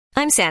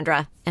I'm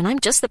Sandra, and I'm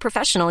just the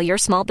professional your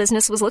small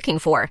business was looking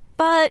for.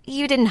 But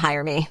you didn't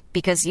hire me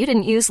because you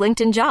didn't use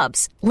LinkedIn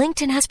Jobs.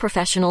 LinkedIn has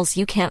professionals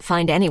you can't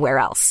find anywhere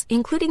else,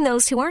 including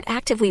those who aren't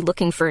actively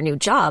looking for a new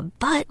job,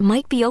 but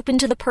might be open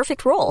to the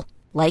perfect role,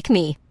 like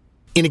me.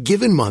 In a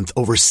given month,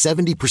 over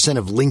 70%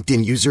 of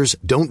LinkedIn users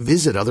don't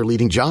visit other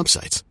leading job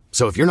sites.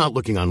 So if you're not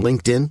looking on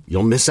LinkedIn,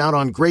 you'll miss out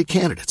on great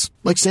candidates,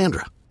 like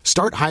Sandra.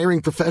 Start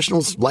hiring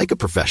professionals like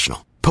a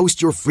professional.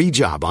 Post your free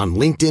job on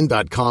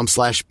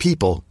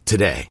linkedin.com/people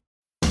today.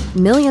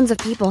 Millions of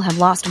people have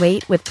lost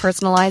weight with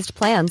personalized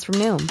plans from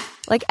Noom.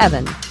 Like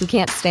Evan, who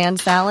can't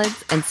stand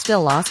salads and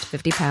still lost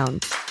 50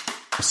 pounds.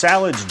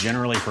 Salads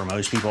generally for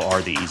most people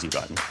are the easy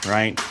button,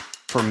 right?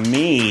 For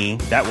me,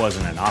 that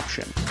wasn't an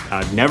option.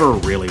 I never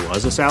really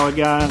was a salad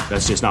guy.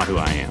 That's just not who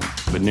I am.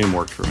 But Noom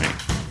worked for me.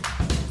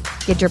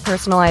 Get your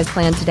personalized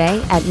plan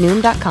today at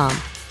Noom.com.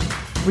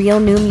 Real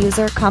Noom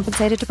user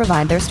compensated to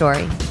provide their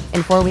story.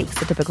 In 4 weeks,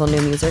 the typical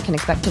Noom user can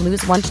expect to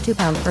lose 1 to 2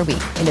 pounds per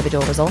week.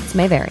 Individual results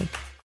may vary.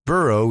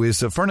 Burrow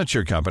is a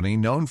furniture company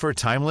known for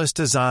timeless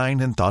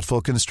design and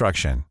thoughtful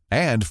construction,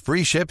 and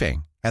free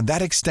shipping, and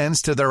that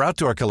extends to their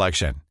outdoor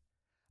collection.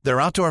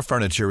 Their outdoor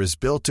furniture is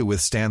built to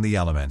withstand the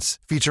elements,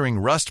 featuring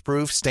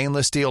rust-proof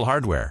stainless steel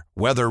hardware,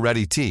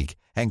 weather-ready teak,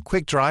 and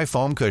quick-dry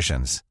foam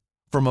cushions.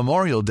 For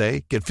Memorial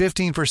Day, get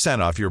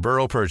 15% off your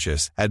Burrow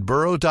purchase at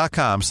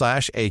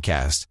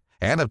burrow.com/acast,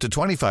 and up to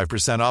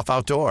 25% off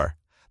outdoor.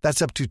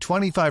 That's up to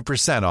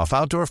 25% off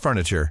outdoor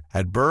furniture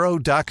at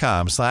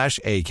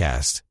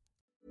burrow.com/acast.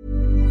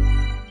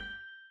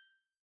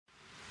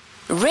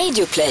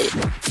 Radio Play.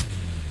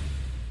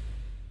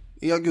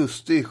 I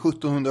augusti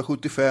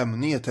 1775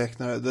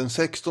 nedtecknade den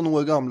 16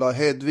 år gamla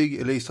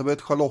Hedvig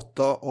Elisabeth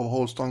Charlotta av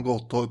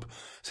Holstein-Gottorp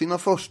sina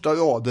första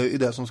rader i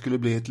det som skulle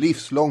bli ett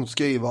livslångt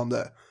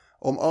skrivande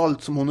om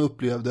allt som hon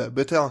upplevde,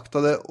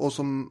 betraktade och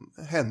som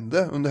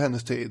hände under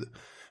hennes tid,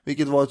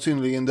 vilket var ett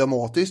synnerligen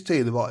dramatiskt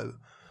tidevarv.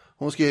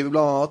 Hon skrev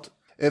bland annat: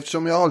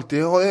 eftersom jag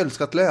alltid har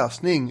älskat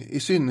läsning, i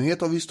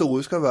synnerhet av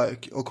historiska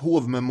verk och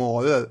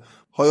hovmemoarer,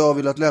 har jag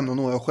velat lämna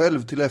några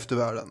själv till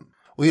eftervärlden.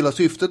 Och hela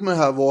syftet med det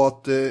här var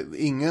att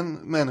ingen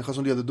människa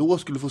som levde då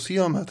skulle få se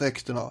de här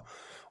texterna.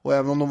 Och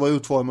även om de var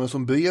utformade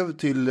som brev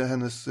till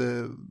hennes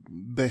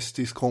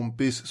bästis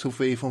kompis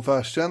Sofie von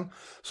Fersen,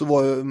 så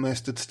var det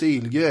mest ett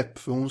stilgrepp,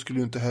 för hon skulle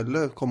ju inte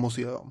heller komma och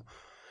se dem.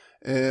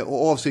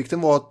 Och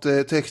avsikten var att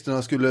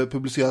texterna skulle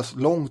publiceras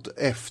långt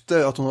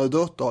efter att hon hade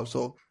dött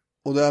alltså.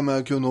 Och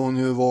därmed kunde hon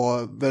ju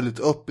vara väldigt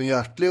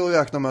öppenhjärtig och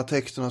räkna med att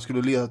texterna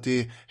skulle leda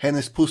till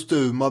hennes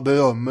postuma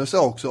berömmelse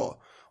också.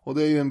 Och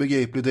det är ju en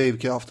begriplig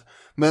drivkraft.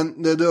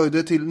 Men det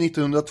dröjde till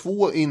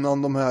 1902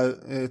 innan de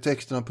här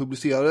texterna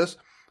publicerades.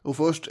 Och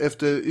först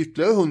efter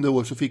ytterligare 100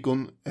 år så fick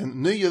hon en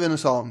ny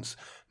renässans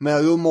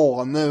med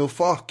romaner och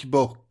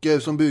fackböcker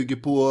som bygger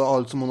på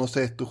allt som hon har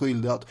sett och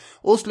skildrat.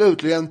 Och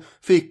slutligen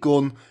fick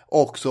hon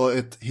också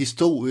ett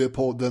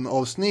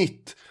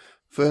historiepodden-avsnitt.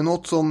 För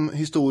något som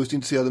historiskt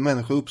intresserade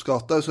människor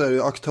uppskattar, så är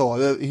det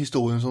aktörer i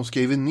historien som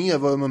skriver ner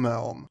vad de är med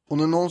om. Och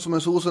när någon som är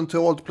så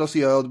centralt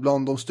placerad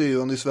bland de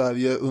styrande i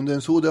Sverige under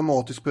en så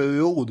dramatisk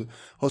period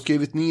har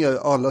skrivit ner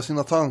alla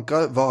sina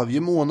tankar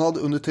varje månad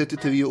under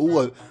 33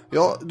 år,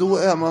 ja, då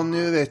är man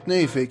ju rätt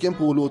nyfiken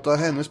på att låta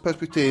hennes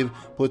perspektiv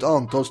på ett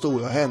antal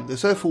stora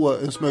händelser få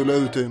en smula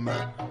utrymme.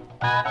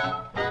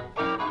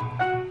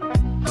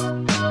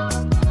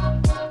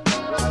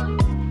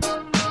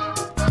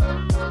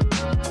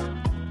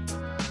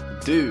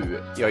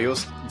 Du, ja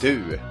just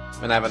du,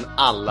 men även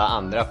alla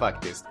andra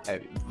faktiskt,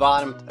 är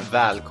varmt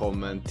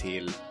välkommen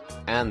till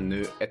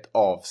ännu ett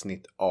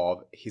avsnitt av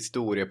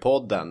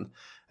Historiepodden.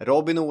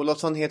 Robin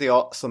Olofsson heter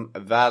jag som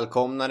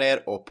välkomnar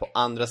er, och på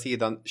andra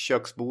sidan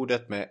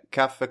köksbordet med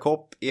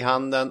kaffekopp i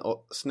handen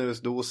och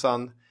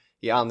snusdosan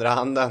i andra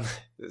handen,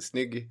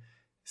 snygg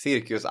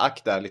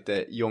cirkusakt där,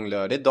 lite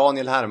jonglör, det är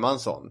Daniel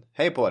Hermansson.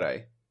 Hej på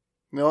dig.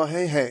 Ja,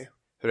 hej.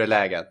 Hur är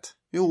läget?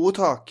 Jo,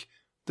 tack.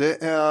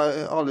 Det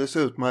är alldeles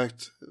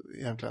utmärkt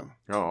egentligen.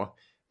 Ja,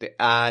 det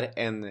är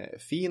en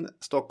fin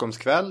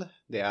Stockholmskväll.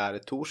 Det är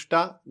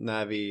torsdag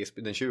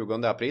den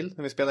 20 april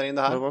när vi spelar in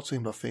det här. Det har varit så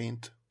himla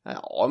fint.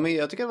 Ja, men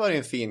jag tycker det var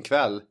en fin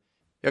kväll.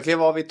 Jag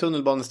klev av vid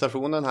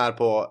tunnelbanestationen här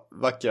på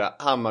vackra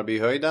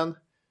Hammarbyhöjden.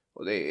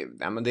 Och det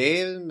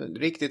är en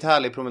riktigt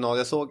härlig promenad.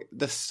 Jag såg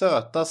det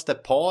sötaste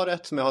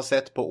paret som jag har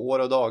sett på år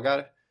och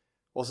dagar.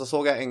 Och så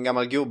såg jag en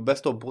gammal gubbe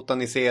stå och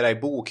botanisera i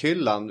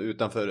bokhyllan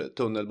utanför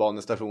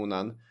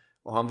tunnelbanestationen.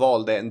 Och han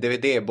valde en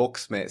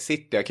DVD-box med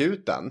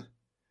Cityakuten.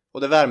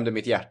 Och det värmde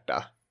mitt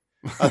hjärta.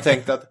 Jag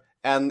tänkte att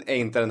än är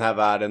inte den här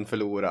världen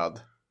förlorad.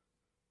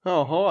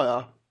 Jaha,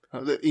 ja.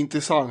 Det är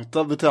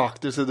intressanta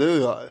betraktelser du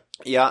gör.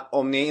 Ja,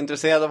 om ni är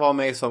intresserade av att ha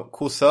mig som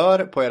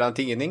kåsör på eran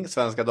tidning,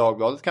 Svenska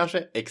Dagbladet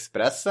kanske,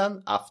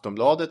 Expressen,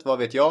 Aftonbladet, vad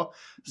vet jag.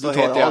 Så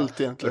heter jag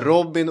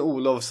Robin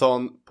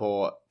Olofsson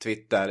på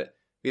Twitter.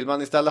 Vill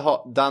man istället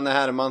ha Danne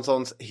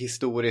Hermanssons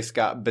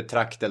historiska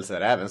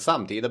betraktelser, även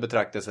samtida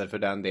betraktelser för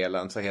den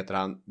delen, så heter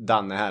han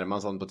Danne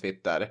Hermansson på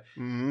Twitter.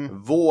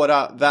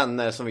 Våra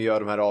vänner som vi gör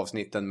de här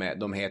avsnitten med,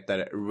 de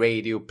heter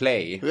Radio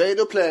Play.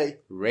 Radio Play.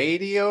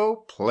 Radio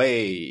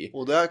Play.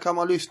 Och där kan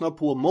man lyssna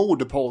på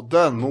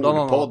Mordpodden.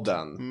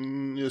 Mordpodden.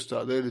 Just det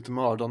är lite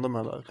mördande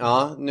med där.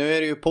 Ja, nu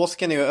är det ju,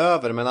 påsken är ju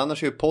över, men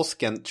annars är ju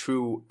påsken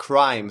True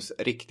Crimes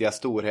riktiga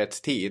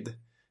storhetstid.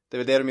 Det är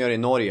väl det de gör i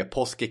Norge,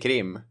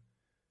 påskekrim.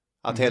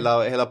 Att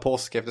hela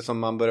påsk, eftersom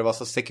man börjar vara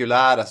så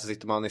sekulära, så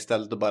sitter man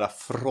istället och bara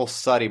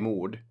frossar i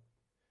mord.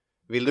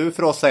 Vill du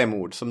frossa i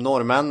mord som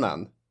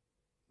norrmännen?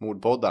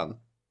 Mordpodden.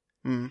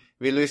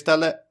 Vill du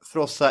istället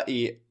frossa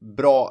i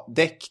bra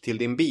däck till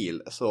din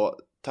bil, så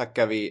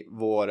tackar vi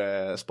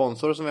vår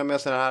sponsor som vi har med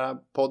oss i den här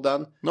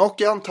podden.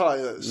 Nokian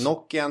Tires.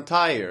 Nokian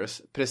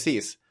Tires,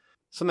 precis.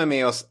 Som är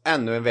med oss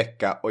ännu en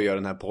vecka och gör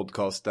den här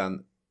podcasten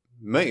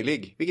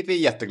möjlig. Vilket vi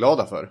är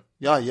jätteglada för.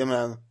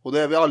 Jajamän, och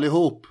det är vi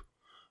allihop.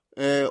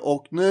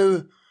 Och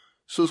nu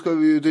så ska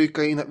vi ju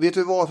dyka in. Vet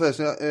du vad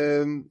förresten?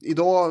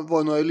 Idag var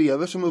det några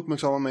elever som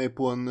uppmärksammade mig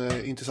på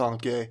en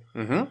intressant grej.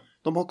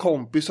 De har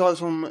kompisar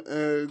som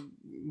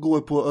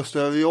går på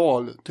Östra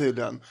Real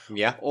tydligen.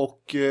 Yeah.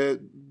 Och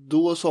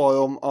då sa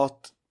de att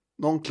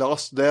någon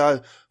klass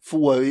där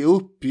får i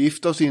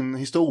uppgift av sin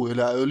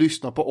historielärare att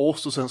lyssna på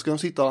oss. Och sen ska de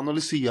sitta och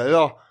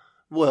analysera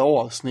våra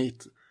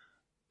avsnitt.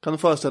 Kan du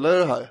föreställa dig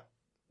det här?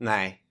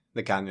 Nej,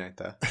 det kan jag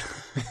inte.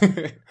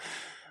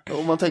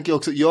 Och man tänker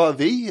också, gör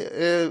vi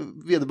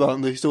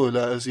vederbörande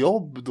historielärares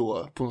jobb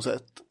då på något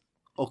sätt?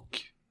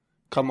 Och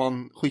kan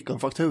man skicka en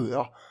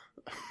faktura?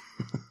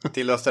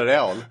 Till Östra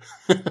Real.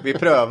 Vi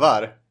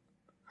prövar.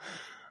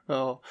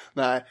 Ja,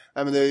 nej,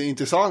 men det är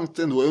intressant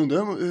ändå. Jag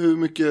undrar hur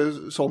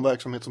mycket sån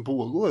verksamhet som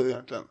pågår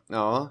egentligen.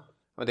 Ja,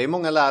 och det är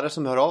många lärare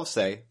som hör av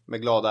sig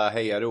med glada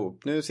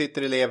hejarop. Nu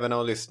sitter eleverna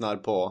och lyssnar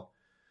på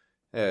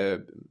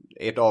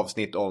ert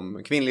avsnitt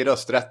om kvinnlig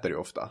rösträtt är det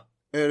ofta.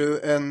 Är du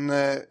en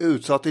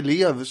utsatt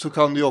elev så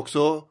kan du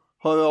också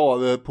höra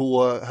av dig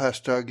på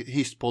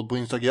 #histpodd på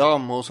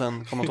Instagram. Och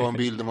sen kan man ta en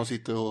bild där man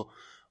sitter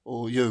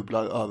och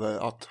jublar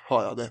över att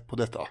höra det på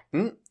detta.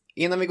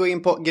 Innan vi går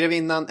in på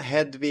grevinnan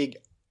Hedvig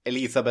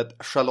Elisabeth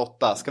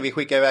Charlotta, ska vi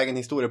skicka iväg en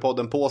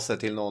historiepodden på sig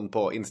till någon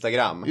på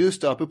Instagram?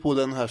 Just det, apropå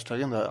den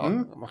hashtaggen där.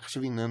 Man kanske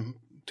vinner en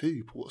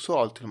tygpåse och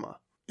allt till och med.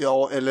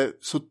 Ja, eller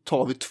så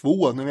tar vi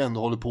 2 när vi ändå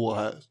håller på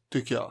här,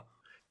 tycker jag.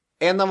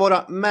 En av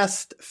våra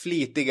mest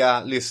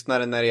flitiga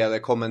lyssnare när det gäller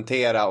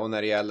kommentera och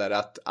när det gäller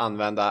att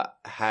använda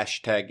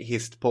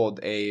 #histpodd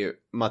är ju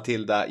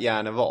Matilda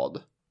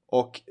Järnevad.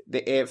 Och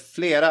det är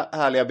flera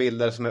härliga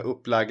bilder som är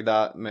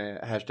upplagda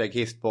med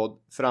 #histpodd.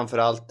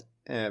 Framförallt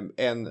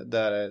en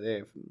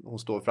där hon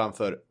står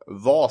framför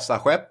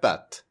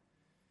Vasaskeppet.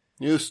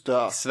 Just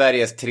det.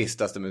 Sveriges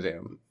tristaste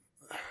museum.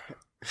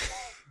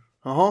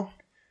 Jaha.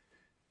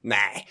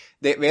 Nej,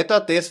 vet du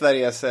att det är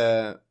Sveriges,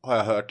 har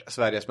jag hört,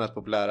 Sveriges mest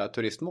populära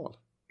turistmål?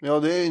 Ja,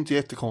 det är inte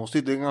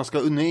jättekonstigt. Det är ganska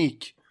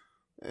unik,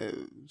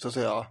 så att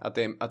säga. Att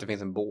det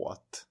finns en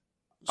båt.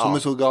 Som är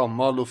så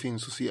gammal och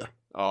finns att se.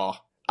 Ja,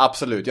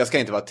 absolut. Jag ska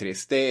inte vara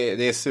trist.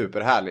 Det är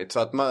superhärligt. Så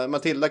att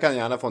Matilda kan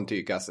gärna få en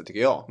tygkasse,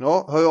 tycker jag.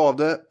 Ja, hör av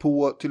det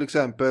på till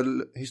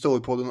exempel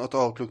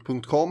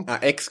historiepodden@outlook.com. Ja,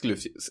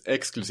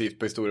 exklusivt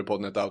på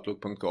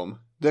historiepodden@outlook.com.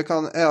 Det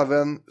kan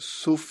även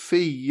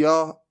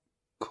Sofia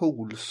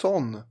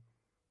Colson,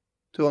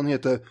 tror hon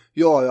heter,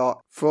 göra.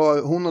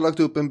 För hon har lagt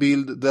upp en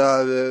bild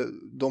där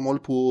de håller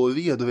på att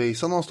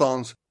redovisa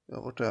någonstans.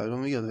 Ja, vart är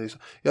de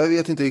redovisar? Jag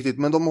vet inte riktigt,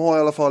 men de har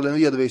i alla fall en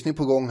redovisning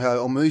på gång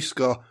här om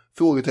ryska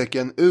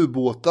frågetecken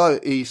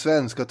ubåtar i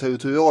svenska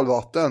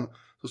territorialvatten.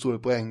 Så står det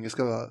på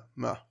engelska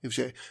med i och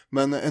för sig.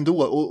 Men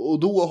ändå, och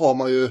då har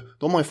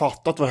de har ju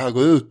fattat vad det här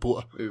går ut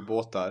på.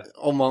 Ubåtar.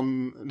 Om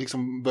man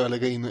liksom börjar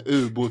lägga in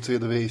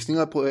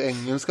ubåtsredovisningar på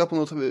engelska på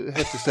något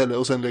häftigt ställe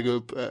och sen lägga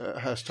upp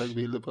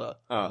hashtagbilder på det.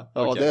 Ja,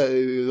 okay. Ja, det är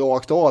ju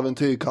rakt av en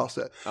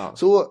tygkasse. Ja.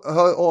 Så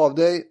hör av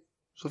dig,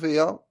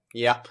 Sofia.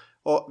 Ja,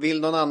 och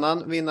vill någon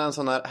annan vinna en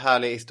sån här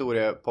härlig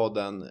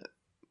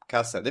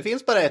historiepodden-kasse? Det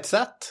finns bara ett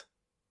sätt.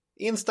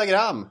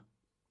 Instagram.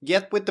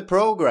 Get with the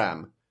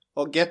program.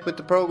 Och get with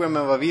the program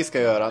är vad vi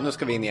ska göra. Nu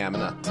ska vi in i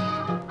ämnet.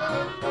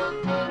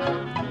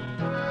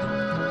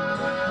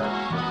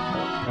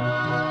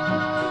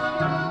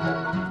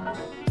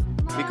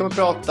 Vi kommer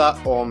prata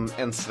om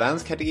en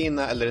svensk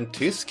hertiginna eller en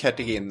tysk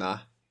hertiginna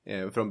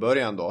från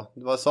början då.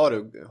 Vad sa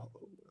du?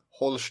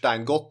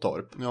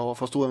 Holstein-Gottorp. Ja,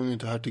 fast då är hon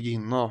inte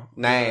hertiginna.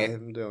 Nej,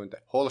 det är inte.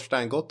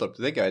 Holstein-Gottorp,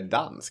 det tycker jag är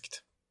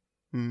danskt.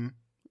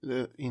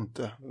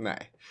 Inte.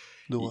 Nej.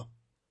 Då.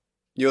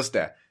 Just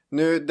det.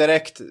 Nu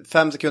direkt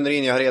 5 sekunder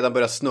in, jag har redan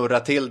börjat snurra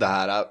till det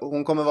här.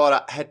 Hon kommer vara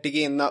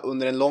hertiginna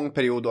under en lång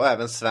period och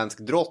även svensk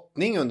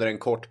drottning under en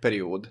kort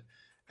period.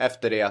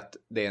 Efter det att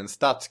det är en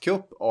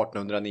statskupp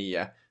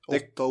 1809.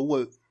 8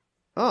 år.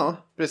 Ja,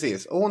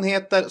 precis. Och hon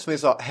heter, som vi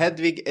sa,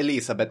 Hedvig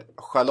Elisabeth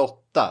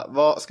Charlotta.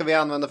 Vad ska vi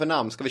använda för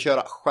namn? Ska vi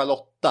köra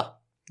Charlotta?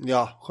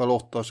 Ja,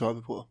 Charlotta kör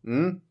vi på.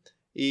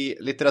 I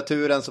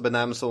litteraturen så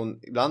benämns hon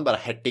ibland bara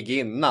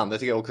hertiginnan. Det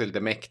tycker jag också är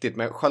lite mäktigt.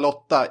 Men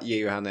Charlotta ger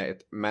ju henne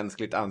ett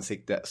mänskligt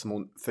ansikte som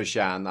hon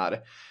förtjänar.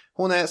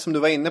 Hon är, som du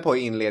var inne på i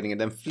inledningen,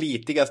 den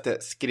flitigaste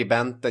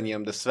skribenten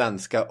genom det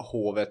svenska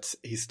hovets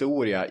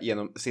historia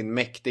genom sin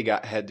mäktiga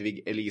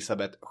Hedvig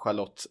Elisabeth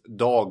Charlottes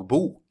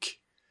dagbok.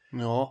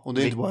 Ja, och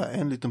det är inte bara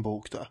en liten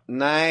bok där.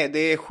 Nej, det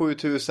är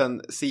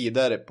 7000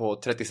 sidor på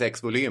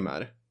 36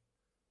 volymer.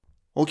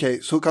 Okej,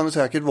 så kan det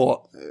säkert vara.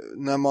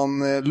 När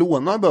man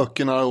lånar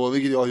böckerna då,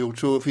 vilket jag har gjort,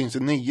 så finns det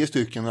 9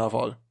 stycken i alla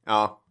fall.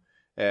 Ja,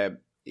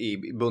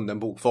 i bunden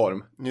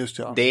bokform. Just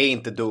ja. Det är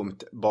inte dumt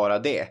bara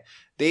det.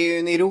 Det är ju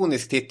en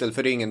ironisk titel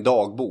för det är ingen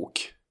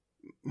dagbok.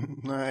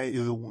 Nej,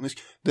 ironisk.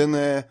 Den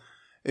är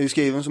ju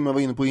skriven, som jag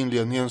var inne på i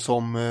inledningen,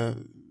 som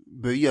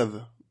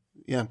brev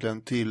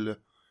egentligen till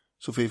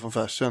Sofie von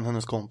Fersen,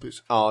 hennes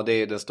kompis. Ja, det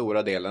är den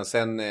stora delen.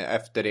 Sen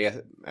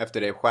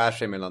efter det skär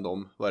sig mellan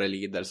dem vad det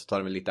lider, så tar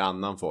det en lite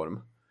annan form.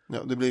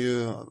 Ja, det blir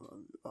ju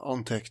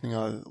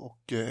anteckningar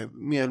och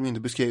mer eller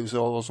mindre beskrivelser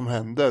av vad som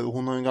händer. Och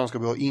hon har en ganska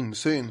bra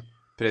insyn.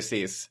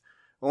 Precis.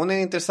 Och hon är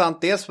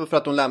intressant dels för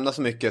att hon lämnar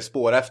så mycket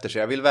spår efter sig.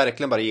 Jag vill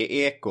verkligen bara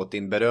ge Ekot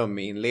din beröm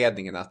i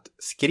inledningen att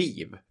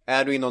skriv.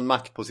 Är du i någon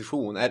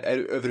maktposition? Är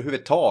du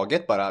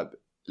överhuvudtaget bara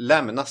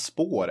lämna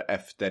spår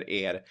efter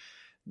er?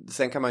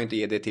 Sen kan man ju inte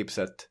ge det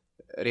tipset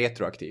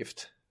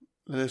retroaktivt.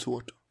 Det är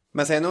svårt.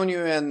 Men sen är hon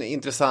ju en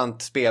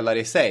intressant spelare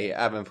i sig,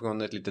 även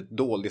från ett litet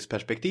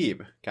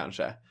doldisperspektiv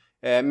kanske.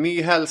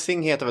 My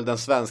Helsing heter väl den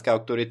svenska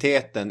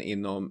auktoriteten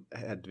inom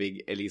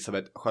Hedvig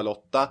Elisabeth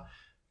Charlotta.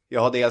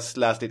 Jag har dels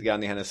läst lite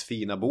grann i hennes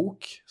fina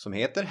bok som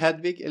heter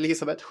Hedvig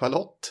Elisabeth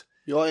Charlotte.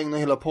 Jag ägnar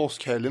hela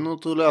påskhelgen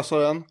åt att läsa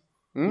den.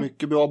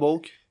 Mycket bra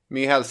bok.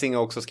 My Helsing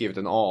har också skrivit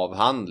en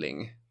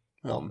avhandling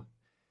om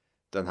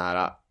den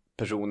här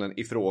personen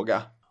i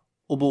fråga.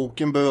 Och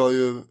boken berör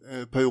ju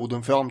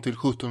perioden fram till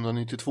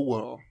 1792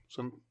 då.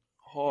 Sen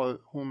har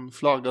hon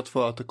flaggat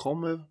för att det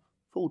kommer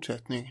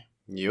fortsättning.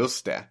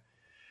 Just det.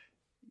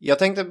 Jag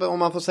tänkte om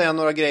man får säga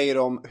några grejer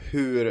om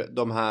hur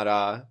de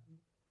här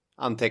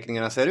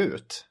anteckningarna ser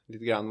ut.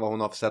 Lite grann vad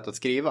hon har för sätt att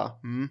skriva.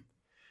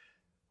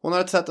 Hon har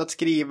ett sätt att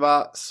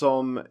skriva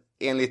som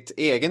enligt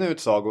egen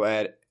utsago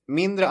är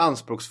mindre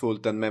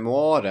anspråksfullt än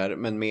memoarer,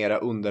 men mera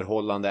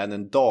underhållande än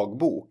en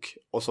dagbok,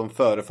 och som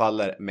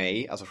förefaller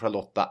mig, alltså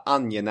Charlotta,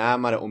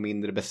 angenämare och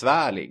mindre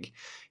besvärlig.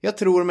 Jag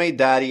tror mig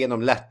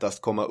därigenom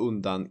lättast komma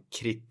undan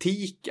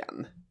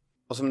kritiken.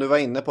 Och som du var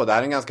inne på, det här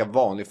är en ganska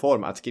vanlig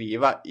form att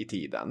skriva i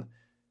tiden.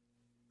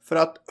 För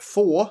att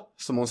få,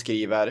 som hon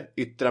skriver,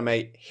 yttra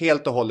mig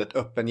helt och hållet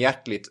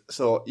öppenhjärtligt,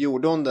 så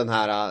gjorde hon den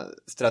här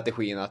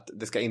strategin att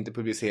det ska inte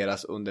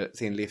publiceras under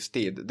sin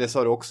livstid. Det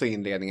sa du också i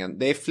inledningen.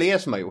 Det är fler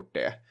som har gjort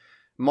det.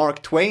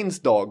 Mark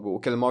Twains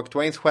dagbok, eller Mark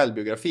Twains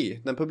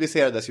självbiografi, den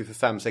publicerades ju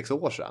för 5-6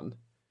 år sedan.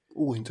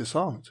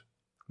 Ointressant.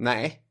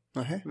 Nej,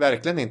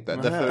 verkligen inte.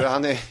 Därför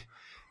han är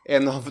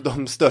en av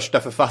de största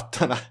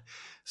författarna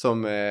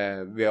som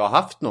vi har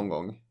haft någon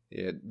gång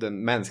i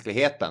den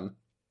mänskligheten.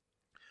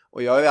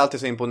 Och jag är alltid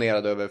så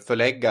imponerad över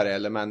förläggare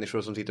eller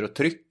människor som sitter och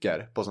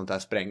trycker på sånt här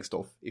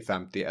sprängstoff i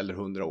 50 eller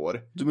 100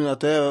 år. Du menar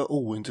att det är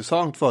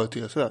ointressant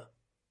företeelse?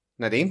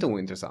 Nej, det är inte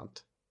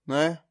ointressant.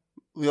 Nej,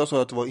 jag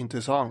sa att det var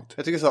intressant.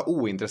 Jag tycker jag sa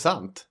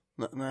ointressant.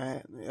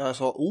 Nej, jag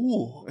sa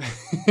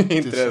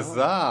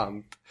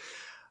intressant.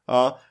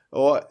 Ja,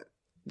 och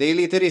det är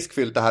lite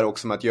riskfyllt det här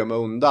också med att gömma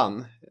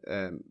undan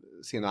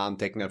sina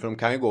anteckningar, för de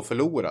kan ju gå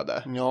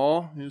förlorade.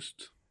 Ja, just.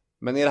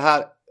 Men i det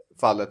här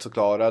fallet så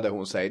klarade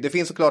hon sig. Det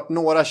finns såklart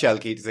några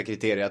källkritiska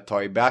kriterier att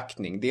ta i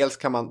beaktning. Dels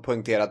kan man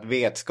poängtera att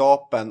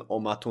vetskapen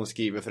om att hon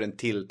skriver för en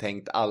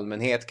tilltänkt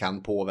allmänhet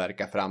kan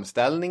påverka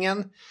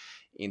framställningen.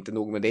 Inte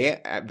nog med det.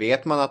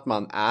 Vet man att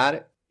man är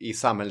i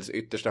samhällets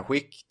yttersta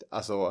skikt,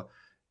 alltså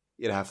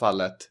i det här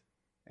fallet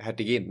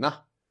hertiginna.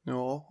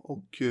 Ja,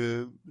 och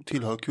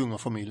tillhör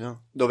kungafamiljen.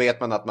 Då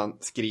vet man att man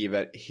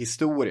skriver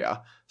historia.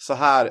 Så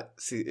här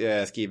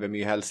skriver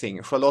My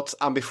Helsing. Charlottes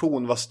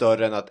ambition var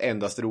större än att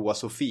endast roa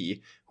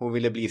Sofie. Hon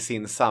ville bli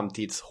sin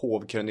samtids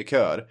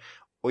hovkrönikör.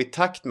 Och i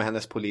takt med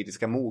hennes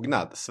politiska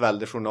mognad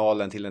svällde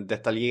journalen till en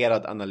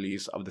detaljerad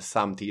analys av det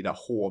samtida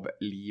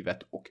hovlivet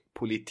och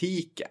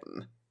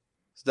politiken.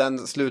 Så den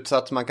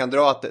slutsats man kan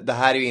dra att det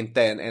här är ju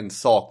inte en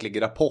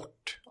saklig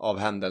rapport av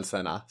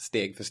händelserna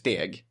steg för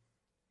steg.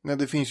 Nej,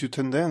 det finns ju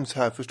tendens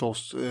här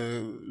förstås,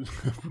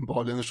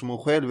 uppenbarligen som hon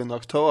själv är en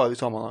aktör i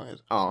sammanhanget.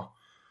 Ja.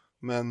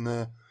 Men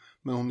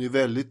hon är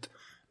väldigt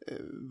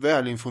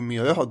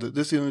välinformerad,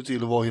 det ser hon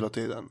till att vara hela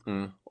tiden.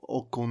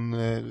 Och hon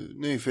är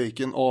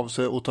nyfiken av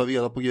sig och tar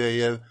reda på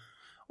grejer.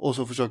 Och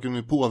så försöker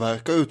hon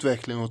påverka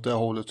utvecklingen åt det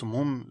hållet som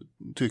hon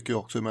tycker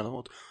också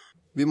emellanåt.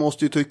 Vi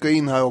måste ju trycka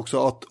in här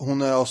också att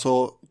hon är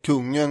alltså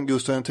kungen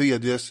Gustav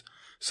III:s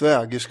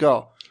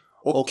svägerska.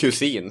 Och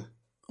kusin.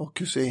 Och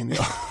kusin,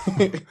 ja.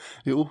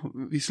 Jo,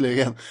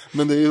 visserligen.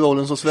 Men det är ju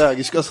rollen som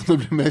svägerska som det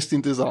blir mest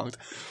intressant.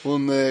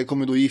 Hon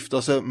kommer då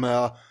gifta sig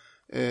med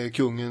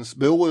kungens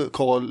bror,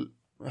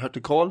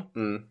 hertig Karl.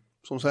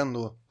 Som sen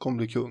då kommer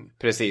bli kung.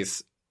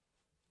 Precis.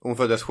 Hon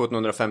föddes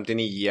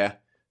 1759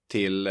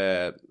 till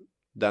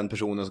den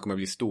personen som kommer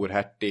bli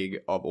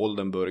storhertig av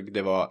Oldenburg,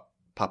 det var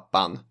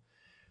pappan.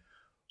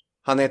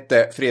 Han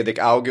hette Fredrik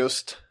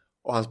August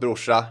och hans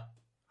brorsa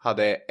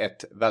hade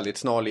ett väldigt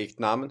snarlikt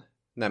namn,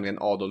 nämligen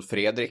Adolf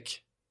Fredrik.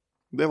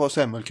 Det var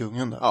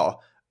semmelkungen där.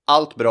 Ja,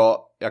 allt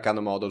bra jag kan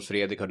om Adolf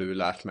Fredrik har du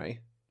lärt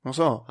mig. Vad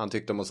sa? Han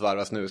tyckte om att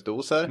svarva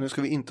snusdosor. Nu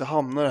ska vi inte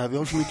hamna i det här. Vi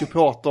har så mycket att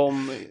prata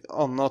om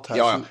annat här.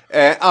 Ja,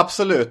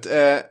 absolut.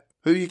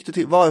 Hur gick det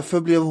till? Varför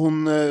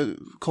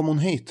kom hon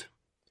hit?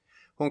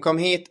 Hon kom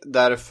hit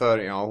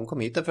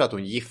därför att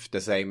hon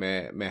gifte sig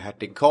med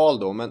hertig Karl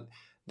då. Men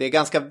det är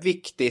ganska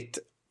viktigt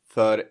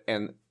för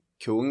en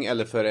kung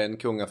eller för en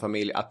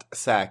kungafamilj att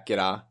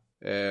säkra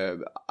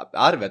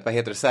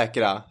arvet.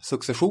 Säkra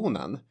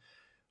successionen.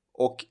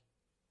 Och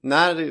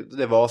när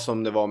det var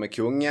som det var med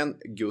kungen,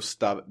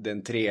 Gustav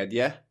den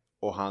tredje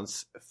och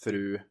hans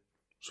fru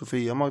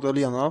Sofia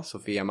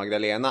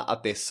Magdalena,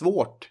 att det är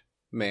svårt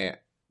med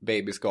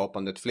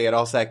babyskapandet. Flera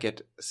har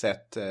säkert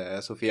sett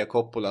Sofia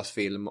Coppolas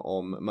film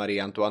om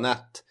Marie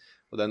Antoinette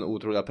och den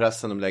otroliga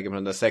pressen de lägger på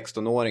den där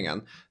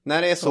 16-åringen.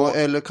 När det är så... Ja,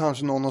 eller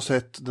kanske någon har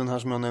sett den här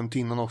som jag nämnt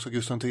innan också,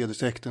 Gustav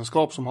III:s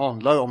äktenskap, som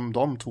handlar om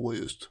de två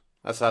just.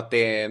 Alltså att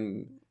det är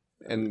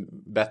en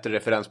bättre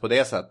referens på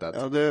det sättet.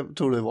 Ja, det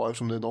tror det var,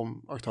 eftersom det är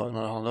de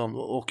aktörerna det handlar om då.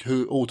 Och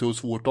hur otroligt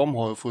svårt de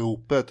har att få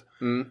ihop det.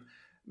 Mm.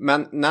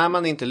 Men när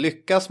man inte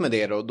lyckas med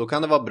det då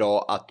kan det vara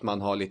bra att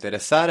man har lite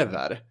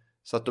reserver.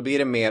 Så att då blir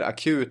det mer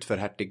akut för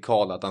hertig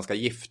Karl att han ska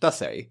gifta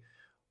sig.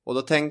 Och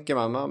då tänker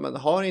man, men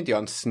har inte jag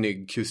en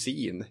snygg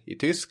kusin i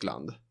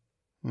Tyskland?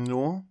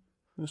 Ja,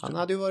 just det. Han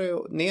hade ju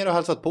varit ner och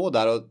hälsat på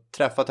där och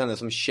träffat henne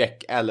som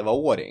check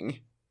 11-åring.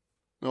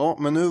 Ja,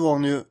 men nu var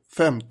hon ju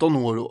 15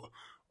 år då.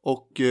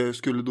 Och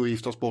skulle då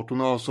giftas bort.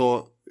 Hon är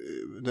alltså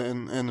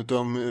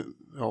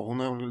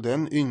hon är väl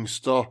den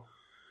yngsta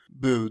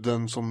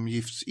buden som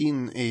gifts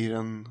in i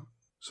den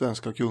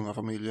svenska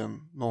kungafamiljen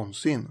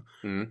någonsin.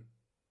 Mm.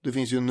 Det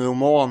finns ju en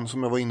roman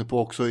som jag var inne på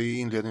också i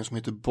inledningen som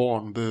heter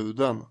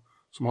Barnbuden,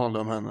 som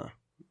handlar om henne.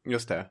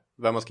 Just det.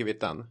 Vem har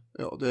skrivit den?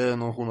 Ja, det är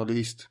någon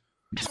journalist.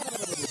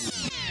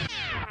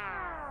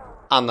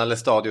 Anna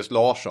Lestadius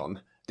Larsson.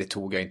 Det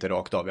tog jag inte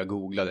rakt av, jag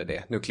googlade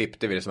det. Nu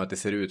klippte vi det som att det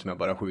ser ut som jag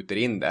bara skjuter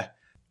in det.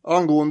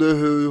 Angående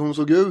hur hon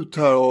såg ut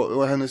här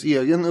och hennes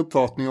egen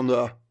uppfattning om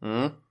det.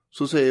 Mm.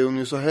 Så säger hon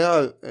ju så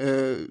här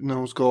när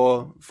hon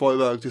ska få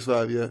iväg till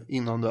Sverige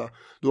innan det.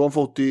 Då har hon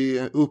fått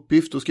i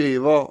uppgift att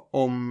skriva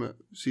om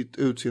sitt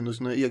utseende och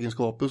sina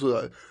egenskaper och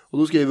sådär. Och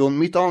då skriver hon: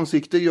 mitt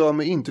ansikte gör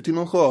mig inte till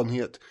någon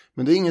skönhet,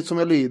 men det är inget som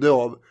jag lider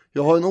av.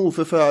 Jag har en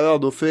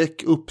oförfärad och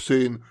fräck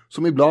uppsyn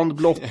som ibland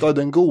blottar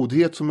den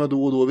godhet som jag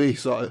då och då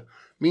visar.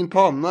 Min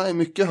panna är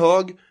mycket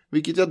hög,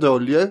 vilket jag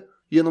döljer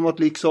genom att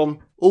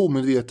liksom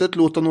omedvetet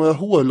låta några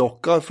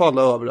hårlockar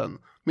falla över den.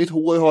 Mitt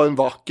hår har en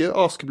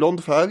vacker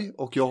askblond färg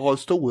och jag har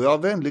stora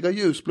vänliga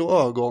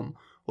ljusblå ögon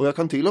och jag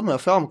kan till och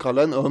med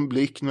framkalla en öm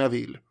blick när jag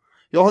vill.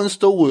 Jag har en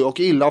stor och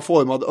illa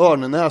formad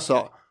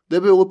örnenäsa.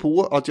 Det beror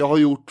på att jag har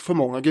gjort för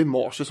många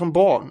grimaser som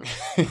barn.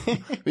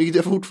 Vilket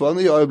jag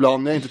fortfarande gör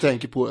ibland när jag inte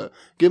tänker på det.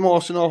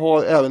 Grimaserna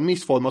har även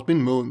missformat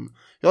min mun.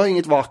 Jag har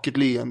inget vackert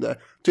leende.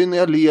 Ty när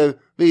jag ler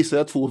visar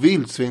jag 2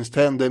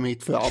 vildsvinständer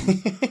mitt fram.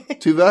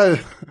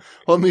 Tyvärr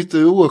har mitt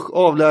rouge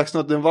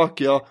avlägsnat den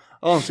vackra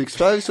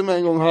ansiktsfärg som jag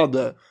en gång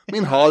hade.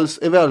 Min hals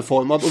är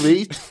välformad och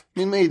vit.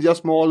 Min midja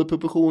smal och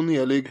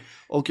proportionerlig.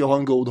 Och jag har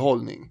en god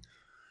hållning.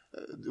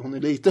 Hon är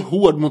lite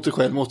hård mot sig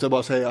själv, måste jag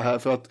bara säga här.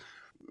 För att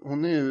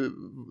hon är ju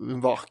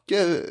en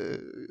vacker...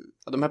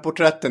 Ja, de här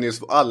porträtten är ju...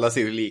 Alla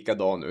ser ju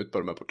likadan ut på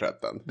de här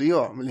porträtten. Det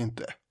gör hon väl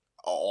inte?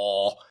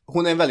 Ja,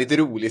 hon är en väldigt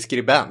rolig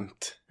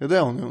skribent. Ja, det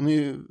är hon. Hon är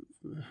ju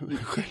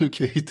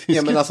självkritisk.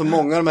 Ja, men alltså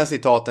många av de här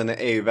citaten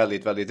är ju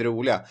väldigt, väldigt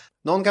roliga.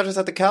 Någon kanske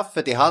sätter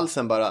kaffet i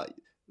halsen bara.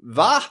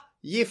 Va?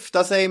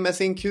 Gifta sig med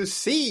sin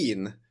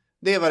kusin?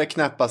 Det var det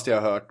knäppaste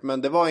jag har hört.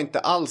 Men det var inte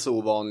alls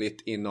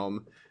ovanligt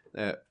inom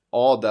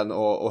adeln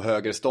och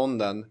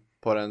högerstånden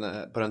på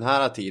den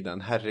här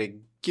tiden.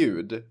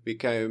 Herregud.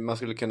 Man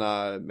skulle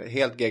kunna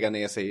helt gegga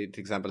ner sig i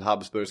till exempel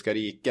Habsburgska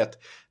riket.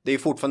 Det är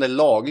fortfarande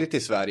lagligt i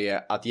Sverige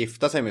att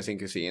gifta sig med sin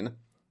kusin.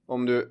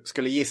 Om du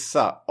skulle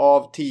gissa,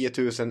 av 10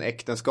 000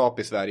 äktenskap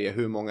i Sverige,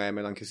 hur många är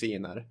mellan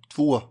kusiner?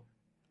 2.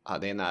 Ja,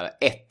 det är nära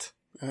 1.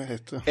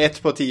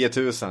 1 på 10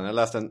 000. Jag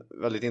läste en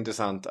väldigt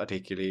intressant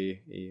artikel i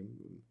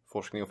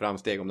Forskning och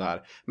framsteg om det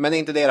här. Men det är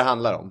inte det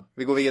handlar om.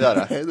 Vi går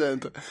vidare. Nej, det är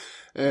inte.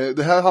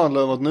 Det här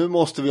handlar om att nu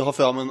måste vi ha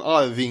fram en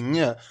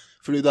arvinge.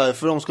 För det är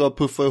därför de ska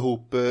puffa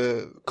ihop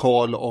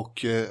Karl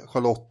och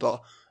Charlotta.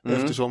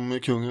 Eftersom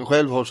kungen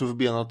själv har så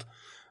förbenat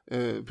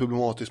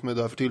problematiskt med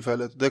det här för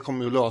tillfället. Det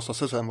kommer ju lösa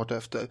sig sen vart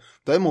efter.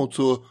 Däremot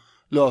så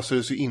löser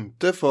det sig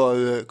inte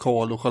för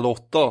Karl och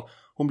Charlotta.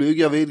 Hon blir ju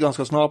gravid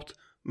ganska snabbt.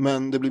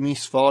 Men det blir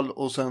missfall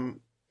och sen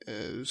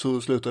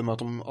så slutar det med att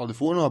de aldrig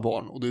får några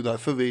barn. Och det är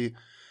därför vi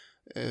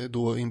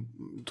då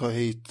tar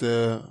hit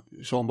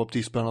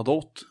Jean-Baptiste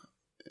Bernadotte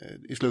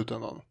i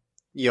slutändan.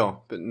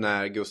 Ja,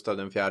 när Gustav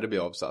den fjärde blir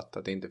avsatt.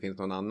 Att det inte finns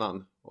någon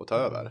annan att ta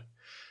över.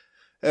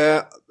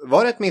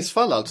 Var det ett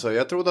missfall alltså?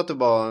 Jag trodde att det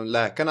var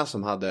läkarna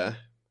som hade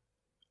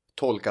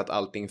tolkat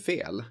allting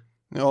fel.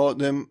 Ja,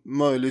 det är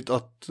möjligt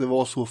att det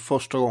var så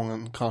första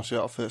gången, kanske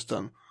jag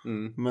förresten.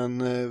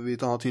 Men vid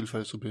ett annat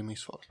tillfälle så blir det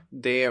missfall.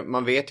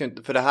 Man vet ju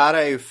inte, för det här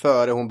är ju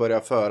före hon börjar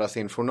föra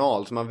sin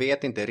journal, så man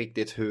vet inte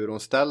riktigt hur hon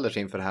ställer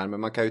sig inför det här. Men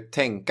man kan ju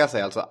tänka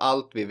sig, alltså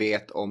allt vi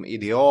vet om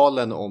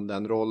idealen, om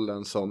den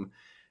rollen som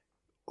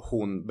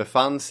hon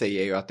befann sig i,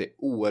 är ju att det är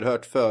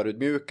oerhört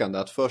förutmjukande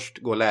att först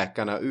går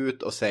läkarna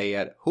ut och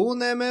säger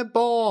hon är med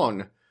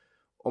barn,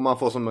 och man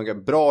får så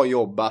mycket bra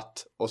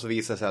jobbat, och så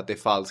visar sig att det är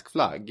falsk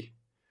flagg.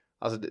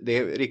 Alltså det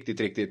är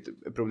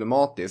riktigt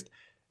problematiskt.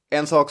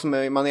 En sak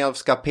som man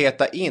ska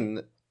peta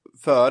in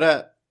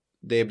före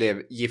det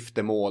blev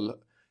giftermål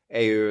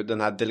är ju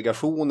den här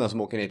delegationen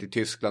som åker ner till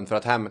Tyskland för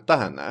att hämta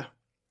henne.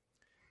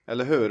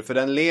 Eller hur? För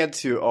den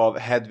leds ju av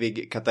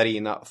Hedvig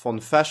Katarina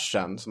von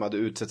Fersen, som hade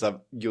utsetts av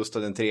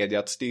Gustav III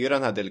att styra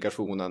den här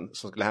delegationen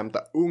som skulle hämta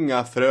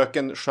unga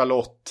fröken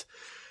Charlotte.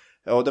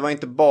 Och det var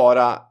inte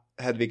bara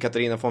Hedvig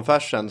Katarina von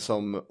Fersen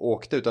som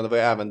åkte, utan det var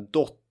ju även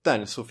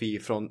dottern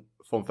Sofie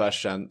von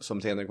Fersen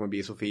som senare kommer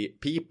bli Sofie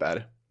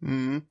Piper.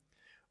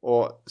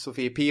 Och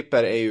Sofie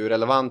Piper är ju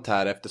relevant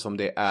här eftersom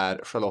det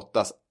är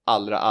Charlottas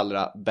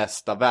allra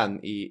bästa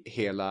vän i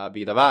hela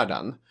vida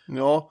världen.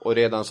 Ja. Och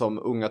redan som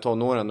unga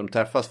tonåren de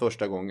träffas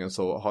första gången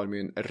så har de ju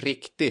en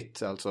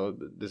riktigt, alltså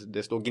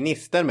det står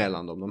gnister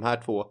mellan dem. De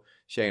här två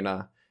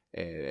tjejerna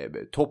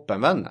är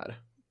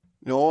toppenvänner.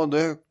 Ja,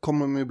 det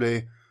kommer de ju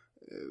bli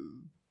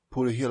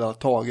på det hela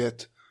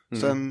taget.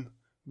 Sen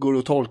går det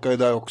att tolka det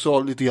där också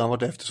lite grann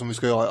vart efter som vi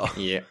ska göra.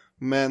 Yeah.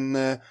 Men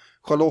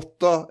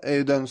Charlotta är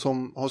ju den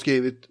som har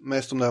skrivit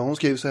mest om det här. Hon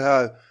skriver så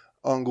här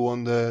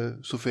angående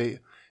Sofie.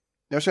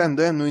 Jag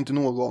kände ännu inte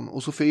någon,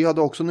 och Sofie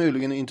hade också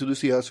nyligen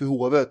introducerats vid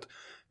hovet.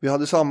 Vi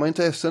hade samma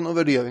intressen och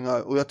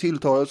värderingar, och jag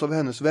tilltalades av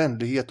hennes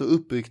vänlighet och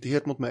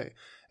uppriktighet mot mig.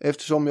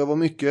 Eftersom jag var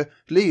mycket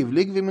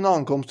livlig vid min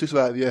ankomst till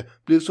Sverige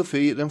blev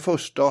Sofie den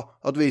första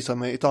att visa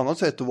mig ett annat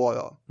sätt att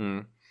vara.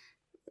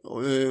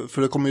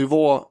 För det kommer ju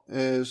vara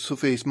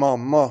Sofies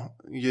mamma,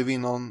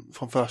 grevinnan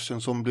från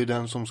Fersen, som blir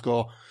den som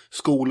ska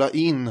skola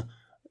in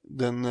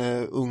den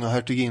unga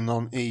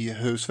hertiginnan i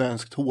hur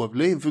svenskt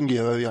hovliv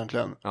fungerar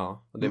egentligen.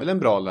 Ja, och det är väl en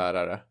bra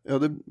lärare. Ja,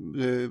 det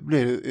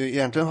blir det.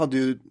 Egentligen hade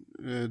ju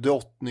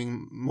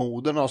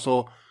drottningmodern,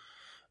 alltså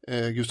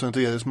Gustav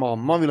III:s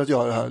mamma, velat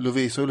göra det här,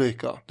 Lovisa och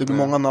Ulrika. Det blir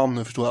många namn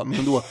nu, förstår jag.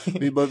 Men då,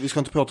 vi ska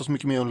inte prata så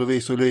mycket mer om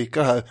Lovisa och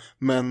Ulrika här,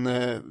 men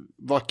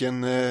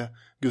varken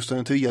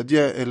Gustav III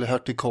eller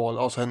hertig Karl,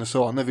 alltså hennes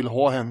söner, vill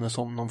ha henne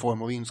som någon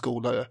form av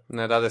inskolare.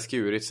 Nej, det hade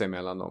skurit sig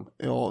mellan dem.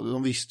 Ja,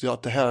 de visste ju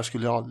att det här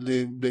skulle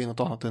aldrig bli något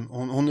annat än...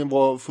 Hon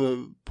var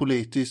för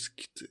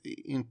politiskt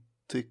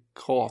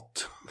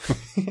intrikat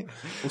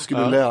och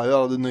skulle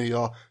lära den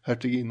nya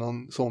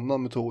hertiginnan sådana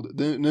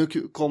metoder. Nu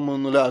kommer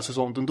hon att lära sig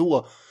sånt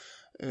ändå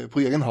på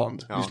egen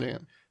hand,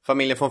 visserligen.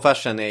 Familjen von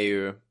Fersen är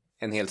ju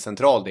en helt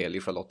central del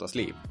i Charlottas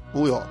liv.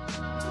 Oh ja.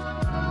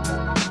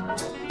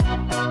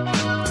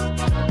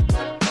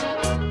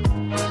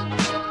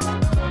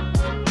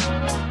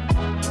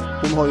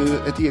 De har ju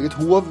ett eget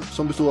hov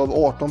som består av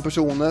 18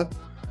 personer.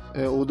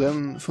 Och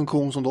den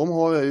funktion som de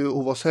har är ju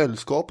att vara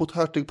sällskap åt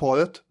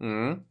hertigparet.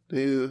 Det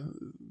är ju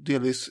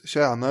delvis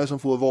tjänare som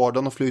får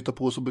vardagen att flyta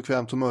på så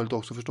bekvämt som möjligt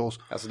också, förstås.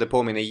 Alltså det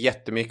påminner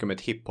jättemycket om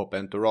ett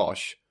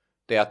hiphop-entourage.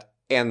 Det är att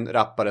en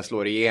rappare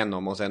slår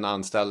igenom och sen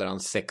anställer han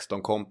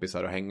 16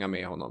 kompisar att hänga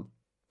med honom.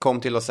 Kom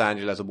till Los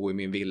Angeles och bo i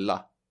min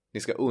villa. Ni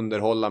ska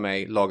underhålla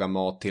mig, laga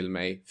mat till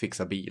mig,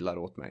 fixa bilar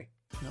åt mig.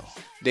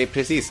 Ja. Det är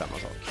precis samma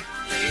sak.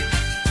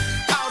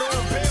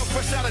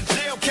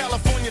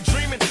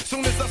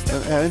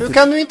 Hur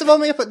kan du inte vara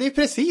med på? Det är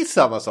precis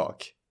samma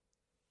sak.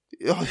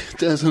 Jag har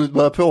inte ens hunnit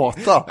börja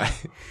prata.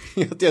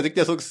 Jag tyckte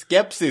jag såg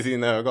skepsis i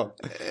dina ögon.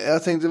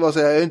 Jag tänkte bara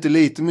säga, jag är inte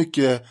lite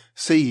mycket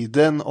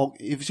siden och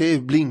i och för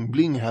sig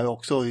bling-bling här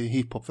också i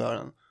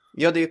hiphopvärlden.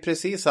 Ja, det är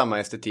precis samma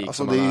estetik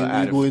alltså, som man har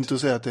ärvt. Det går inte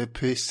att säga att det är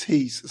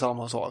precis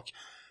samma sak.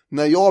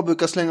 När jag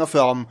brukar slänga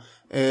fram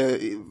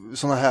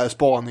såna här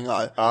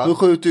spaningar, då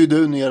skjuter ju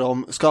du ner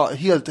dem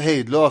helt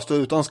hejdlöst och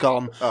utan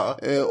skam.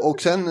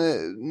 Och sen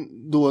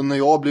då när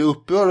jag blir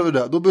upprörd över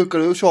det, då brukar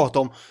du tjata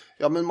om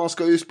men man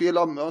ska ju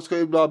spela, man ska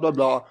ju bla bla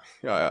bla.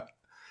 Ja.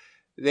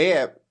 Vi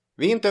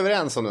är inte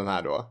överens om den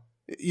här då.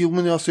 Jo,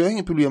 men jag har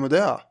inget problem med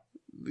det.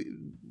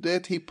 Det är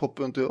ett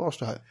hiphop-entourage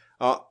det här.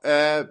 Ja,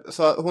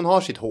 så hon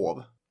har sitt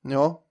hov.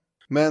 Ja,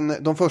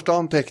 men de första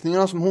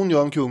anteckningarna som hon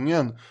gör om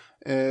kungen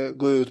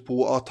går ut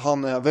på att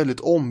han är väldigt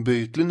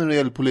ombytlig när det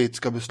gäller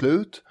politiska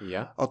beslut.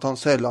 Att han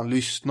sällan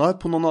lyssnar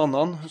på någon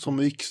annan som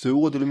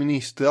riksråd eller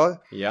ministrar.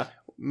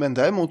 Men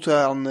däremot så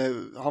är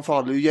han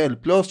faller ju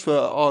hjälplöst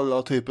för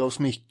alla typer av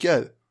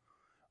smicker.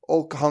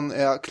 Och han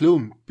är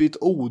klumpigt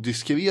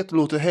odiskret och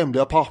låter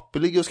hemliga papper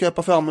ligga och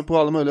skräpa framme på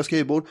alla möjliga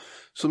skrivbord,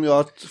 som gör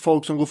att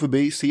folk som går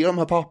förbi ser de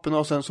här papperna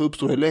och sen så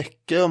uppstår det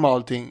läckor om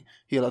allting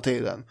hela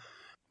tiden.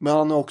 Men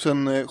han är också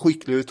en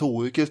skicklig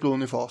retoriker, slår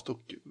hon fast,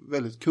 och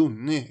väldigt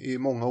kunnig i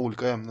många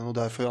olika ämnen, och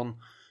därför är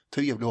han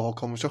trevlig att ha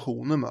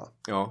konversationer med.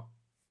 Ja.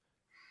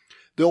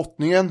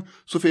 Drottningen,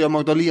 Sofia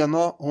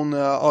Magdalena, hon är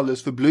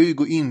alldeles för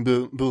blyg och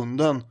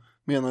inbunden,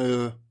 menar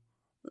ju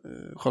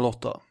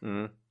Charlotta.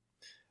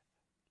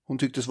 Hon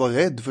tycktes vara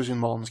rädd för sin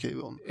man,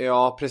 skriver hon.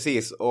 Ja,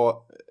 precis.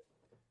 Och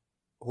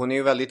hon är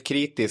ju väldigt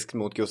kritisk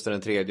mot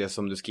Gustav III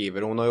som du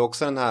skriver. Hon har ju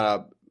också den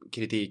här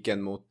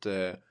kritiken mot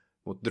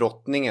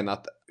drottningen.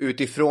 Att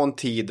utifrån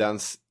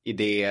tidens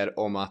idéer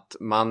om att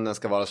mannen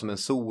ska vara som en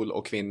sol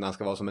och kvinnan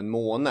ska vara som en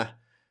måne.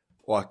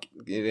 Och att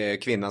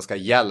kvinnan ska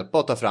hjälpa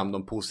att ta fram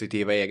de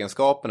positiva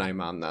egenskaperna i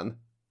mannen.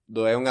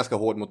 Då är hon ganska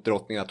hård mot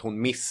drottningen att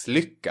hon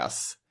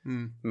misslyckas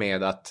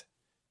med att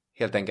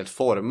helt enkelt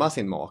forma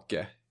sin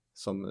make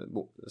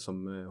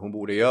som hon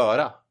borde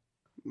göra.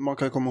 Man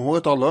kan komma ihåg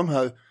att alla de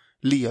här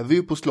lever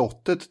ju på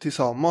slottet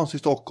tillsammans i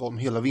Stockholm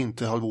hela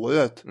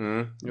vinterhalvåret.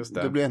 Just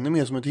det. Det blir ännu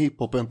mer som ett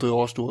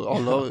hiphop-entourage då.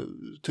 Alla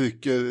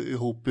trycker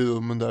ihop i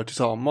rummen där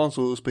tillsammans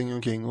och springer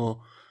omkring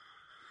och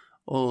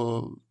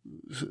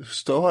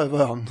stör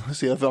varandra,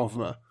 ser jag framför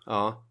mig.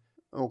 Ja.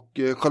 Och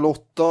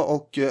Charlotta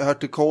och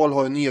hertig Karl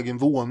har en egen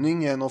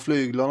våning i en av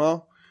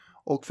flyglarna.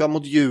 Och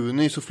framåt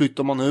juni så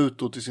flyttar man ut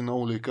då till sina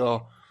olika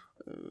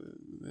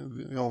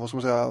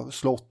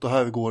slott och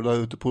herrgårdar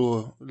ute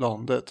på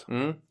landet.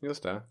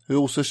 Just det.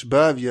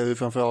 Rosersberg är det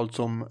framförallt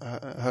som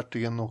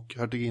hertigen och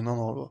hertiginnan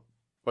har då.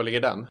 Var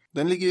ligger den?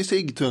 Den ligger i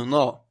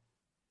Sigtuna.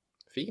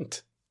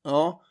 Fint.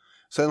 Ja.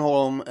 Sen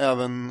har de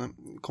även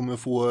kommer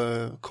få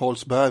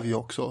Karlsberg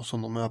också,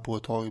 som de är på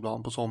ett tag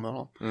ibland på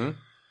sommarna.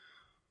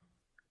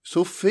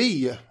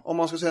 Sofie, om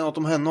man ska säga något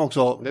om henne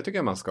också. Det tycker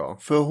jag man ska.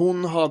 För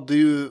hon hade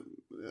ju,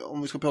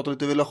 om vi ska prata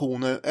lite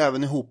relationer,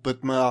 även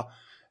ihopet med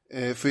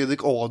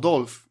Fredrik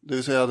Adolf, det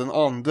vill säga den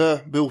andra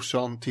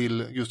brorsan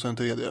till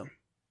Gustav III.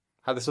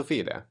 Hade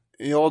Sofie det?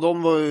 Ja,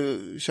 de var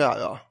ju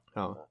kära.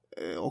 Ja.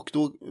 Och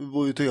då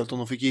var ju trevligt om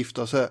de fick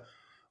gifta sig.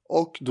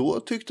 Och då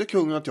tyckte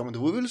kungen att men det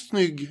var väl en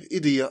snygg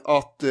idé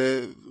att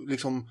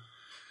liksom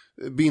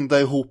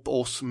binda ihop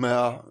oss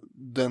med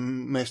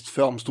den mest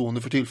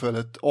framstående för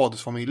tillfället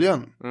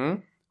adelsfamiljen.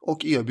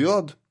 Och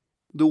erbjöd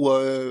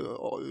då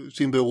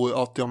sin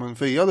bror att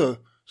fria du,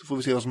 så får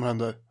vi se vad som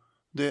händer.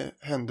 Det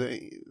hände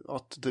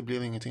att det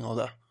blev ingenting av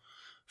det.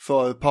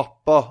 För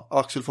pappa,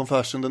 Axel von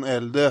Fersen den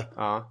äldre,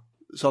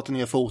 satte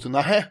ner foten.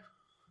 Nej,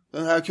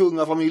 den här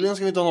kungafamiljen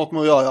ska vi inte ha något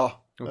med att göra.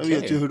 Okay.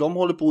 Jag vet ju hur de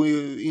håller på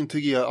att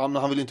integrera.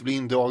 Men han ville inte bli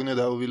indragen i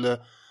det och ville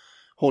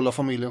hålla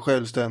familjen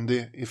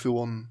självständig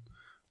ifrån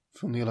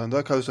hela den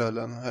där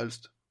karusellen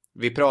helst.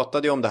 Vi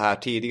pratade ju om det här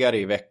tidigare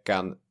i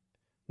veckan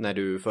när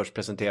du först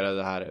presenterade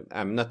det här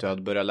ämnet du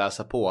hade börjat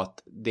läsa på,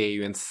 att det är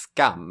ju en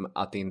skam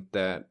att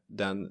inte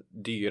den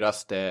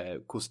dyraste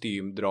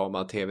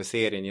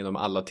kostymdrama-tv-serien genom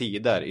alla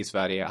tider i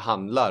Sverige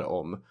handlar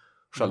om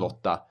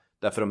Charlotta.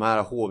 Därför de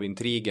här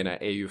hovintrigerna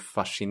är ju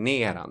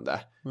fascinerande.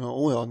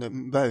 Ja,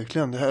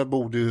 verkligen. Det här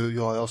borde ju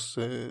göras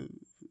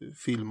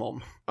film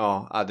om.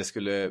 Ja, det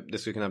skulle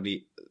kunna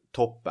bli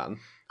toppen.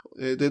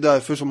 Det är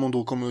därför som hon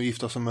då kommer att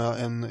gifta sig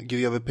med en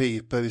greve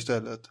Piper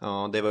istället.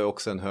 Ja, det var ju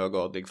också en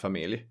högadlig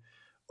familj.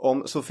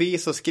 Om Sofie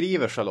så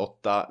skriver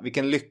Charlotta: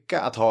 vilken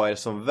lycka att ha er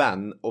som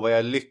vän, och vad jag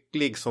är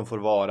lycklig som får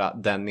vara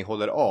den ni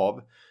håller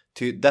av.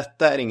 Ty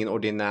detta är ingen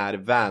ordinär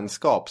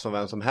vänskap som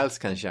vem som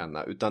helst kan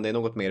känna, utan det är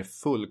något mer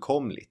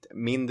fullkomligt,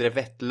 mindre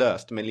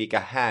vettlöst men lika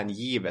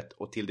hängivet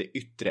och till det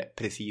yttre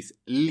precis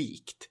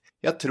likt.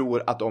 Jag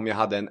tror att om jag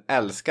hade en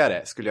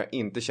älskare skulle jag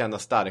inte känna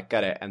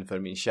starkare än för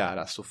min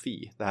kära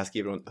Sofie. Det här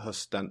skriver hon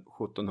hösten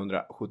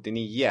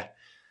 1779.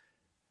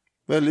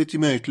 Väldigt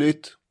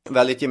gemytligt.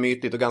 Väldigt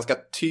gemytligt och ganska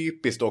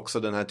typiskt också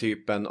den här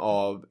typen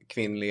av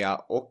kvinnliga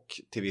och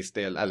till viss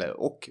del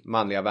och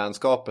manliga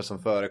vänskaper som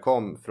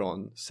förekom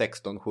från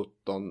 16, 17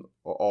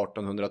 och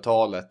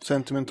 1800-talet.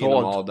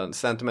 Sentimentalt.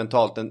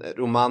 Sentimentalt, den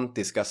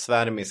romantiska,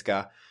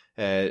 svärmiska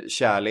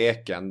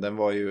kärleken. Den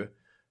var ju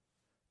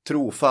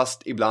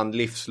trofast, ibland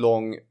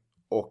livslång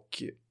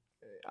och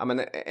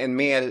en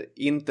mer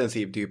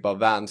intensiv typ av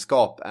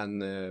vänskap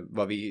än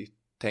vad vi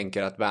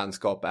tänker att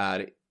vänskap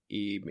är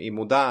i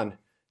modern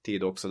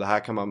tid också. Det här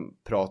kan man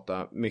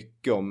prata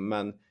mycket om,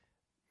 men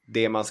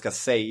det man ska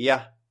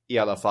säga i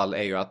alla fall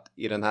är ju att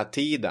i den här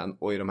tiden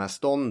och i de här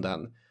stånden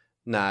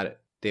när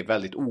det är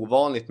väldigt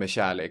ovanligt med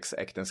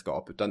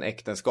kärleksäktenskap, utan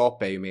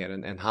äktenskap är ju mer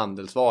en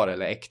handelsvara,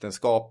 eller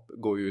äktenskap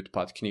går ut på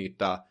att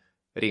knyta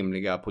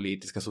rimliga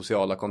politiska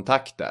sociala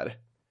kontakter.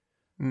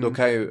 Då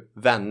kan ju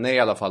vänner i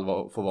alla fall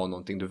få vara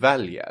någonting du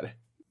väljer.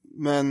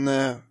 Men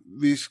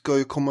vi ska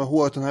ju komma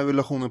ihåg att den här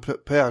relationen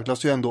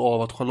präglas ju ändå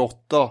av att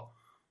Charlotta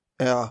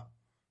är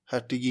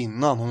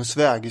hertiginnan, hon är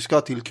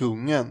svägerska till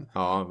kungen.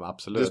 Ja,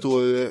 absolut. Det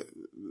står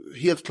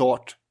helt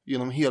klart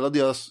genom hela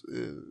deras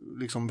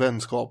liksom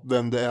vänskap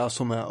vem det är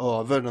som är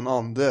över den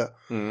andra.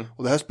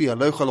 Och det här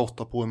spelar ju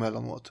Charlotta på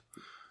emellanåt.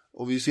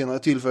 Och vid senare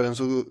tillfällen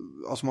så,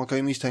 alltså man kan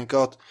ju misstänka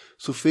att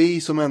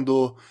Sofie, som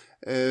ändå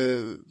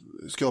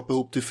skrapar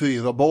ihop till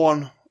 4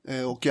 barn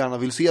och gärna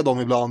vill se dem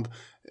ibland,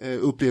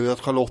 upplever att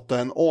Charlotta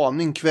är en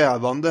aning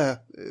kvävande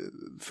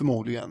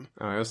förmodligen.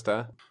 Ja, just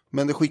det.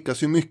 Men det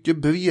skickas ju mycket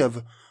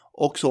brev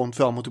och sånt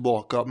fram och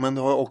tillbaka. Men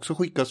det har också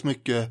skickats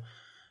mycket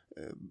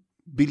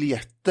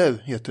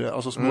biljetter, heter det.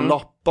 Alltså små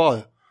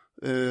lappar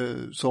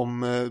som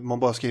man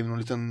bara skriver någon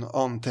liten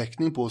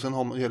anteckning på. Sen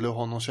gäller det att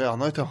ha någon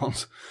tjänare till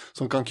hans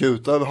som kan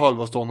kuta över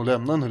halva stan och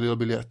lämna den här lilla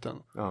biljetten.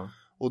 Ja.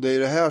 Och det är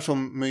det här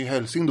som My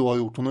Helsing då har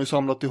gjort. Hon har ju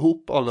samlat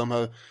ihop alla de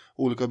här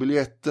olika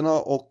biljetterna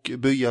och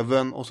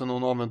breven och sen har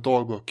hon använt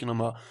dagböckerna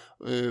med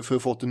för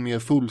att få en mer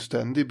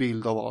fullständig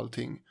bild av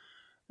allting.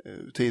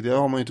 Tidigare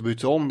har man inte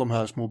brytt sig om de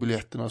här små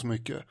biljetterna så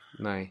mycket.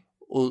 Nej.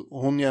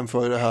 Och hon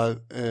jämför det här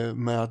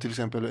med till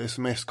exempel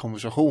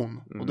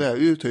sms-konversation. Och det är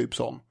ju typ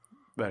som.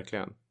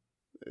 Verkligen.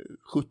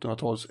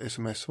 1700-tals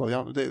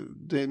sms-variant.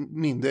 Det är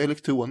mindre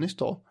elektroniskt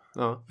då.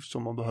 Ja.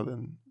 Eftersom man behöver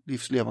en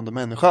livslevande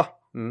människa.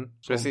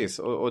 Precis.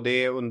 Och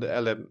det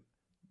är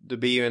det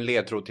blir ju en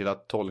ledtråd till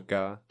att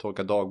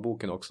tolka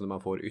dagboken också när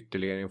man får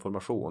ytterligare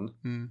information.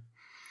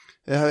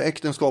 Det här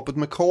äktenskapet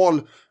med Karl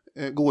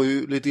går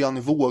ju lite grann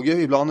i vågor.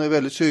 Ibland är det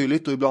väldigt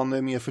kyligt och ibland är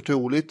det mer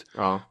förtroligt.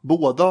 Ja.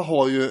 Båda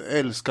har ju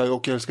älskare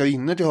och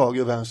älskarinnor till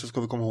höger och vänster,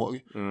 ska vi komma ihåg.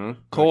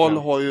 Karl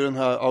har ju den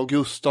här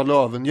Augusta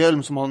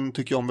Löwenhjelm som han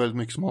tycker om väldigt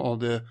mycket, som han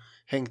hade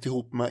hängt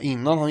ihop med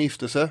innan han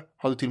gifte sig.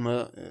 Hade till och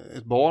med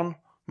ett barn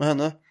med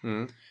henne.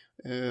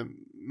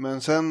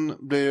 Men sen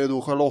blir det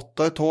då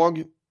Charlotta ett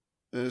tag.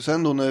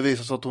 Sen då när det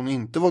visar sig att hon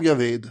inte var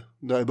gravid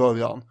där i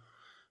början,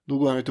 då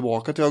går han ju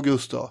tillbaka till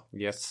Augusta.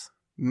 Yes.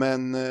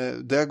 Men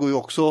det går ju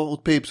också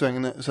åt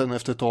pipsvängen sen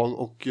efter ett tag,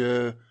 och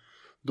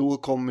då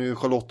kommer ju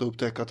Charlotta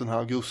upptäcka att den här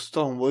Augusta,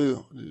 hon var ju,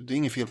 det är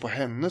inget fel på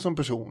henne som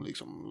person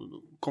liksom.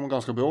 Kommer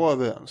ganska bra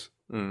överens.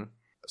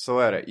 Så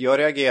är det. Jag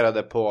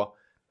reagerade på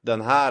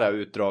den här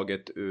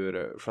utdraget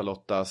ur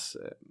Charlottas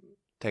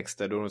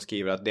texter då hon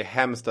skriver att det är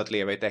hemskt att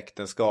leva i ett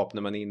äktenskap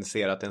när man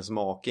inser att ens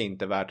make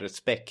inte är värd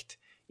respekt.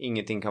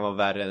 Ingenting kan vara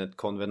värre än ett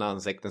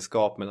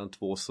konvenansäktenskap mellan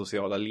två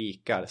sociala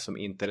likar som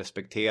inte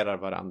respekterar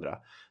varandra.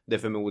 Det är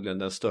förmodligen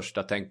den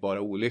största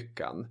tänkbara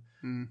olyckan.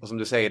 Och som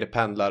du säger, det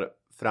pendlar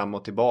fram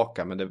och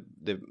tillbaka. Men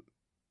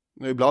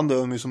ibland är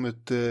de ju som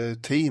ett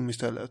team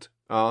istället.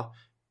 Ja.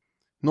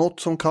 Något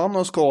som kan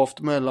ha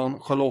skavt mellan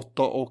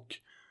Charlotta och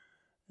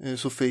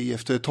Sofie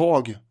efter ett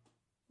tag,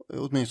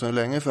 åtminstone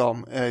längre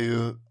fram, är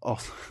ju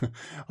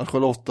att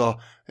Charlotta,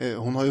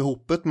 hon har ju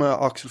ihopet med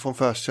Axel von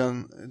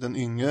Fersen den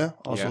yngre,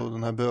 alltså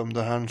den här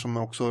berömda herrn som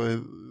också är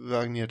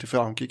väg ner till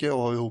Frankrike, och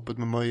har ihopet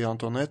med Marie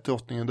Antoinette,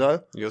 drottningen där.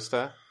 Just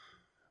det.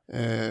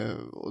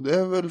 Och det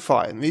är väl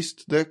fine,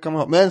 visst, det kan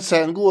man ha. Men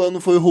sen går hon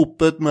och får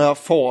ihopet med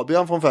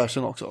Fabian von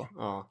Fersen också,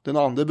 den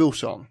andra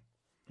brorsan.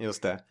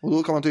 Just det. Och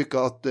då kan man tycka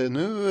att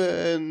nu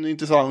är en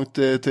intressant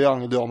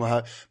triangeldrama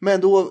här.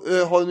 Men då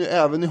har hon ju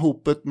även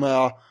ihopet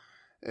med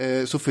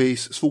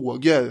Sofies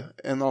svåger,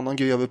 en annan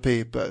greve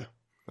Piper.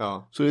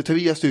 Ja. Så det är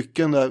 3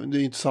 stycken där, det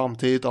är inte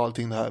samtidigt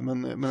allting det här,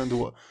 men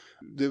ändå.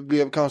 Det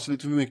blev kanske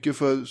lite för mycket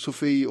för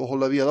Sofie att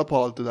hålla reda på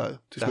allt det där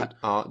till slut.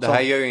 Det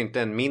här gör ju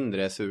inte en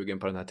mindre sugen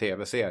på den här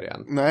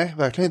tv-serien. Nej,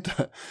 verkligen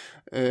inte.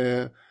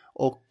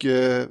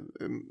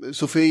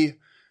 Sofie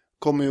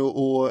kommer ju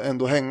att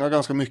ändå hänga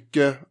ganska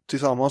mycket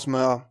tillsammans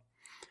med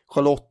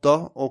Charlotta,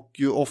 och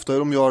ju oftare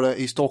de gör det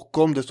i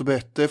Stockholm desto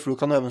bättre, för då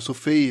kan även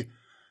Sofie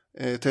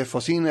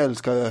träffa sin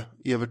älskare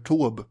Evert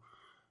Taube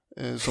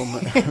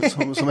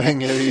som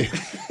hänger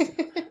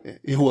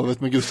i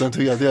hovet med Gustav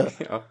III.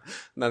 Ja,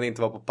 när han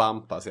inte var på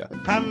Pampas. Ja.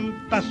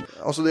 Pampas.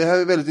 Alltså det här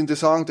är väldigt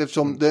intressant,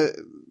 eftersom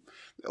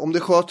om det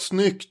sköts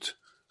snyggt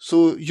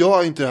så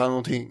gör inte det här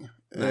någonting.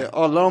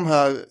 Alla de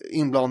här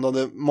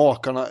inblandade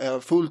makarna är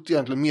fullt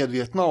egentligen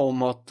medvetna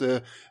om att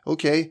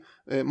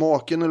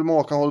maken eller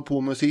makan håller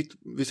på med sitt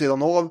vid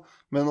sidan av,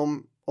 men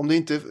om det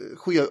inte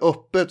sker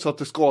öppet så att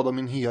det skadar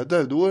min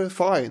heder, då är det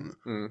fine.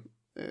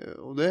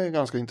 Och det är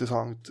ganska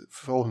intressant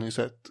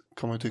förhållningssätt,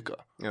 kan man ju tycka.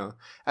 Ja.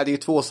 Det är ju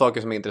 2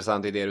 saker som är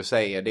intressant i det du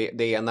säger.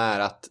 Det ena är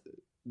att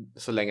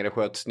så länge det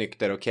sköts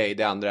snyggt är det okej.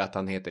 Det andra är att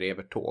han heter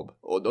Evert Taube.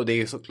 Och det är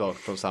ju såklart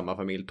från samma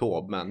familj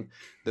Taube, men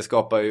det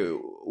skapar ju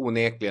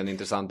onekligen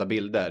intressanta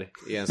bilder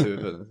i ens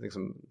huvud.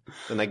 Liksom,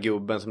 den här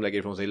gubben som lägger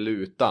ifrån sig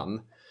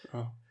lutan.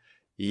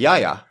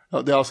 Ja,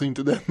 det är alltså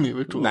inte den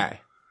Evert Taube.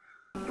 Nej.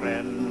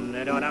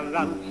 Rännedalan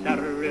valsar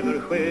över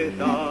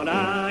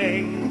Sjösala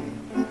äng.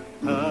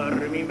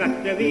 Hör min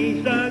vackra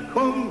visa,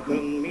 kom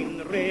sjung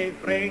min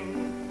refräng.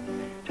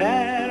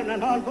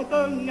 Tärnan har fått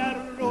ungar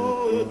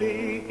och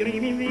dyker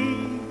i min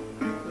vin.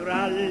 Ur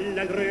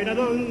alla gröna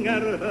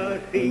dungar hör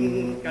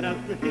finkarnas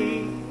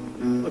musik.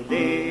 Och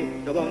se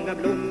så många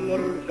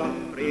blommor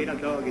som redan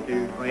slagit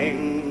ut på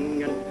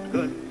ängen.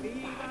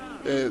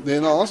 Det är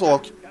en annan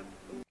sak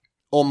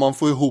om man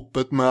får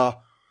ihopet med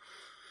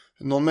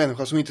någon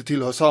människa som inte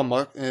tillhör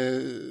samma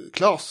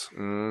klass.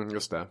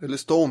 Just det. Eller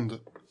stånd.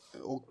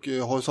 Och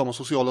har samma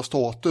sociala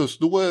status.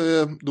 Då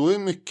är det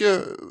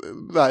mycket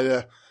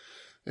värre.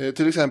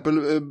 Till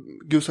exempel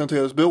Gustav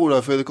III:s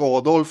bror, Fredrik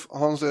Adolf,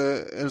 hans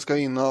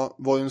älskarinna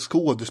var en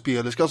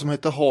skådespelerska som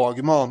hette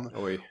Hagman.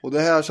 Oj. Och det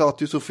här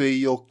satt ju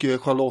Sofie och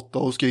Charlotta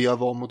och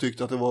skrev om och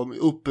tyckte att det var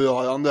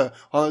upprörande.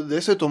 Han hade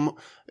dessutom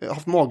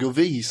haft mage att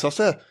visa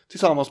sig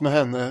tillsammans med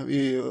henne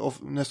i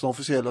nästan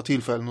officiella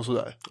tillfällen och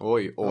sådär.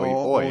 Oj.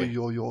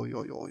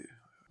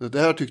 Det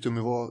här tyckte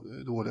de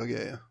var dåliga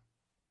grejer.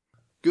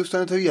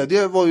 Gustav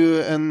III var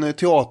ju en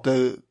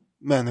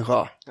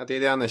människa. Ja, det är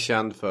det han är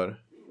känd för.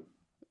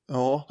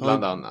 Ja,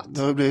 bland annat.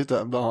 Det har blivit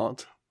det, bland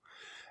annat.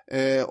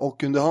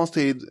 Och under hans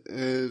tid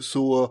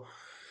så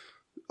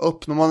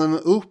öppnar man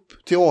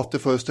upp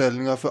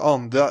teaterföreställningar för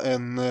andra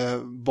än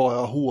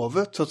bara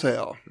hovet, så att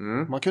säga.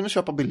 Man kunde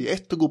köpa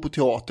biljett och gå på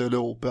teater eller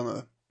opera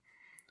nu.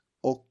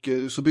 Och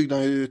så byggde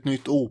han ju ett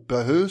nytt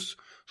operahus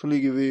som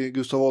ligger vid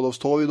Gustav Adolfs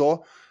torg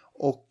idag.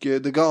 Och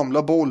det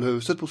gamla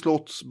bollhuset på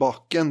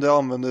Slottsbacken, det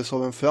användes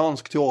av en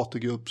fransk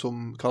teatergrupp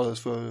som kallades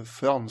för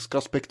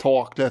Franska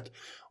spektaklet.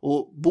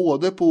 Och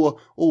både på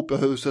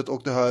operahuset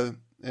och det här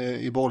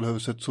i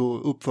bollhuset så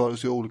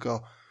uppfördes ju olika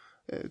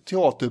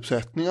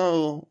teateruppsättningar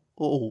och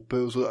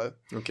oper och sådär.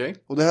 Okay.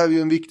 Och det här är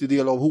ju en viktig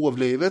del av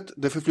hovlivet.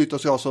 Det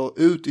förflyttas ju alltså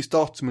ut i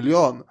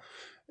stadsmiljön.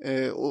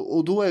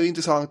 Och då är det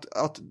intressant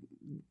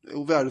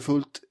och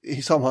värdefullt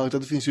i sammanhanget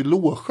att det finns ju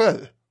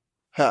loger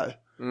här.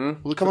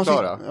 Och då kan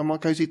man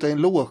kan ju sitta i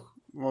en loge.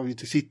 Man vill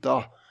inte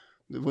sitta.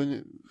 Det var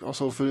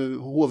alltså för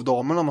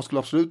hovdamerna, man skulle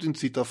absolut inte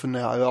sitta för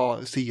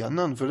nära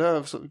scenen, för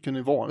där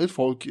kunde vanligt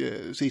folk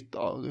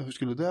sitta. Hur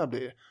skulle det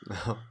bli?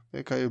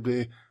 Det kan ju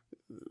bli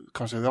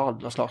kanske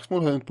alla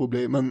slagsmål har inte på att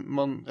bli, men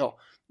man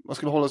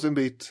skulle hålla sig en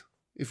bit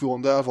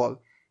ifrån det i alla fall.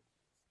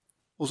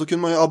 Och så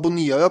kunde man ju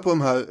abonnera på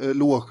de här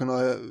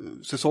logerna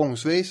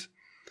säsongsvis.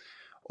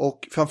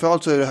 Och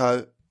framförallt så är det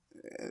här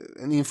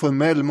en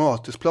informell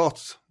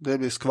mötesplats. Det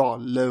blir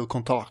skvaller och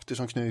kontakter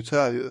som knyts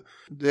här ju.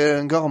 Det är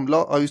den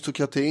gamla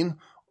aristokratin.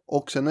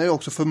 Och sen är det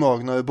också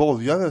förmögnare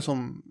borgare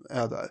som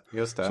är där.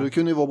 Just det. Så det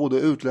kunde ju vara både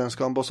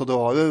utländska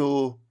ambassadörer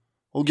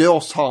och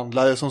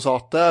grosshandlare som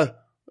satt där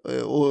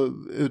och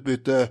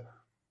utbytte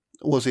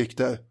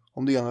åsikter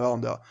om det ena eller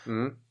andra.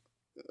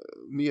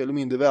 Mer eller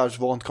mindre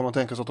världsvant kan man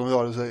tänka sig att de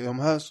rörde sig i de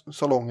här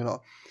salongerna.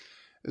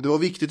 Det var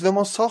viktigt vem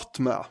man satt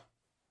med.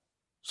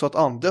 Så att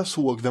andra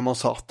såg vem man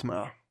satt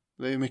med.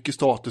 Det är ju mycket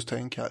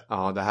statustänk här.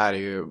 Ja, det här är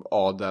ju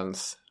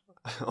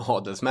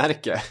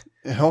adelsmärke.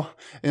 Ja,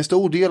 en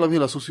stor del av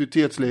hela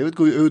societetslivet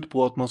går ju ut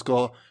på att man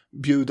ska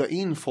bjuda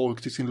in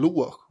folk till sin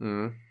loge.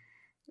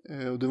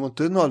 Och det var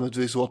inte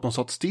nödvändigtvis så att man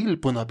satt still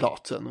på den här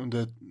platsen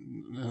under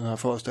den här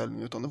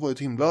föreställningen, utan det var ett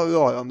himla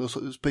rörande och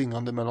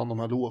springande mellan de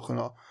här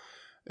logerna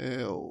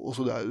och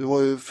sådär. Det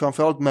var ju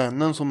framförallt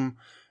männen som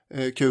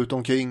kut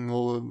omkring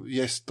och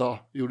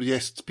gjorde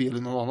gästspel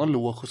i någon annan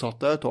loge och satt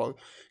där ett tag.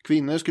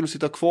 Kvinnor skulle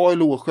sitta kvar i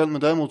logen,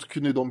 men däremot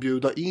kunde de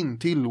bjuda in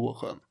till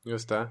logen.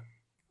 Just det.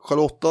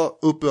 Charlotta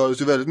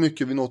upprördes ju väldigt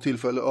mycket vid något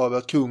tillfälle över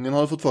att kungen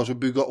hade fått för sig att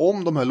bygga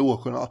om de här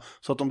logerna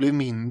så att de blev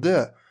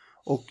mindre.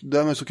 Och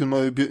därmed så kunde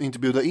man ju inte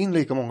bjuda in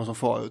lika många som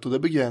förut. Och det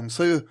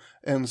begränsar ju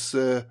ens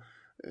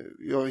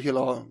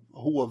hela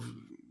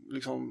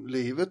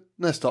livet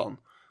nästan.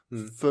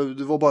 För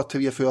det var bara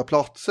 3-4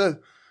 platser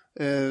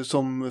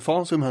som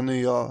fanns i de här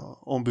nya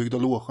ombyggda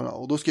logerna.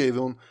 Och då skrev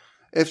hon: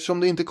 eftersom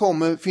det inte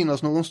kommer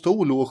finnas någon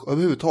stor loge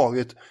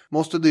överhuvudtaget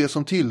måste det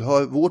som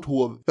tillhör vårt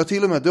hov, ja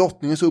till och med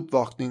drottningens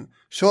uppvaktning,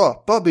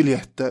 köpa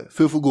biljetter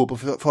för att få gå på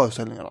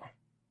föreställningarna.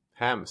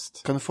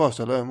 Hemskt. Kan du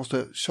föreställa dig? Jag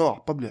måste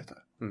köpa biljetter.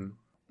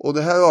 Och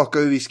det här ökar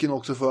ju risken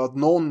också för att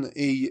någon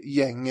i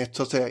gänget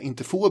så att säga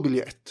inte får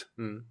biljett.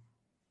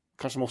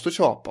 Kanske måste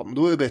köpa, men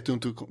då är det bättre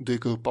att inte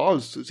dyka upp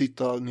alls.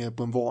 Sitta ner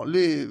på en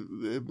vanlig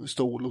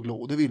stol och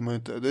glå, det vill man ju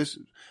inte. Det är,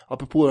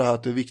 apropå det här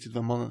att det är viktigt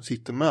vem man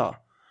sitter med.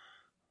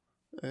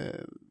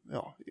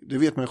 Det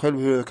vet man ju själv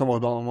hur det kan vara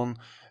ibland om man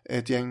är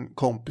ett gäng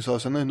kompisar.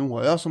 Sen är det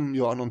några som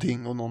gör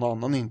någonting och någon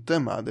annan inte är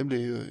med. Det blir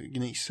ju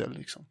gnissel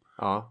liksom.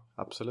 Ja,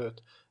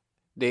 absolut.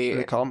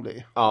 Det kan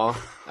bli. Ja,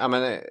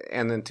 men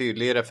en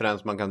tydlig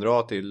referens man kan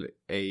dra till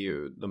är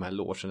ju de här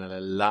logen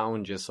eller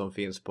lounges som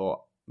finns på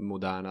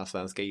moderna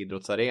svenska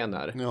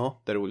idrottsarenor.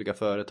 Ja. Där olika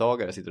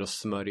företagare sitter och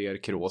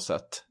smörjer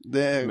kråset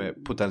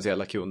med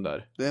potentiella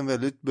kunder. Det är en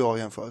väldigt bra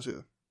jämförelse.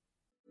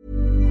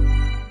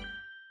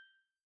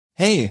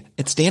 Hey,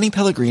 it's Danny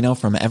Pellegrino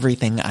from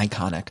Everything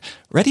Iconic.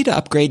 Ready to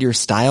upgrade your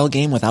style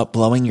game without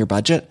blowing your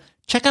budget?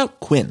 Check out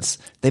Quince.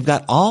 They've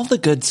got all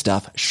the good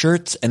stuff,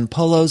 shirts and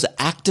polos,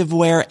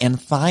 activewear,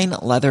 and fine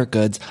leather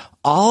goods,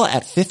 all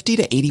at 50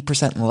 to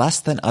 80%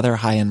 less than other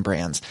high-end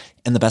brands.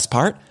 And the best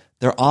part?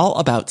 They're all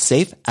about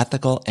safe,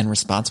 ethical, and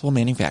responsible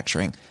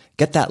manufacturing.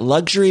 Get that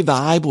luxury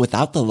vibe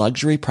without the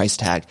luxury price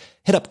tag.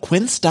 Hit up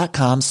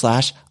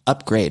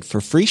quince.com/upgrade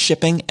for free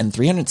shipping and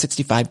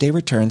 365-day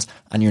returns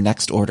on your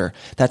next order.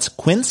 That's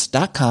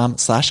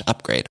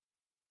quince.com/upgrade.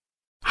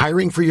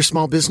 Hiring for your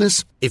small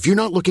business? If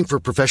you're not looking for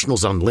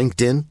professionals on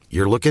LinkedIn,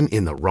 you're looking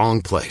in the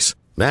wrong place.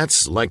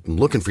 That's like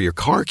looking for your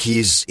car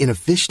keys in a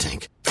fish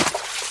tank.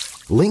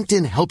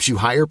 LinkedIn helps you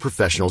hire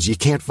professionals you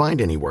can't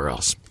find anywhere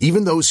else,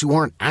 even those who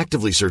aren't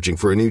actively searching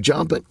for a new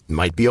job but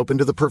might be open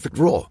to the perfect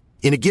role.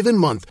 In a given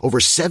month, over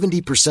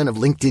 70%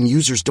 of LinkedIn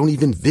users don't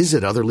even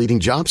visit other leading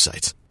job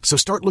sites. So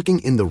start looking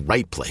in the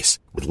right place.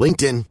 With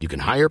LinkedIn, you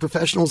can hire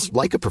professionals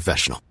like a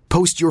professional.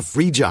 Post your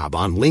free job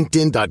on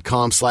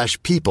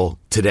linkedin.com/people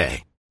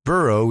today.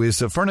 Burrow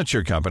is a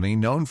furniture company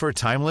known for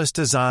timeless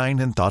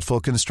design and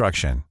thoughtful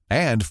construction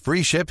and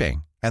free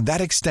shipping. And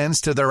that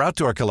extends to their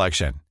outdoor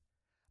collection.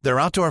 Their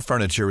outdoor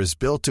furniture is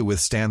built to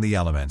withstand the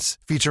elements,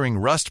 featuring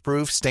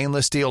rust-proof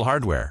stainless steel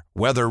hardware,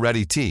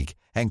 weather-ready teak,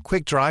 and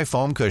quick-dry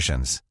foam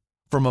cushions.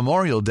 For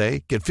Memorial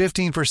Day, get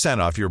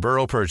 15% off your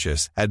Burrow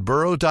purchase at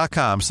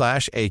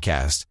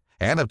burrow.com/acast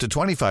and up to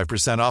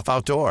 25% off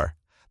outdoor.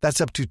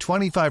 That's up to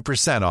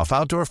 25% off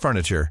outdoor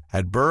furniture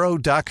at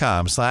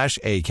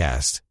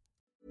burrow.com/acast.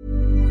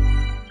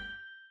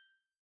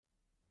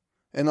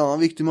 En annan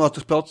viktig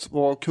mötesplats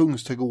var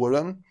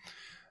Kungsträdgården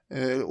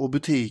och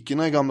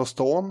butikerna i Gamla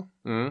stan.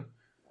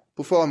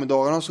 På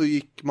förmiddagarna så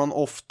gick man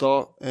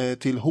ofta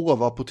till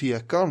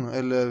Hovapotekaren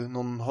eller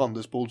någon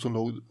handelsbod som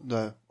låg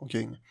där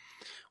omkring.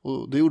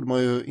 Och det gjorde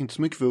man ju inte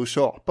så mycket för att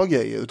köpa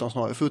grejer utan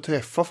snarare för att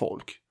träffa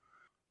folk.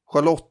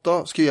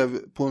 Charlotta skrev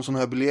på en sån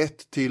här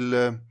biljett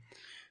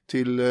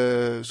till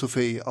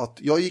Sofie att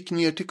jag gick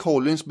ner till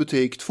Collins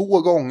butik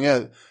 2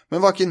 gånger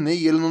men varken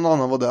ni eller någon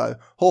annan var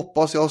där.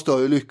 Hoppas jag har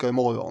större lycka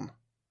imorgon.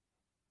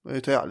 Det är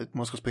inte härligt,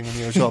 man ska springa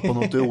ner och köpa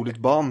något roligt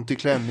band till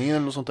klänningen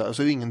eller något sånt där,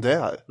 så är det ingen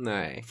där.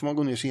 Nej. Får man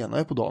gå ner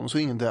senare på dagen så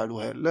är ingen där då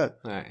heller.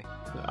 Nej,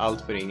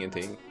 allt för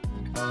ingenting.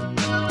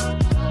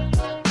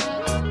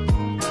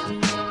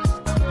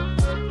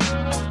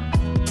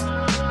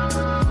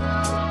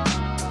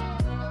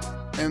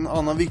 En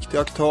annan viktig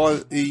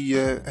aktör i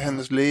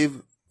hennes liv,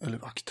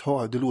 eller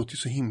aktör, det låter ju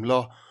så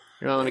himla...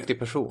 Ja, en riktig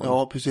person.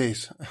 Ja,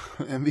 precis.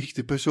 En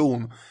viktig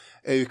person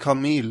är ju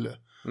Camille.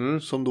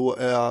 Som då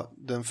är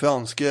den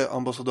franske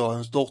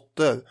ambassadörens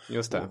dotter.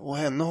 Just det. Och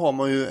henne har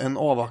man ju en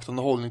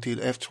avvaktande hållning till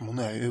eftersom hon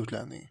är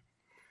utlänning.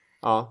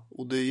 Ja.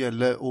 Och det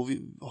gäller att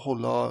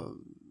hålla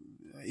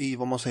i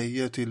vad man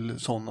säger till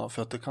sådana,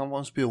 för att det kan vara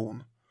en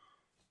spion.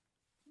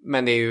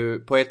 Men det är ju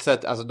på ett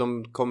sätt, alltså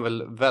de kommer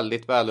väl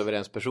väldigt väl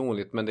överens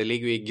personligt, men det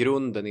ligger ju i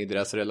grunden i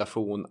deras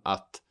relation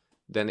att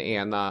den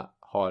ena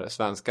har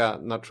svenska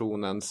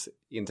nationens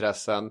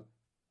intressen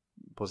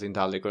på sin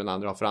tallrik och den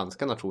andra har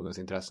franska nationens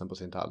intressen på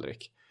sin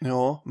tallrik.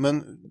 Ja,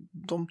 men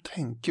de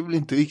tänker väl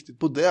inte riktigt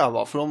på det,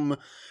 va? För de,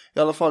 i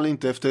alla fall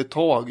inte efter ett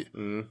tag.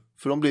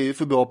 För de blir ju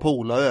för bra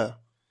polare.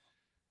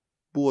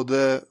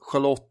 Både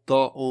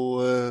Charlotta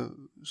och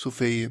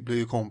Sofie blir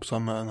ju kompisar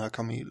med den här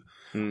Camille.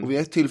 Och vid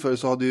ett tillfälle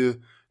så hade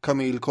ju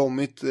Camille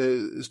kommit,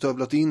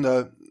 stövlat in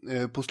där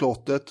på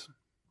slottet.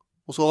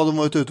 Och så hade hon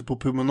varit ute på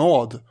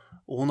promenad.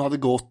 Och hon hade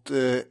gått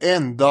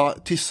ända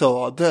till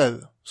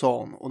söder, sa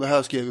hon. Och det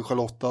här skrev ju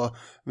Charlotta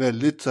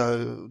väldigt så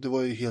här, det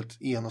var ju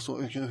helt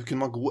enastående. Hur kunde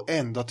man gå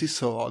ända till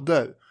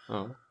söder?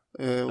 Ja,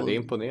 det är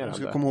imponerande. Jag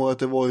ska komma ihåg att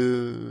det var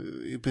ju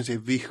i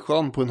princip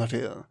vischan på den här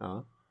tiden.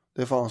 Ja.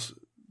 Det fanns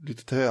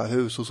lite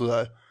trähus och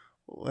sådär.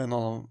 Och en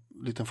annan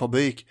liten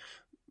fabrik.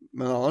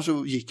 Men annars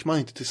så gick man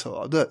inte till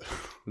söder.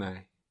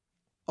 Nej.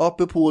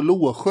 Apropå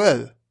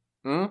loger.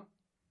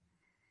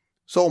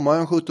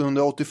 Sommaren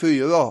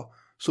 1784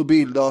 så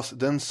bildas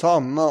den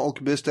sanna och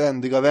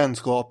beständiga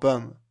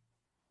vänskapen.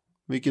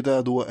 Vilket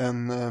är då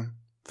en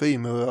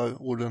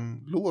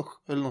frimurarorden-loge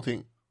eller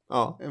någonting.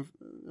 Ja.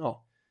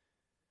 Ja.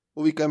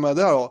 Och vilka är med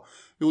där då?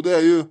 Jo, det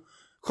är ju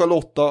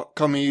Charlotta,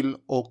 Camille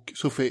och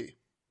Sofie.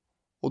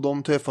 Och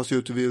de träffas ju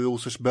ute vid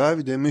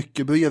Rosersberg. Det är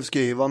mycket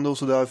brevskrivande och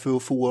sådär för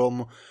att få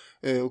dem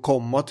att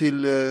komma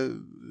till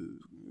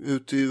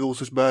ut i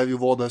Rosersberg och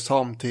vara där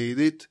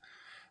samtidigt.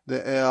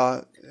 Det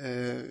är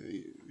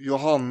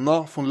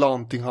Johanna från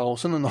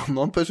Lantinghausen, en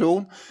annan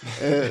person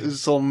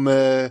som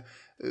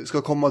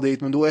ska komma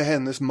dit, men då är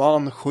hennes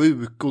man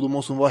sjuk och då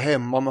måste hon vara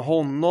hemma med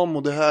honom,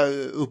 och det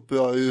här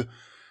upprör ju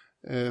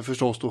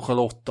förstås då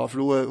Charlotta, för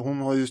då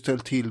hon har ju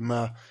ställt till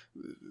med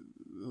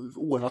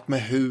ordnat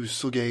med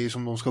hus och grejer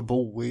som de ska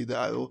bo i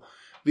där och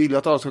vill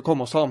att alla ska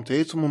komma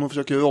samtidigt som hon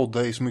försöker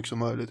rodda i så mycket som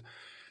möjligt.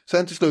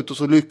 Sen till slut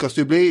så lyckas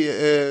det bli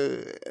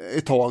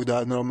ett tag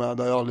där när de är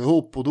där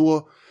allihop, och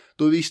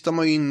då vistar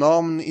man in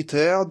namn i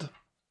träd.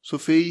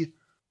 Sofie,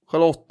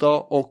 Charlotta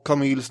och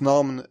Camilles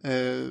namn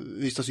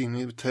vistas in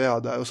i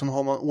träd där, och sen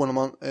ordnar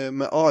man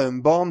med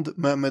armband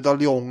med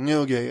medaljonger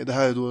och grejer. Det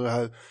här är då det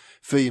här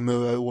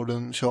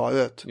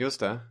frimurarorden-köret. Just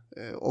det.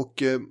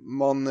 Och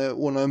man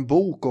ordnar en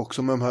bok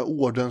också med de här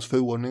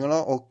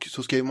ordensförordningarna, och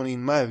så skriver man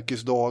in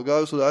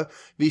märkesdagar och sådär.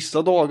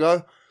 Vissa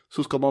dagar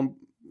så ska man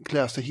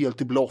klä sig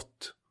helt i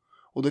blått.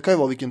 Och det kan ju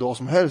vara vilken dag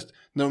som helst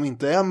när de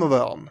inte är med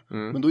varandra.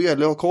 Men då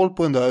gäller det att ha koll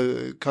på den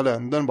där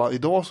kalendern. Bara,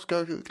 idag ska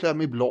jag klä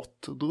mig i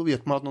blått. Då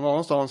vet man att någon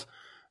annanstans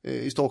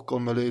i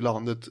Stockholm eller i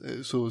landet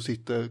så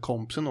sitter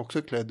kompisen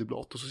också klädd i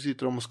blått. Och så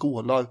sitter de och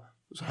skålar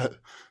så här,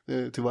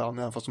 till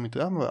varandra även fast de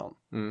inte är med varandra.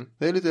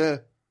 Det är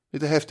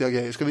lite häftiga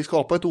grejer. Ska vi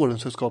skapa ett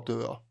ordenssällskap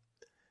då? Ja?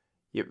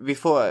 Vi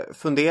får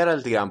fundera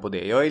lite grann på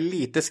det. Jag är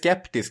lite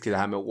skeptisk till det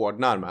här med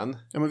ordnar, men...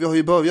 Ja, men vi har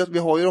ju börjat. Vi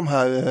har ju de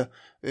här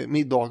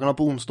middagarna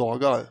på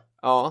onsdagar.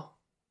 Ja.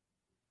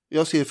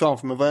 Jag ser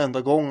framför mig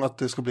varenda gång att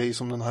det ska bli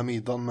som den här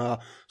middagen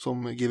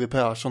som G.W.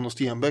 Persson och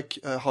Stenbeck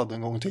hade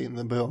en gång i tiden.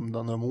 Den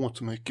berömda när de åt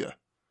så mycket.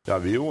 Ja,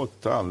 vi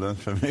åt alldeles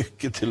för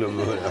mycket till att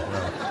börja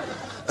med.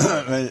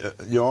 Men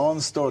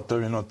Jan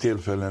startade vid något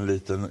tillfälle en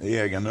liten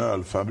egen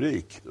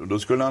ölfabrik. Och då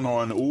skulle han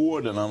ha en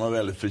orden, han var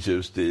väldigt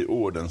förtjust i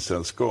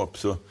ordenssällskap.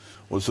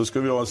 Och så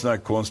skulle vi ha en sån här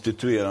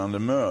konstituerande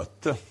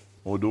möte.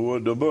 Och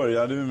då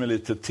började vi med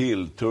lite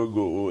tilltugg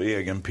och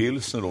egen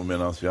pilsner då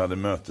medan vi hade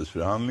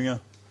mötesförhandlingar.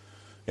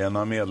 En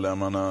av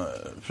medlemmarna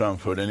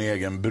framförde en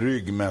egen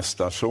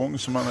bryggmästarsång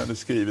som han hade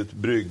skrivit.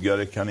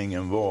 Bryggare kan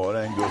ingen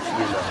vara, en Guds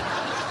lilla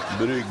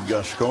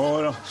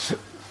bryggarskara.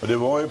 Och det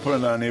var ju på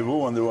den där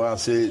nivån,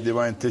 det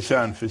var inte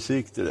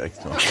kärnfysik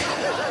direkt. Va?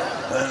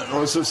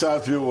 Och så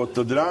satt vi åt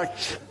och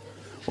drack.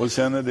 Och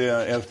sen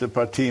efter ett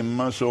par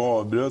timmar så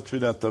avbröt vi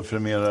detta för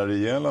mera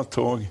rejäla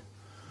tag.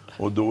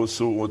 Och då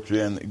så åt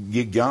vi en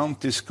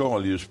gigantisk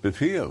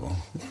skaldjursbuffé.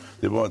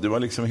 Det var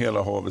liksom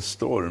hela havets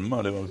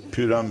stormar. Det var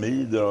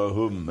pyramider av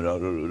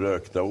humrar och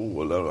rökta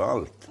ålar och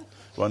allt.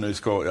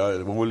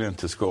 Jag håller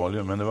inte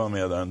skaldjur, men det var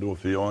med där ändå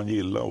för jag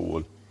gillar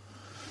ål.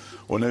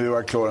 Och när vi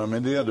var klara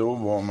med det då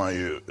var man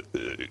ju...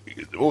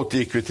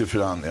 återgick vi till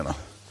förhandlingarna.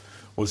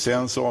 Och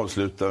sen så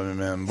avslutade vi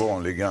med en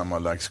vanlig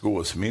gammaldags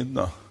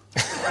gåsmiddag.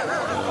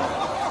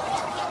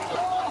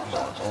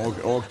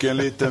 Och en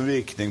liten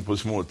viktning på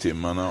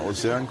småtimmarna. Och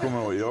sen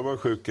jag var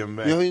sjuk en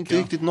vecka. Vi har ju inte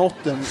riktigt nått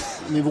den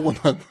nivån.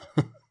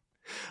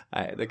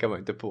 Nej, det kan man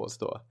inte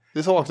påstå.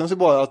 Det saknas ju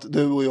bara att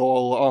du och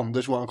jag och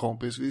Anders, vår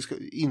kompis, vi ska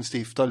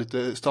instifta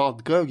lite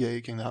stadgar och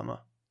grejer kring det här med.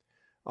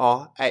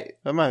 Ja, nej.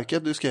 Jag märker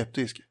att du är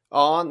skeptisk.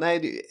 Ja,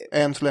 nej.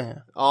 Än så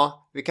länge.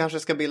 Ja, vi kanske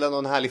ska bilda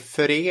någon härlig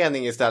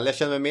förening istället. Jag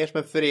känner mig mer som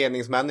en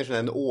föreningsmänniska än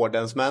en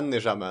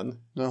ordensmänniska, men...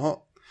 Jaha.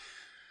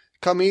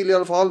 Camille i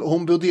alla fall,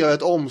 hon broderar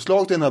ett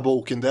omslag till den här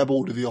boken. Där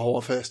borde vi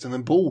ha förresten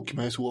en bok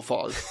med i så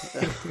fall.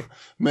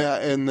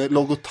 Med en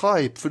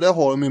logotyp, för det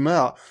har de ju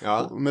med.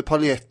 Ja. Med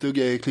paljetter och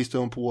grejer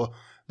klistrar de på.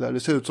 Där det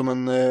ser ut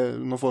som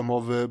någon form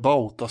av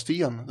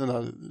bautasten, den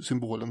där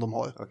symbolen de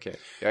har. Okej.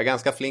 Jag är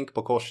ganska flink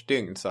på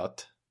korsstygn så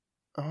att...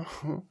 Ja,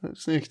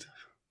 snyggt.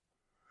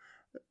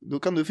 Då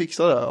kan du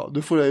fixa det här.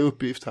 Du får det i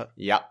uppgift här.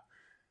 Ja.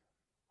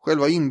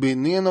 Själva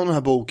inbindningen av den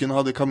här boken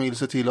hade Camille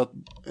sett till att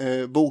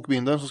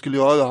bokbindaren som skulle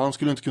göra det, han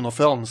skulle inte kunna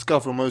franska,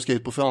 för de har ju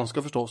skrivit på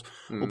franska förstås.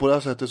 Och på det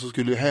här sättet så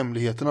skulle ju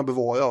hemligheterna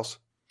bevaras.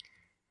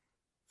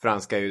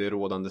 Franska är ju det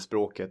rådande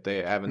språket.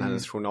 Det är även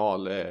hennes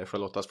journal,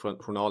 Charlottas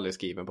journal är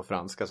skriven på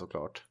franska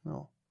såklart.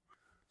 Ja.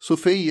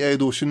 Sofie är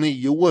då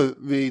 29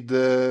 år vid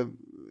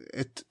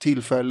ett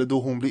tillfälle då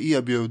hon blir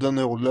erbjuden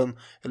rollen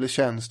eller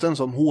tjänsten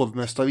som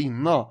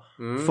hovmästarinna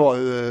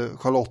för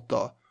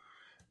Charlotta.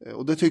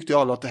 Och det tyckte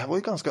alla att det här var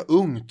ju ganska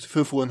ungt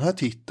för att få den här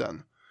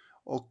titeln.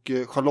 Och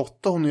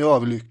Charlotta, hon är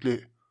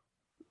överlycklig.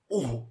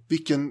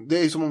 Det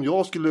är som om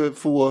jag skulle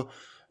få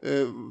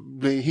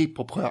bli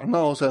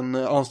hiphopstjärna och sen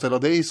anställa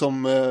dig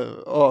som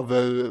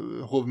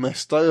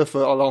överhovmästare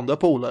för alla andra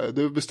polare.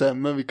 Du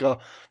bestämmer vilka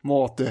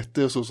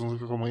maträtter och så som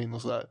ska komma in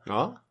och sådär.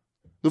 Ja.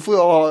 Då får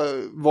jag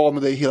vara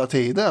med dig hela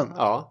tiden.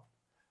 Ja.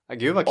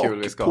 Gud vad kul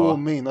och vi ska på ha.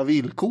 mina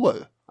villkor.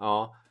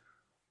 Ja.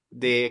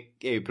 Det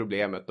är ju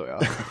problemet då,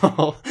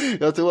 ja.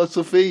 Jag tror att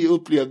Sofie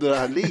upplevde det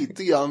här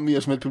lite grann mer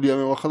som ett problem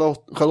än vad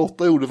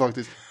Charlotta gjorde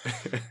faktiskt.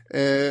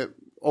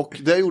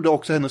 Och det gjorde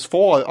också hennes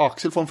far,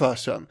 Axel von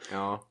Fersen.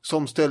 Ja.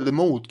 Som ställde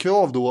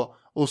motkrav då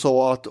och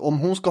sa att om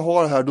hon ska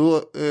ha det här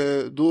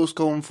då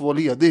ska hon få vara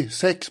ledig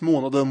 6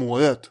 månader om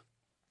året.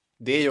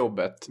 Det är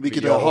jobbet.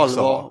 Vilket är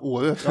halva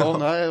året. Ja,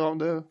 nej,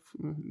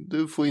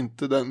 du får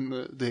inte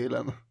den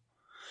delen.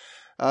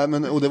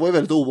 Nej, och det var ju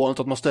väldigt ovanligt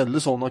att man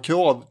ställde sådana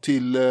krav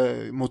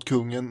mot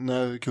kungen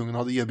när kungen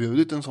hade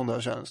erbjudit en sån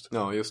där tjänst.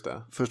 Ja, just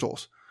det.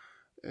 Förstås.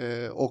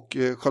 Och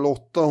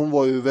Charlotta,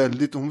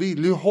 hon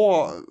ville ju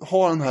ha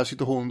den här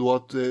situationen då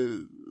att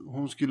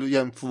hon skulle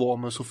jämt få vara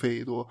med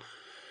Sofie då.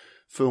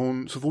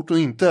 För så fort hon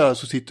inte är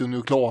så sitter hon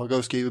och klagar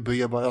och skriver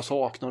brev, jag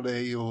saknar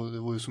dig och det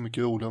var ju så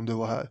mycket roligt om du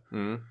var här.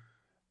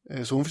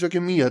 Så hon försöker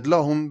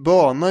medla, hon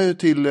bönar ju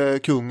till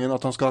kungen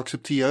att han ska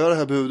acceptera det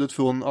här budet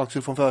från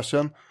Axel von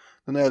Fersen,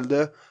 den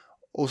äldre,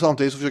 och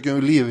samtidigt så försöker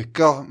hon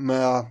lirka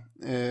med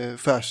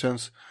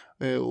Fersens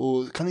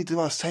och kan inte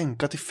bara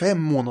sänka till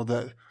 5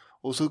 månader.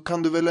 Och så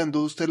kan du väl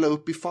ändå ställa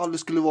upp ifall det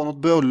skulle vara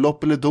något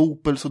bröllop eller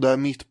dop eller sådär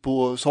mitt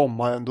på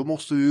sommaren, då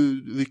måste du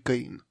ju rycka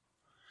in.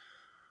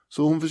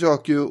 Så hon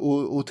försöker ju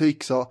att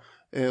trixa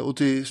och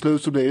till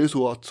slut så blir det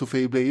så att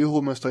Sofie blir ju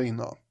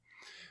hovmästarinna.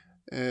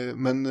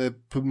 Men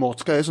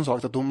problematiska är som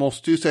sagt att hon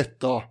måste ju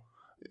sätta,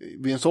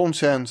 vid en sån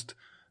tjänst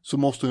så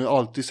måste hon ju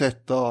alltid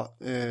sätta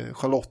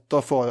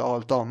Charlotta före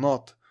allt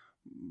annat.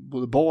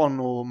 Både barn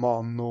och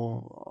man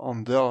och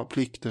andra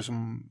plikter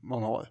som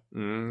man har.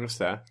 Just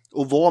det.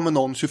 Och vara med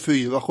någon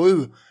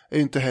 24/7 är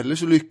inte heller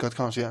så lyckat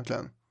kanske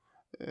egentligen.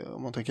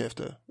 Om man tänker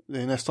efter.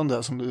 Det är nästan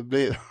det som det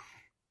blir.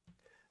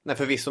 Nej,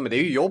 förvisso, men det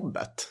är ju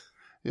jobbet.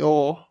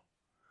 Ja,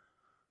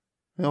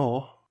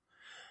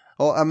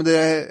 men det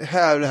är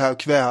här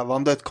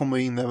kvävandet kommer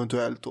in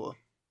eventuellt då.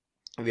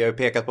 Vi har ju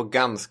pekat på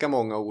ganska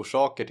många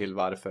orsaker till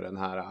varför den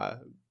här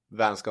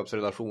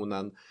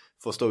vänskapsrelationen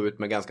får stå ut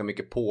med ganska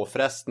mycket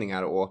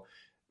påfrestningar, och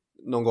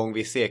någon gång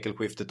vid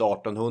sekelskiftet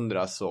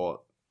 1800 så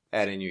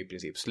är den ju i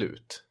princip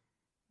slut.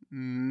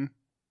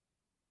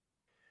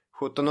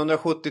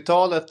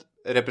 1770-talet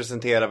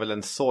representerar väl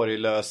en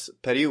sorglös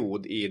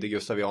period i det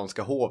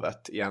gustavianska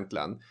hovet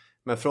egentligen.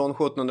 Men från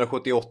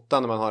 1778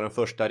 när man har den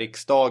första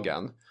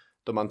riksdagen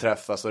då man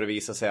träffas och det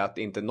visar sig att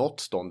inte något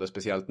stånd är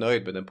speciellt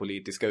nöjd med den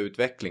politiska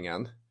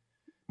utvecklingen.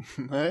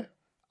 Nej.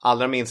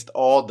 Allra minst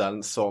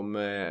adeln som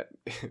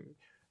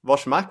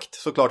vars makt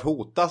såklart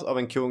hotas av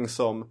en kung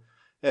som,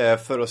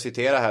 för att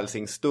citera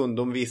Helsing,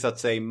 stundom visat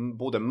sig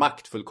både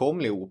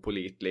maktfullkomlig och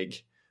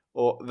opålitlig.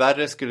 Och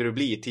värre skulle det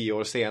bli 10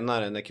 år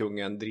senare när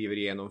kungen driver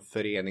igenom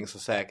förenings-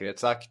 och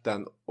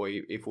säkerhetsakten och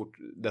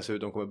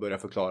dessutom kommer börja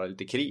förklara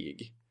lite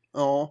krig.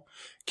 Ja,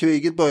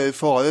 kriget börjar ju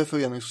före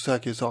förenings- och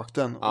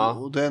säkerhetsakten. Ja.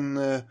 Och den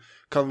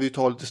kan vi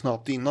ta lite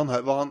snabbt innan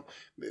här.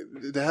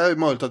 Det här är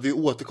möjligt att vi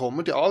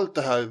återkommer till allt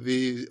det här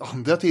vid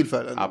andra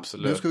tillfällen.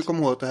 Absolut. Nu ska vi komma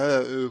ihåg att det här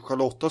är ur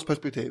Charlottas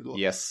perspektiv då.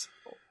 Yes.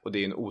 Och det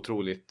är en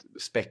otroligt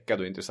späckad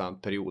och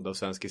intressant period av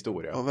svensk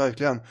historia. Ja,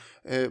 verkligen.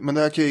 Men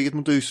det här kriget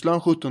mot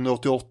Ryssland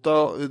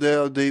 1788,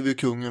 det driver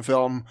kungen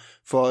fram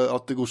för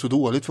att det går så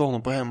dåligt för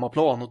honom på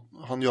hemmaplan. Och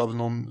han gör väl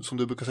någon, som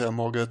du brukar säga,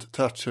 Margaret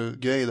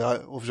Thatcher-grej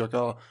där och försöka,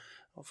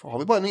 har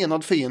vi bara en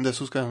enad fiende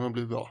så ska det nog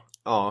bli bra.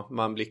 Ja,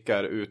 man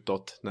blickar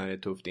utåt när det är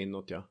tufft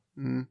inåt, ja.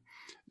 Mm.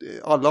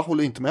 Alla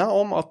håller inte med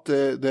om att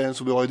det är en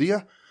så bra idé.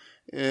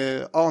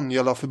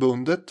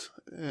 Angela-förbundet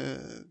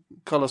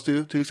kallas det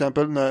ju till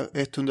exempel, när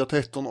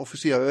 113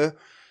 officerare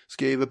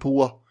skriver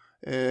på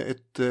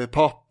ett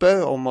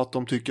papper om att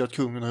de tycker att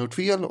kungen har gjort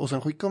fel, och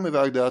sen skickar de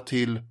iväg det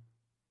till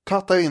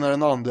Katarina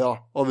den andra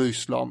av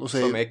Ryssland och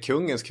säger, som är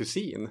kungens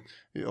kusin.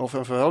 Ja,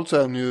 framförallt så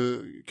är han ju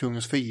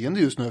kungens fiende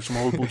just nu som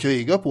har hållit på att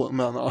kriga på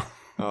med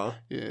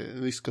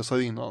ryska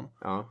tsarinnan.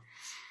 Ja.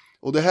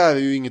 Och det här är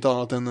ju inget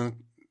annat än en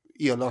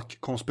elak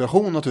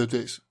konspiration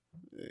naturligtvis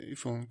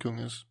från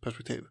kungens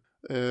perspektiv.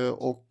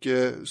 Och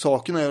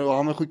saken är att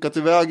han har skickat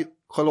iväg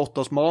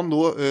Charlottas man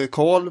då,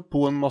 Karl,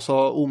 på en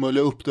massa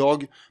omöjliga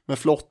uppdrag med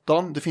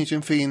flottan. Det finns ju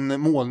en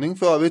fin målning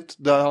för övrigt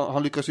där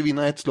han lyckas ju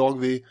vinna ett slag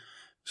vid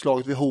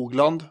slaget vid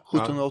Hogland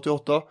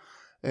 1788.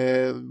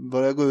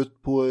 Vad det går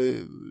ut på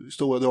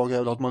stora drag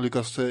är att man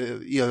lyckas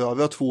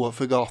erövra 2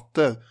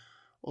 fregatter.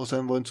 Och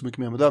sen var det inte så mycket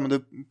mer med det, men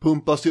det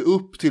pumpas ju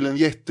upp till en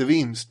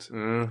jättevinst.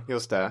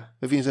 Just det.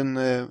 Det finns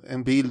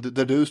en bild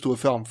där du står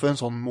framför en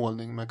sån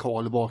målning med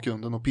Karl i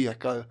bakgrunden och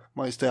pekar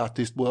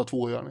majestätiskt båda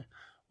två gör ni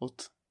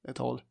åt ett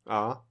håll.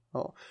 Ja.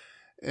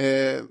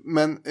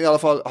 Men i alla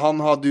fall, han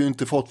hade ju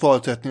inte fått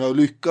förutsättningar att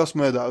lyckas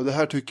med det där. Och det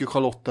här tycker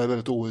Charlotta är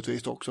väldigt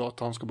orättvist också, att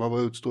han ska behöva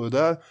utstå det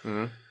där.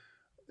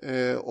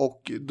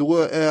 Och då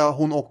är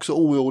hon också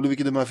orolig,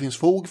 vilket det med finns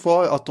fog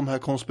för, att de här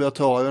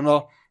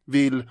konspiratörerna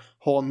vill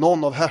ha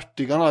någon av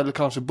hertigarna eller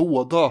kanske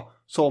båda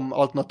som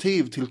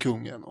alternativ till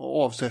kungen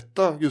och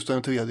avsätta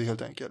Gustav III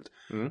helt enkelt.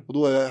 Och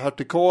då är det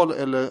hertig Karl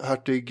eller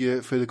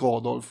hertig Fredrik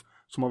Adolf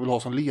som man vill ha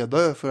som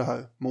ledare för det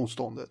här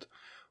motståndet.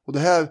 Och det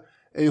här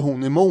är ju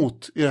hon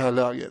emot i det här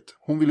läget.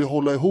 Hon vill ju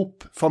hålla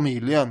ihop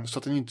familjen så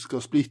att den inte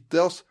ska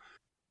splittras.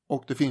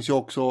 Och det finns ju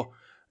också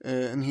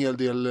en hel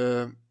del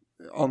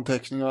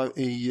anteckningar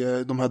i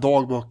de här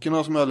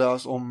dagböckerna som jag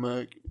läst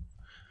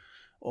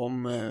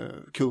om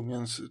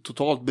kungens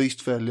totalt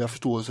bristfälliga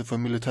förståelse för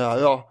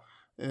militära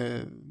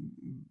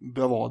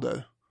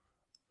bravader.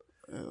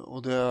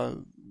 Och det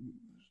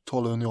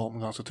talar hon ju om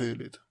ganska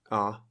tydligt.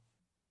 Ja.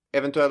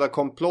 Eventuella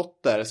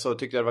komplotter, så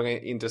tyckte jag det var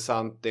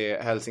intressant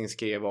det Helsing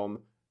skrev om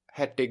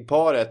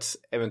hertigparets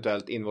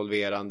eventuellt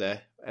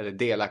involverande eller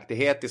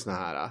delaktighet i såna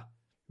här.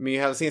 My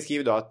Helsing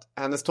skriver då att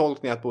hennes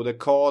tolkning att både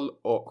Karl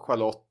och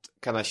Charlotte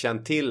kan ha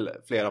känt till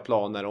flera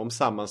planer om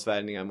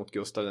sammansvärjningar mot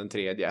Gustav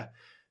III.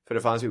 För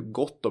det fanns ju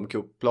gott om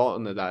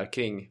kuppplaner där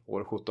kring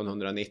år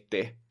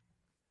 1790.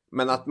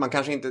 Men att man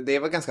kanske inte, det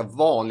var ganska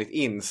vanligt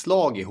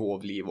inslag i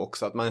hovliv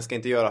också, att man ska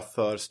inte göra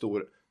för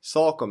stor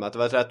sak om att det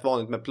var rätt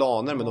vanligt med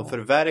planer, men de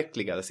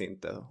förverkligades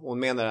inte. Hon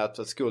menar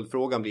att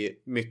skuldfrågan blir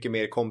mycket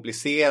mer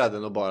komplicerad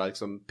än att bara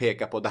liksom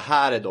peka på det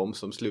här är de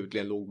som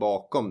slutligen låg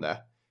bakom det.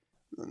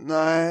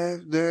 Nej,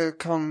 det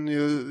kan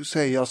ju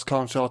sägas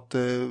kanske att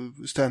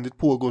ständigt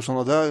pågår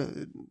sådana där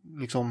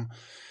liksom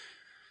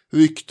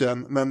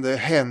rykten, men det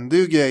händer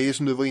ju grejer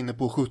som du var inne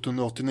på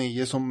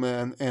 1789 som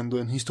ändå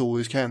en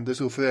historisk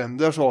händelse och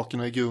förändrar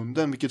sakerna i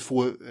grunden, vilket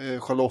får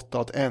Charlotta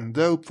att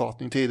ändra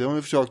uppfattning. Tidigare har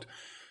vi försökt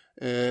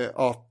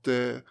att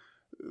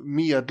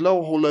medla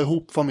och hålla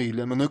ihop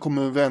familjen, men nu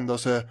kommer vi vända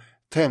sig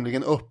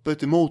tämligen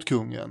öppet emot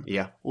kungen.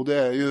 Och det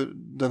är ju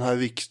den här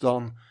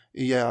riksdagen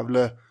i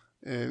Gävle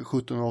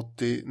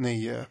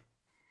 1789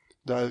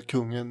 där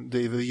kungen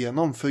driver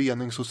igenom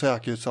förenings- och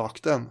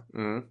säkerhetsakten.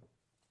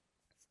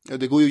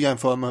 Det går ju att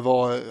jämföra med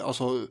vad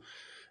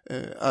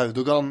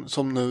Erdogan,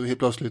 som nu helt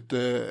plötsligt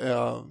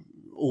är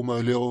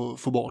omöjlig att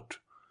få bort.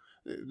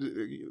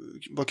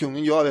 Vad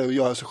kungen gör är att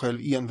göra sig själv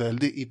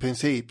enväldig i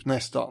princip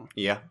nästan.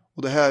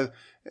 Och det här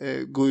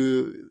går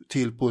ju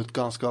till på ett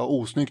ganska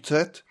osnyggt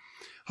sätt.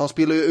 Han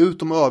spelar ju ut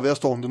de övriga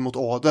stånden mot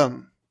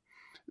adeln.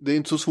 Det är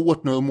inte så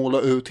svårt nu att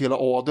måla ut hela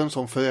adeln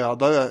som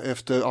förrädare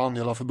efter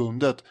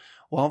Angela-förbundet.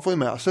 Och han får ju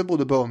med sig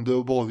både bönder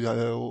och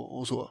borgare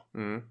och så.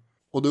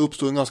 Och det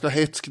uppstår en ganska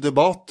hetsk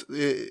debatt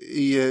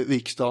i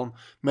riksdagen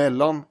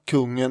mellan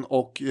kungen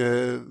och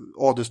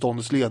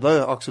adelståndets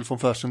ledare, Axel von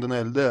Fersen den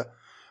äldre.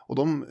 Och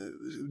de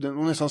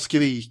nästan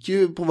skriker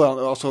ju på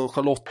varandra. Alltså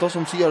Charlotta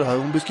som ser det här,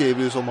 hon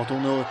beskriver ju som att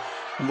hon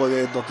var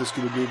rädd att det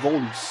skulle bli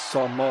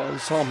våldsamma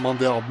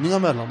sammandrabbningar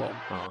mellan dem.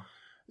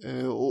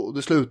 Och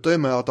det slutar ju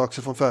med att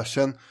Axel von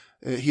Fersen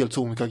helt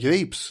sonika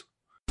grips.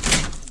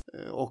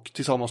 Och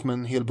tillsammans med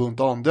en hel bunt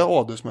andra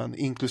adelsmän,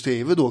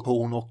 inklusive då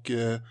Horn och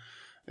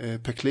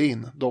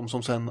Peklin, de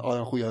som sen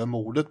arrangerade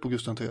mordet på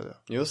Gustav III.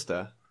 Just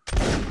det.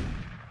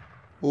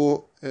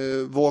 Och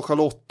vad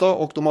Charlotta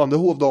och de andra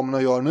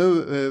hovdamerna gör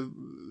nu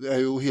är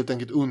ju helt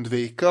enkelt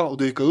undvika och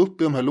dyka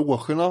upp i de här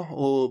logerna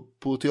och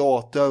på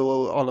teater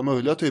och alla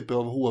möjliga typer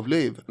av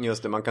hovliv.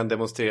 Just det, man kan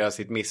demonstrera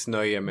sitt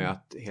missnöje med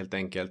att helt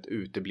enkelt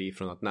utebli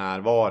från att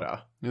närvara.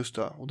 Just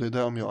det, och det är det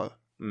de gör.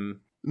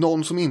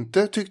 Någon som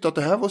inte tyckte att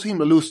det här var så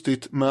himla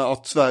lustigt med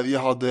att Sverige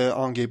hade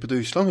angripit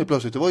Ryssland helt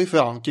plötsligt, det var ju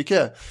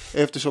Frankrike.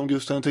 Eftersom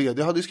Gustav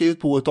III hade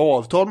skrivit på ett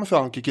avtal med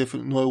Frankrike för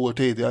några år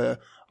tidigare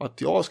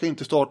att jag ska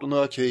inte starta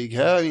några krig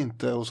här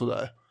inte och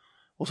sådär.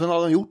 Och sen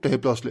hade han gjort det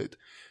helt plötsligt.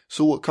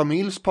 Så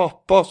Camilles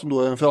pappa, som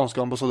då är den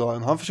franska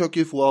ambassadören, han försöker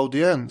ju få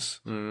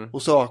audiens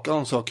och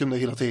ansöka om det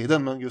hela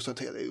tiden, men Gustav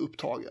III är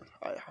upptagen.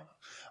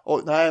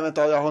 Nej,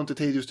 vänta, jag har inte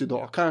tid just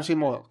idag. Kanske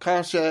imorgon,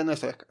 kanske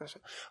nästa vecka.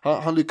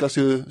 Han lyckas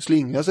ju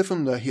slingra sig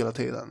från det hela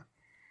tiden.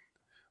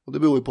 Och det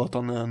beror ju på att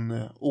han är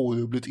en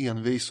orubbligt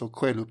envis och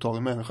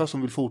självupptagen människa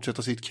som vill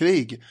fortsätta sitt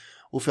krig.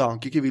 Och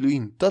Frankrike vill ju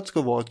inte att det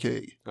ska vara ett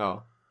krig.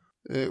 Ja.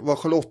 Vad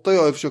Charlotta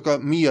gör är att försöka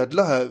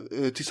medla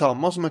här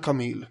tillsammans med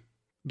Camille.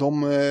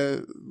 De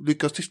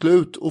lyckas till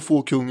slut att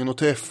få kungen att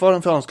träffa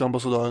den franska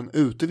ambassadören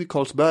ute vid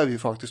Karlsberg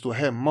faktiskt då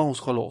hemma hos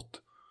Charlotte.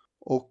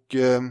 Och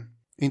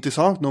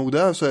intressant nog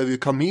där så är det ju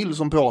Camille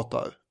som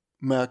pratar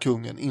med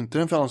kungen, inte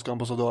den franska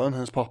ambassadören,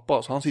 hennes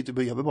pappa, så han sitter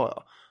bredvid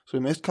bara. Så det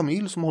är mest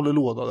Camille som håller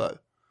låda där.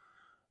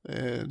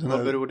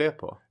 Vad beror det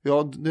på?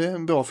 Ja, det är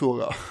en bra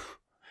fråga.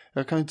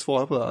 Jag kan inte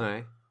svara på det här.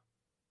 Nej.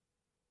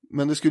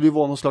 Men det skulle ju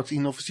vara någon slags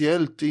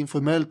inofficiellt,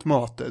 informellt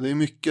möte. Det är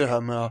mycket det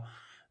här med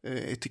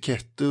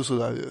etiketter och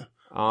sådär ju.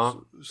 Ja.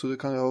 Så det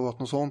kan ju ha varit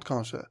något sånt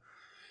kanske.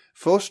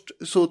 Först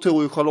så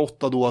tror ju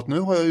Charlotta då att nu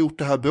har jag gjort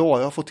det här bra.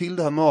 Jag har fått till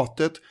det här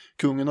mötet.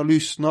 Kungen har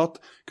lyssnat.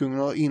 Kungen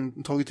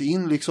har tagit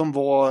in liksom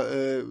vad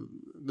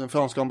den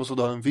franska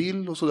ambassadören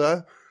vill och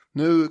sådär.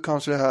 Nu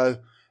kanske det här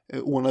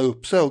ordnar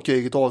upp sig och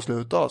kriget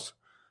avslutas.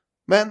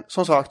 Men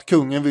som sagt,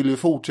 kungen vill ju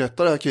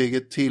fortsätta det här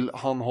kriget till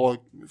han har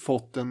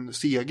fått en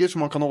seger som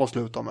man kan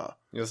avsluta med.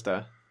 Just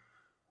det.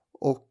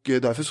 Och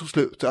därför så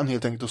slutar han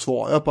helt enkelt att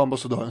svara på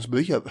ambassadörens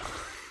brev.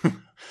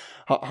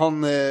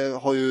 Han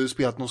har ju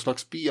spelat någon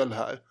slags spel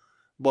här.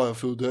 Bara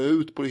för att dra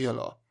ut på det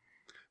hela.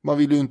 Man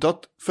vill ju inte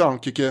att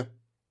Frankrike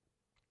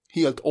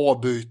helt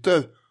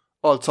avbryter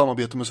allt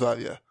samarbete med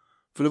Sverige.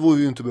 För det vore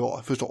ju inte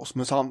bra förstås.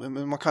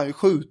 Men man kan ju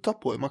skjuta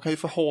på det. Man kan ju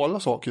förhala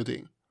saker och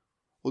ting.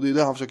 Och det är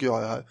det han försöker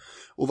göra här.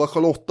 Och vad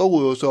Charlotta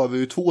oroar så över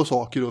ju två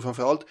saker då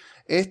framförallt.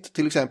 Ett,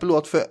 till exempel då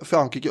att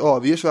Frankrike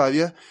överger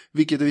Sverige.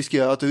 Vilket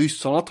riskerar att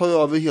ryssarna tar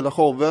över hela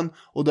showen.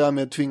 Och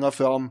därmed tvingar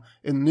fram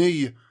en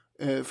ny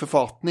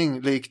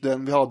författning lik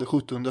den vi hade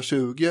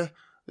 1720.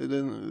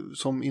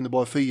 Som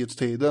innebar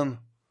frihetstiden.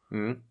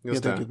 Just det.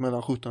 Helt enkelt mellan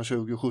 1720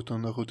 och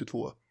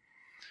 1772.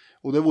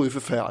 Och det var ju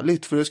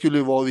förfärligt. För det skulle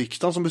ju vara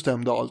riksdagen som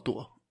bestämde allt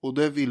då. Och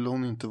det vill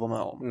hon inte vara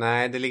med om.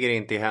 Nej, det ligger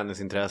inte i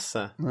hennes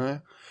intresse. Nej.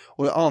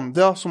 Och det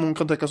andra som hon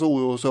kan täckas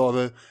oro sig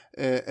över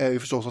är ju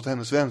förstås att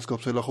hennes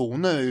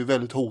vänskapsrelationer är ju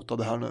väldigt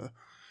hotade här nu.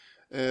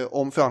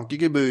 Om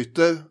Frankrike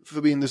byter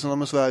förbindelserna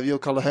med Sverige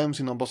och kallar hem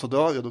sin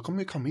ambassadör, ja då kommer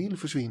ju Camille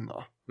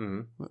försvinna.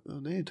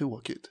 Det är ju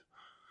tråkigt.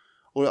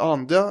 Och det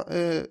andra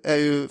är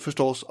ju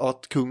förstås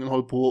att kungen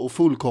håller på att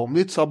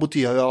fullkomligt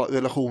sabotera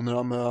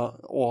relationerna med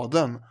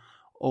adeln.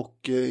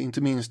 Och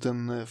inte minst vid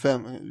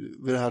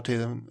den här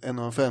tiden en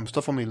av de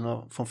främsta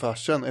familjerna von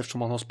Fersen,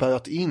 eftersom han har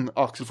spärrat in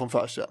Axel von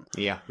Fersen.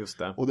 Ja, just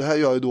det. Och det här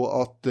gör ju då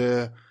att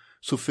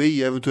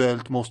Sofie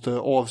eventuellt måste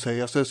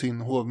avsäga sig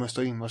sin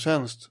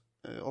hovmästarinnatjänst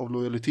av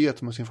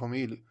lojalitet med sin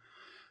familj.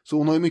 Så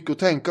hon har ju mycket att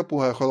tänka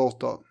på här,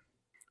 Charlotta.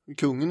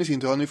 Kungen i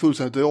sin tur, han är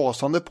fullständigt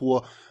rasande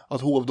på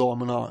att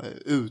hovdamerna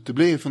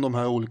uteblir från de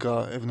här olika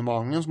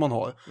evenemangen som man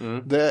har.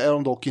 Det är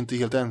de dock inte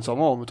helt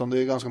ensamma om, utan det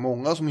är ganska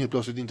många som helt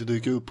plötsligt inte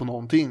dyker upp på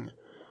någonting.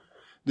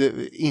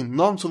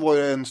 Innan så var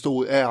det en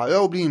stor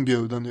ära att bli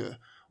inbjuden ju.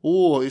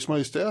 Ers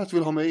Majestät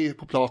vill ha mig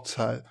på plats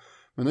här.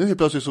 Men nu helt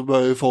plötsligt så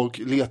börjar ju folk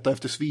leta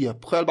efter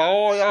svepskäl.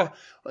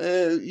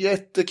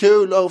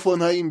 Jättekul att få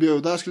den här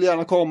inbjudan. Jag skulle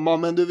gärna komma,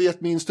 men du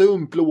vet min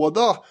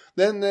strumplåda.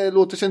 Den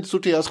låter sig inte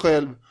sorteras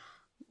själv.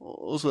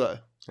 Och sådär.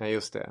 Ja,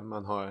 just det.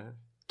 Man har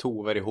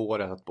tover i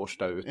håret att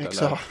borsta ut.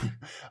 Exakt. Eller?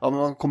 Ja, men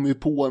man kommer ju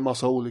på en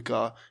massa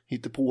olika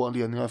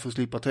hittepå-anledningar för att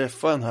slippa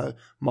träffa den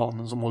här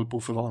mannen som håller på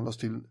att förvandlas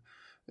till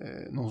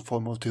någon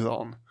form av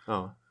tyrann.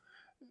 Ja.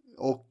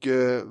 Och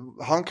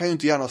han kan ju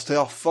inte gärna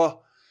straffa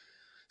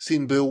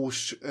sin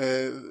brors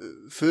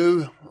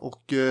fru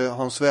och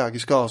hans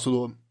svägerska, alltså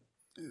då,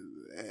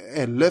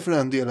 eller för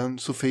den delen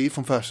Sofie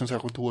von Fersen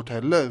särskilt hårt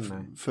heller.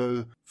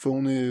 För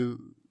hon är ju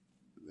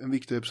en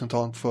viktig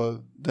representant för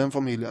den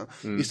familjen.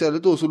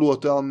 Istället då så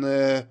låter han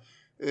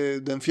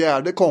den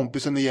fjärde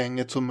kompisen i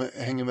gänget som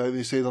hänger med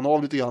vid sidan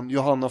av lite grann,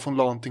 Johanna från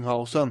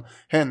Lantinghausen,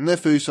 henne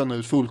fryser han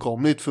ut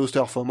fullkomligt för att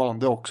straffa de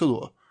andra också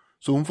då.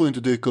 Så hon får inte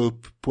dyka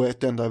upp på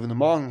ett enda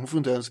evenemang. Hon får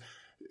inte ens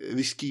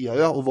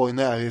riskera att vara i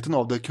närheten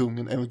av där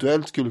kungen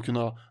eventuellt skulle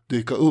kunna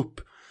dyka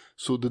upp.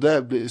 Så det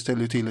där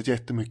ställer till ett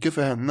jättemycket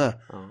för henne.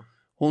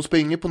 Hon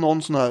springer på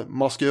någon sån här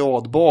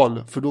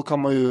maskeradbal, för då kan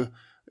man ju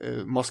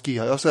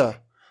maskera sig.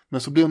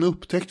 Men så blir hon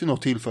upptäckt i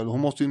något tillfälle.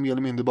 Hon måste ju mer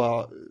eller mindre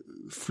bara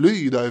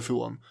fly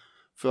därifrån.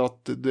 För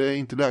att det är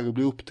inte läge att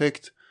bli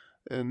upptäckt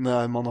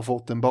när man har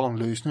fått en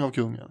bannlysning av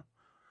kungen.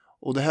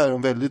 Och det här är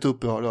de väldigt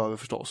upprörda över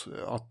förstås.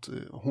 Att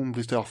hon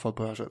blir straffad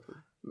på det här sättet.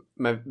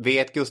 Men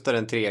vet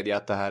Gustav III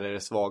att det här är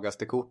det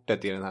svagaste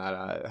kortet i den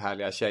här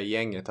härliga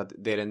tjejgänget? Att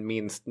det är den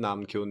minst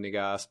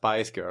namnkunniga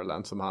Spice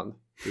Girlen som han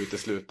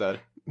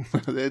utesluter?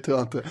 Det tror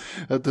jag inte.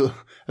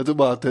 Jag tror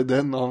bara att det är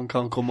den han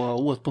kan komma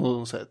åt på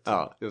något sätt.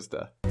 Ja, just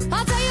det.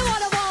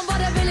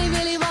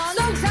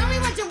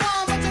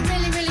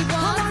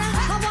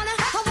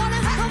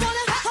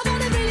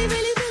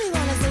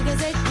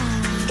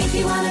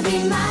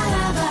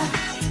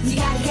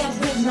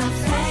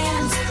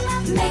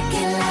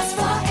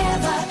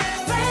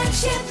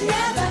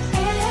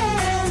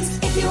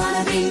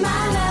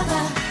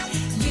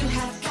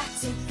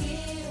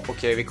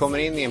 Okej, vi kommer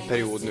in i en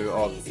period nu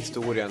av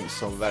historien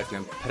som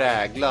verkligen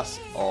präglas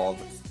av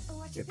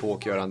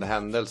epokgörande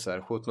händelser.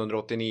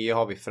 1789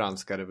 har vi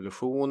franska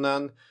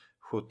revolutionen.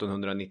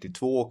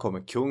 1792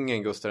 kommer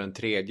kungen Gustav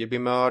III bli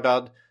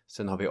mördad.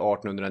 Sen har vi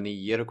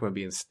 1809, då kommer det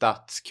bli en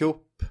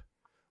statskupp.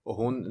 Och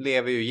hon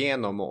lever ju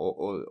igenom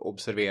och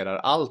observerar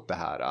allt det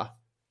här.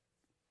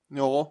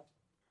 Ja,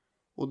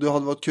 och det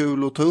hade varit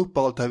kul att ta upp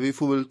allt det här. Vi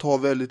får väl ta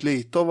väldigt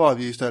lite av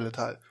varje istället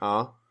här.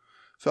 Ja.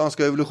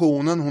 Franska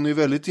revolutionen, hon är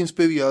väldigt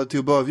inspirerad till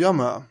att börja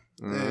med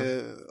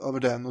över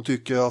den. Och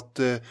tycker att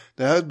det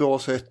här är ett bra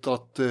sätt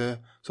att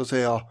så att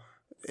säga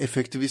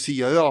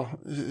effektivisera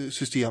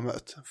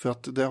systemet. För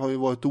att det har ju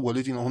varit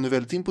dåligt innan. Hon är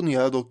väldigt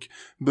imponerad och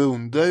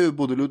beundrar ju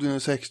både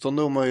Ludvig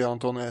XVI och Marie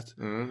Antoinette.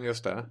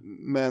 Just det.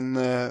 Men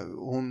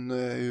hon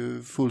är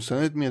ju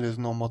fullständigt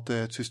medveten om att det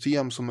är ett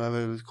system som är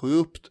väldigt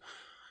korrupt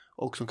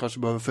och som kanske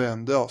behöver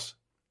förändras.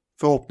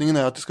 Förhoppningen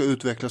är att det ska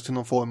utvecklas till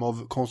någon form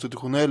av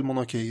konstitutionell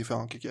monarki i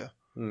Frankrike.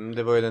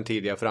 Det var ju den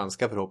tidiga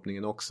franska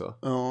förhoppningen också.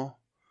 Ja.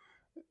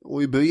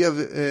 Och i brev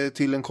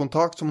till en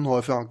kontakt som hon har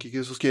i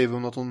Frankrike så skriver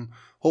hon att hon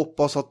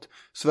hoppas att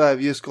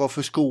Sverige ska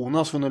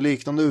förskonas från en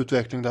liknande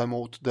utveckling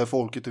däremot, där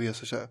folket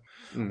reser sig.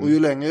 Och ju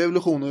längre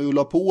revolutionen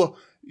rullar på,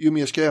 ju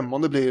mer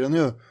skrämmande blir den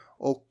ju.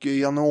 Och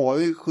i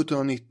januari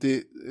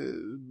 1790,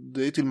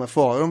 det är till och med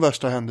före de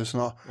värsta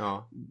händelserna,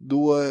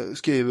 då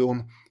skriver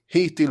hon: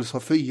 hittills har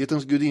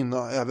frihetens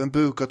gudinna även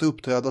brukat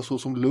uppträda så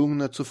som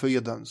lugnets och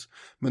fredens.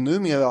 Men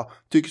numera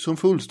tycks hon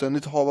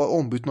fullständigt hava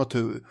ombytt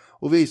natur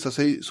och visar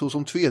sig så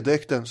som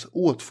tvedräktens,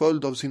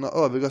 åtföljd av sina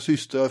övriga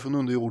systrar från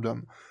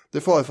underjorden.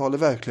 Det förefaller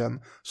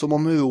verkligen som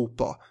om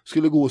Europa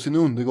skulle gå sin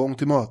undergång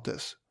till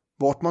mötes.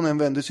 Vart man än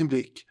vänder sin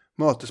blick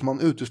mötes man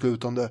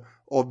uteslutande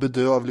av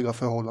bedrövliga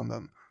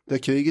förhållanden. Där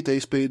kriget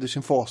ej sprider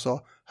sin fasa,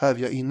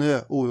 härjar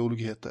inre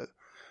oroligheter.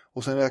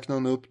 Och sen räknar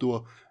han upp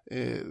då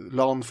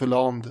land för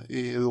land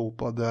i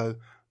Europa där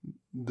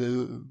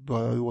det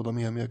börjar råda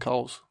mer och mer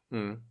kaos.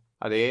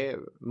 Ja, det är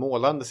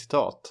målande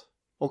citat.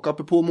 Och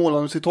apropå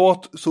målande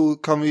citat så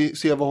kan vi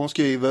se vad hon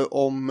skriver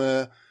om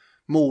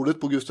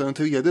mordet på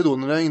Gustav III då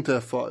när det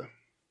inträffar.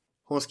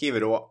 Hon skriver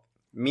då: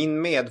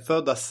 min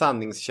medfödda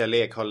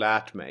sanningskärlek har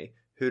lärt mig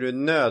hur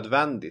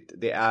nödvändigt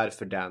det är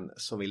för den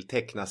som vill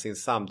teckna sin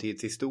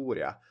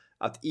samtidshistoria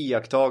att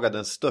iakttaga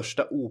den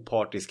största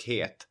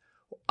opartiskhet.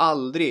 Och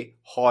aldrig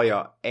har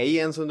jag, ej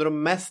ens under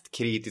de mest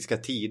kritiska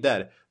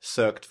tider,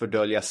 sökt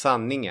fördölja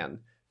sanningen.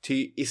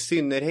 Ty i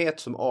synnerhet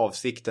som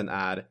avsikten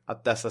är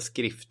att dessa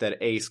skrifter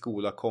ej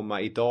skola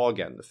komma i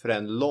dagen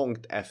förrän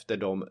långt efter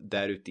de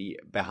däruti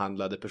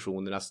behandlade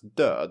personernas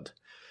död,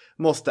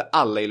 måste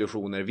alla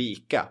illusioner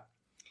vika.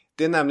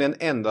 Det är nämligen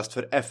endast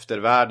för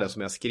eftervärlden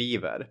som jag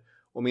skriver,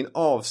 och min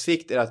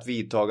avsikt är att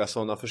vidtaga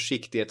sådana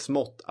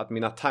försiktighetsmått att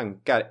mina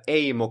tankar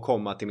ej må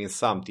komma till min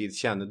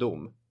samtids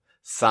kännedom.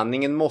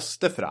 Sanningen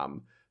måste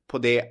fram, på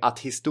det att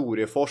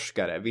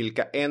historieforskare,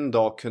 vilka en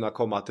dag kunna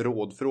komma att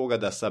rådfråga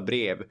dessa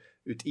brev,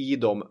 ut i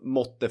dem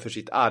måtte för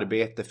sitt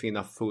arbete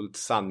finna fullt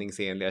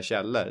sanningsenliga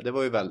källor. Det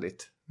var ju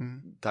väldigt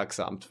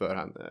tacksamt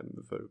för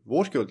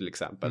vår skull till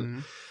exempel.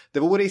 Det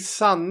vore i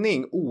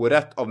sanning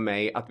orätt av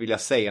mig att vilja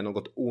säga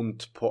något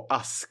ont på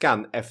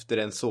askan efter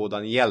en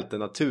sådan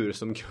hjältenatur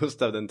som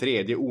Gustav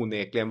III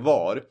onekligen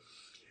var.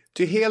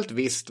 Ty helt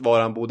visst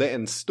var han både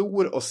en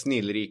stor och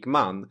snillrik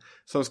man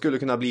som skulle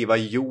kunna bliva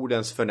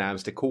jordens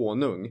förnämste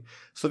konung,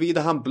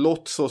 såvida han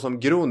blott så som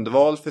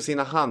grundval för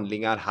sina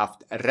handlingar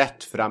haft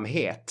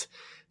rättframhet.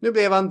 Nu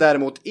blev han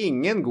däremot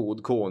ingen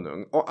god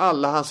konung, och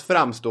alla hans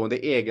framstående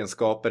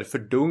egenskaper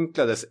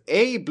fördunklades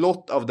ej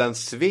blott av den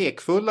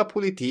svekfulla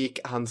politik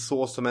han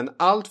så som en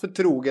alltför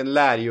trogen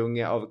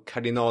lärjunge av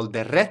kardinal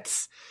de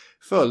Retz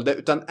följde,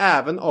 utan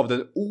även av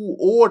den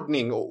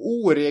oordning och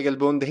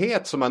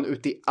oregelbundenhet som han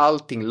uti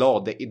allting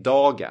lade i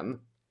dagen.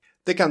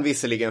 Det kan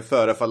visserligen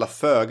förefalla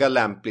föga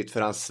lämpligt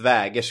för hans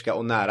svägerska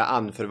och nära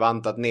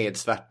anförvant att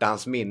nedsvärta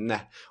hans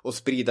minne och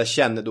sprida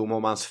kännedom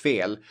om hans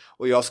fel,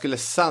 och jag skulle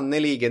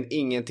sannoliken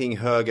ingenting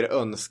högre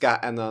önska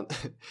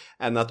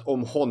än att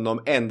om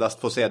honom endast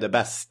få se det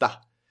bästa.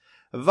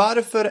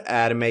 Varför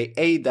är mig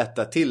ej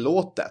detta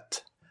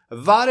tillåtet?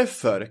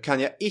 Varför kan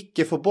jag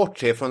icke få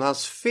bortse från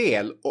hans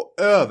fel och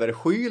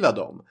överskyla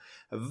dem?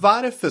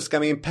 Varför ska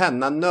min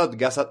penna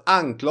nödgas att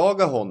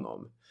anklaga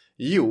honom?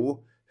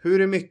 Jo,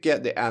 hur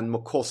mycket det än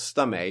må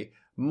kosta mig,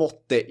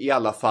 måtte i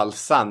alla fall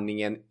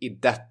sanningen i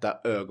detta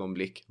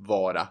ögonblick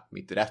vara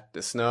mitt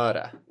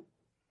rättesnöre.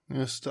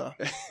 Just det.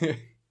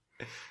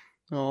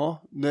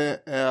 Ja,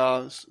 det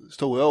är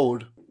stora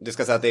ord. Det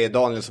ska säga att det är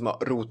Daniel som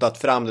har rotat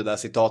fram det där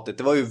citatet.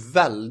 Det var ju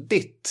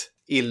väldigt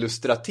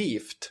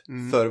illustrativt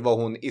för vad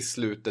hon i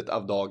slutet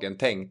av dagen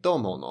tänkte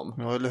om honom.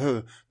 Ja, eller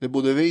hur? Det är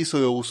både ris och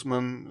ros,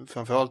 men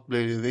framförallt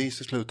blir det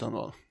ris i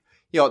slutändan.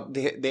 Ja,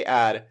 det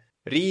är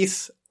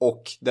ris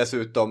och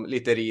dessutom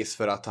lite ris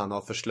för att han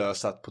har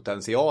förslösat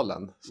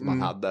potentialen som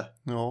han hade.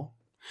 Ja,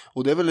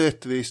 och det är väl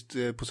rättvist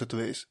på sätt och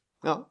vis.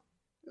 Ja.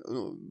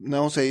 När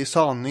hon säger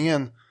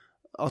sanningen,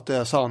 att det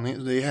är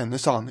sanning, det är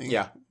hennes sanning.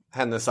 Ja,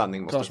 hennes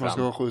sanning måste kanske fram.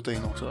 Man ska skjuta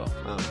in också.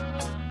 Ja.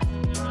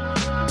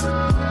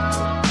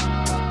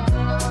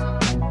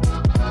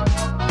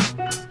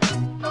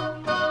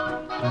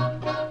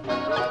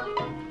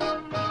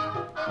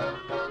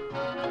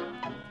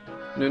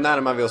 Nu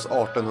närmar vi oss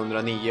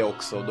 1809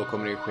 också. Då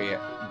kommer det ske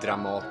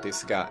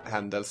dramatiska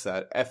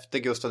händelser. Efter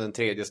Gustav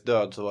III:s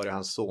död så var det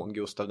hans son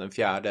Gustav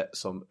IV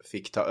som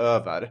fick ta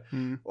över.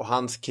 Och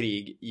hans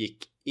krig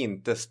gick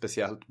inte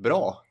speciellt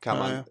bra, kan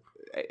man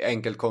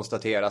enkelt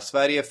konstatera.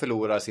 Sverige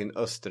förlorar sin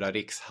östra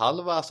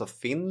rikshalva, alltså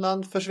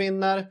Finland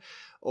försvinner.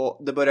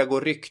 Och det börjar gå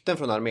rykten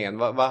från armén.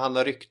 Vad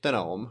handlar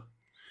ryktena om?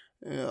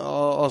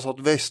 Ja, alltså att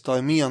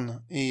västarmén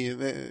i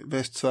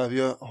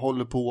Västsverige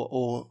håller på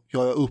att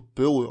göra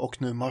uppror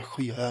och nu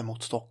marscherar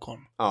mot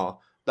Stockholm.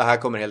 Ja, det här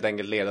kommer helt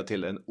enkelt leda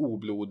till en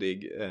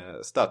oblodig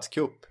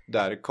statskupp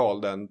där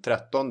Karl den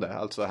 13,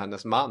 alltså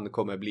hennes man,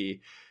 kommer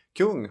bli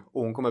kung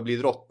och hon kommer bli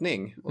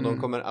drottning. Och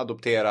de kommer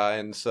adoptera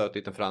en söt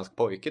liten fransk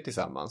pojke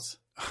tillsammans.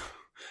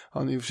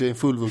 Han är i och för sig en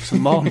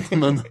fullvuxen man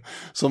men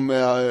som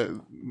är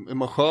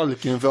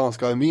marskalk i den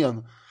franska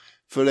armén.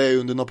 För det är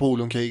under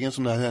Napoleonkrigen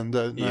som det här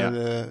händer.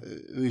 När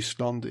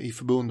Ryssland i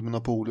förbund med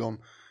Napoleon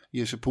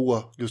ger sig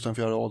på Gustav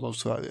IV Adolf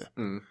Sverige.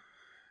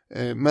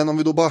 Men om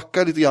vi då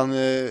backar lite grann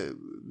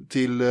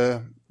till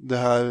det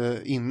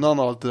här innan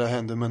allt det där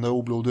hände med den där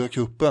oblodiga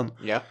kuppen.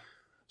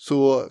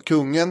 Så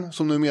kungen,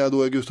 som numera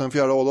då är Gustav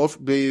IV Adolf,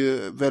 blir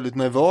ju väldigt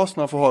nervös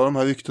när han får höra de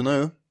här ryktena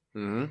ju.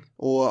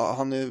 Och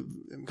han är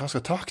en ganska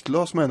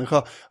taktlös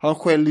människa. Han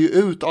skäller ju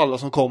ut alla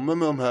som kommer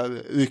med de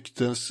här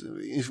ryktens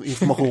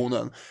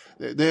informationen.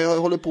 Det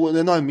håller på, det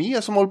är en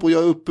armé som håller på att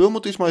göra uppror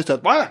mot Ers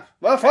Majestät.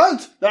 Vad fan?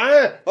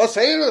 Nej, vad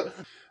säger du?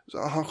 Så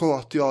han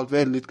sköter ju allt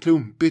väldigt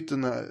klumpigt i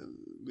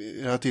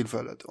det här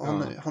tillfället. Och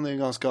han är en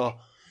ganska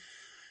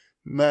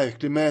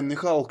märklig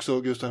människa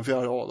också, Gustav IV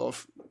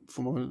Adolf,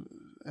 får man väl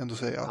ändå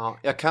säga. Ja,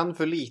 jag kan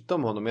för lite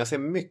om honom. Jag ser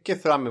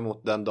mycket fram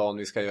emot den dagen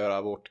vi ska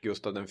göra vårt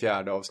Gustav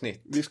IV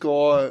avsnitt. Vi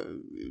ska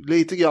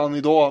lite grann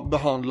idag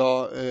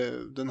behandla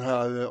den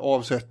här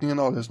avsättningen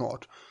alldeles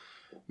snart.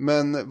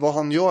 Men vad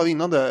han gör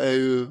innan det är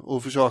ju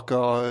att försöka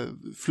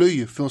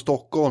fly från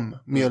Stockholm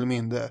mer eller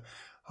mindre.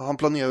 Han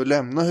planerar att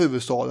lämna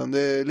huvudstaden. Det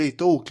är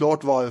lite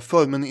oklart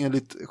varför, men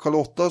enligt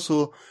Charlotta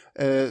så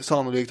är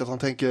sannolikt att han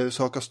tänker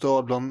söka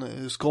stöd bland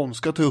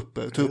skånska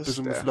trupper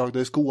som är förlagda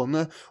i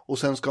Skåne, och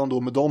sen ska han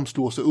då med dem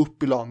slå sig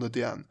upp i landet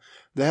igen.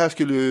 Det här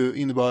skulle ju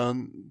innebära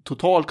en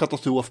total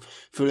katastrof,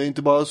 för det är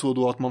inte bara så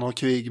då att man har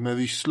krig med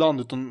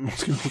Ryssland, utan man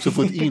skulle också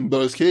få ett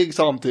inbördeskrig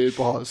samtidigt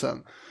på halsen.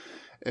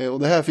 Och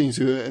det här finns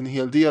ju en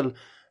hel del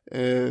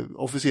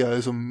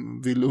officerare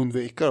som vill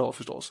undvika då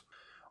förstås.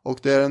 Och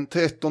det är den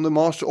 13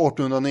 mars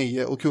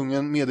 1809 och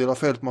kungen meddelar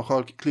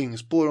fältmarskalk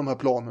Klingspor de här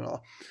planerna.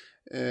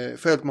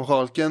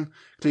 Fältmarskalken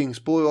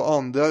Klingspor och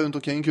andra runt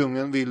omkring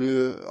kungen vill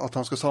ju att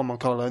han ska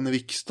sammankalla en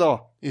riksdag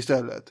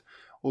istället.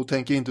 Och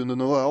tänker inte under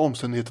några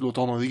omständigheter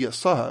låta honom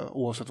resa här,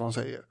 oavsett vad han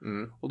säger.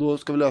 Och då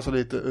ska vi läsa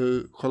lite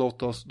ur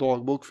Charlottas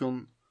dagbok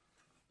från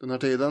den här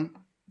tiden.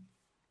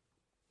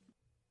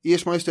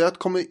 Ers Majestät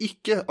kommer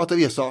icke att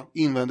resa,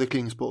 invänder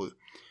Klingspor.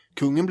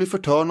 Kungen blir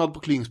förtörnad på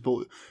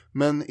Klingspor,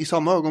 men i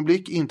samma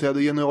ögonblick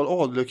inträder general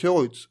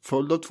Adlercreutz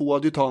följd av 2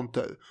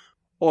 adjutanter.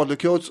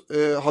 Adlercreutz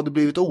hade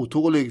blivit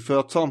otålig för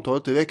att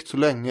samtalet räckt så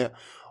länge,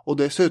 och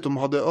dessutom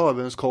hade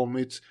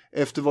överenskommits,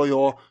 efter vad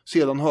jag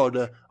sedan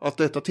hörde, att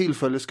detta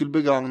tillfälle skulle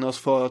begagnas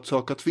för att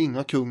söka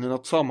tvinga kungen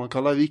att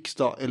sammankalla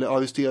riksdag eller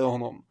arrestera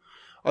honom.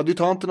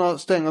 Adjutanterna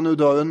stänger nu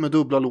dörren med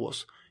dubbla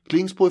lås.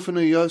 Klingspor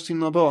förnyar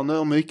sina böner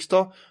om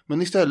riksdag,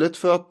 men istället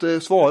för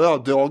att svara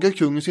drager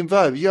kungen sin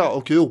värja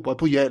och ropar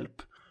på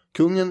hjälp.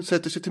 Kungen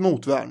sätter sig till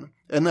motvärn.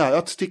 Är nära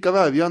att sticka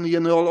värjan i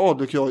general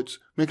Adlercreutz,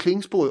 men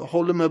Klingspor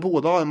håller med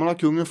båda armarna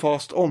kungen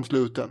fast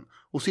omsluten,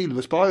 och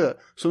Silversparre,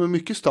 som är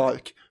mycket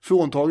stark,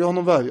 fråntager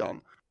honom värjan.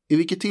 I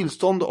vilket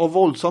tillstånd av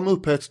våldsam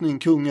upphetsning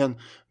kungen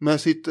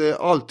med sitt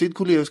alltid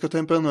koleriska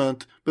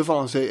temperament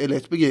befann sig är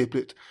lätt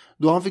begripligt.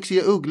 Då han fick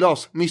se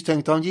Ugglas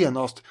misstänkte han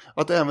genast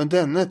att även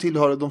denne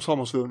tillhörde de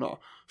sammansvurna.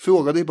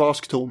 Frågade i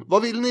barsk ton: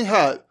 vad vill ni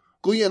här?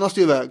 Gå genast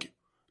iväg.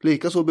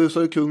 Likaså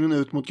busade kungen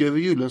ut mot greve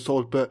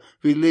Gyllenstolpe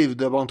vid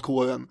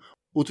livdebantkåren,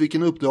 åt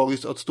vilken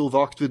uppdragits att stå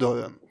vakt vid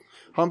dörren.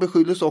 Han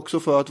beskylldes också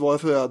för att vara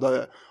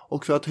förrädare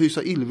och för att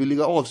hysa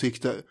illvilliga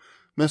avsikter,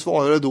 men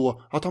svarade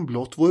då att han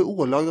blott vore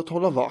ålagd att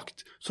hålla vakt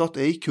så att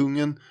ej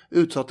kungen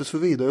utsattes för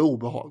vidare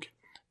obehag.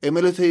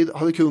 Emellertid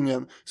hade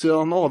kungen, sedan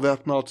han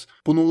avväpnats,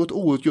 på något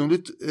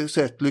outgrundligt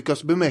sätt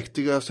lyckats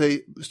bemäktiga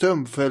sig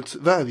Strömfälts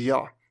värja.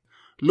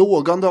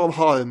 Lågande av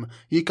harm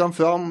gick han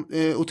fram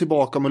och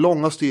tillbaka med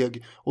långa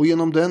steg, och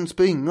genom den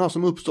springa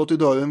som uppstått i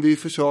dörren vid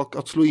försök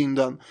att slå in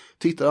den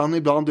tittade han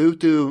ibland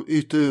ut i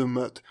yttre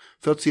rummet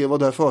för att se vad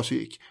där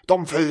försiggick.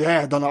 De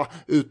förrädarna,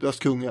 utbrast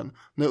kungen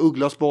när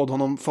Ugglas bad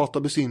honom fatta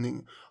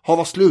besinning.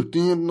 Hava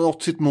slutningen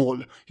nått sitt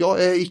mål.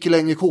 Jag är icke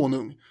längre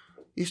konung.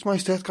 Ers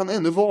Majestät kan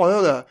ännu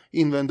vara det,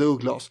 invände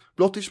Ugglas.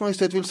 Blott Ers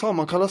Majestät vill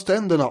sammankalla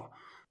ständerna.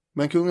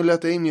 Men kungen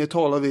lät ej mer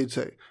tala vid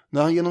sig.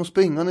 När han genom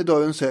springan i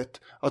dörren sett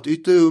att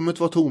yttre rummet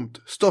var tomt,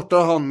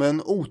 störtade han med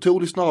en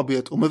otrolig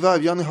snabbhet och med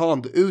värjan i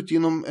hand ut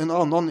genom en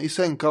annan i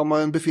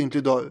sängkammaren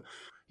befintlig dörr.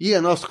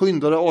 Genast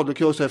skyndade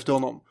Adlercreutz efter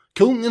honom.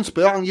 Kungen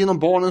sprang genom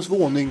barnens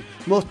våning,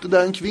 mötte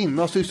där en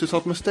kvinna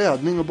sysselsatt med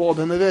städning och bad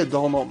henne rädda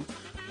honom.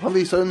 Han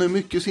visade nu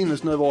mycket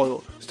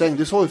sinnesnärvaro,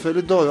 stängde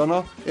sorgfälligt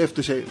dörrarna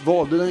efter sig,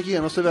 valde den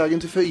genaste vägen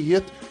till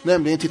frihet,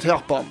 nämligen till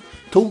trappan,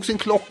 tog sin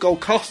klocka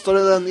och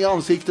kastade den i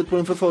ansiktet på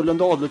den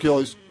förföljande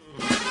Adlercreutz.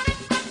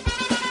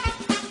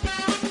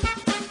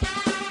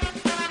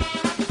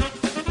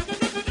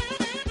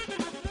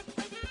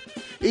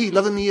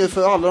 Ilade ner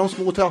för alla de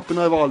små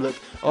trapporna i valvet.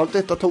 Allt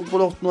detta tog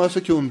blott några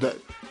sekunder.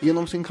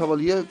 Genom sin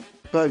kavaljer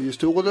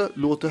Bergestråle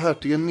låter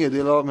hertigen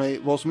meddela mig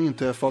vad som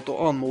inträffat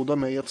och anmoda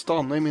mig att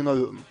stanna i mina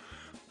rum.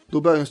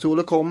 Då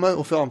Bergestråle kommer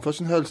och framför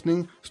sin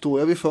hälsning står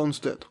jag vid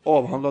fönstret,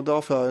 avhandlade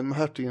affären med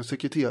hertigens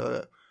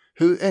sekreterare.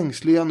 Hur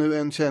ängslig jag nu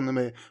än känner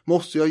mig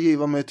måste jag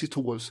giva mig till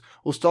tåls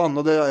och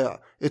stanna där jag är,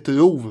 ett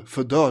rov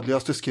för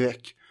dödligaste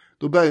skräck.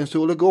 Då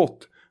Bergestråle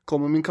gått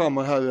kommer min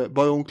kammarherre,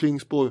 baron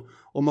Klingsborg,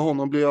 och med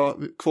honom blir jag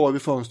kvar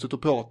vid fönstret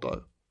och pratar.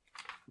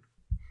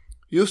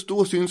 Just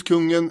då syns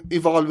kungen i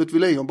valvet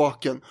vid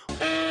Lejonbacken.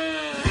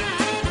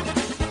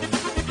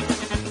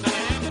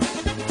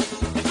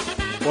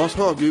 Och hans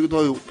högljudda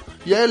rop: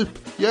 hjälp,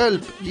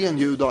 hjälp,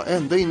 genljuda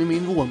ända in i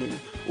min våning,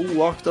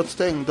 oaktat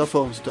stängda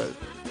fönster.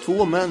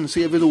 2 män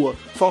ser vi då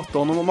fatta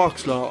honom om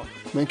axlarna,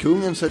 men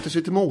kungen sätter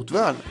sig till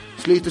motvärn,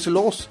 sliter sig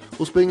loss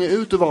och springer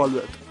ut ur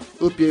valvet,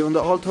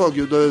 uppgivande allt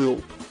högljudda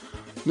rop.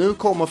 Nu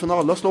kommer från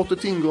alla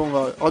slottets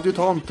ingångar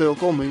adjutanter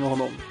och omringar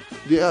honom.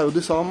 Det är ju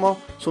detsamma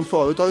som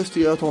förut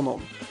arresterat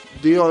honom.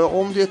 Det gör jag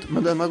om det,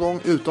 men denna gång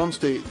utan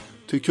strid,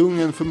 till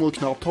kungen förmår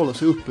knappt hålla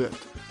sig upprätt.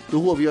 Då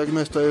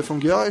hovjägmästare von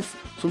Greif,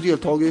 som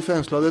deltagare i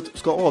fängslandet,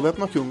 ska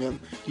avväpna kungen,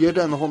 ger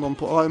denna honom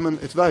på armen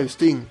ett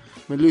värvsting,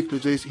 men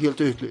lyckligtvis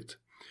helt ytligt.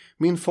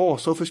 Min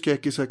fasa och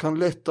förskräckelse kan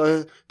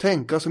lättare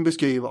tänkas än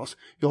beskrivas.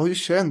 Jag har ju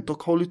känt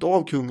och hållit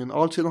av kungen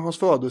allt sedan hans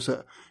födelse.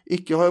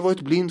 Icke har jag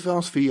varit blind för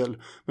hans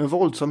fel, men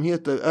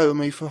våldsamheter är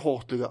mig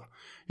förhatliga.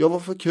 Jag var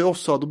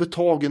förkrossad och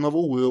betagen av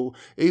oro,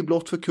 ej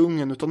blott för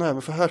kungen utan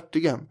även för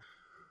hertigen.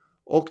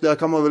 Och där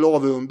kan man väl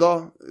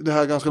avrunda det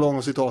här ganska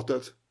långa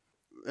citatet.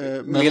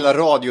 Men hela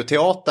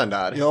radioteatern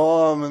där.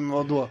 Ja, men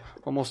vadå?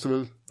 Man måste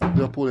väl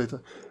dra på lite.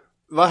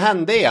 Vad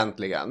hände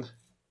egentligen?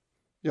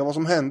 Ja, vad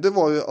som hände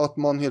var ju att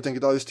man helt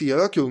enkelt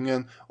arresterade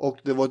kungen och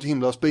det var ett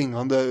himla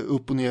springande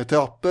upp och ner i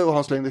trappor och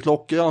han slängde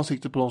klockor i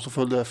ansiktet på dem som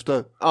följde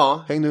efter.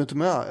 Ja. Hängde du inte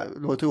med?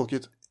 Det var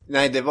tråkigt.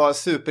 Nej, det var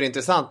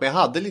superintressant, men jag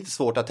hade lite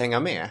svårt att hänga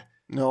med.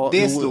 Ja,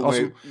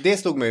 det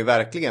stod mig ju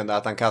verkligen där,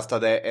 att han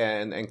kastade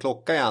en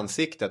klocka i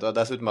ansiktet och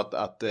dessutom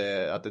att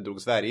det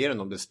drog Sverige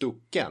om det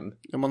stucken.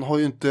 Ja, man har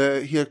ju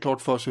inte helt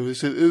klart för sig hur det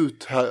ser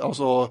ut här.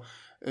 Alltså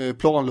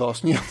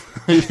planlösningen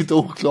är lite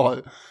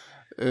oklar.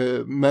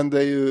 Men det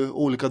är ju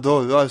olika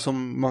dörrar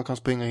som man kan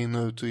springa in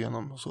och ut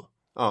igenom och så.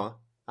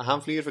 Ja,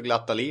 han flyr för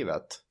glatta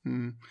livet.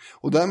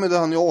 Och därmed är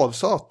han ju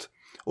avsatt.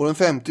 Och den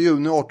 5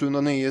 juni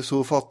 1809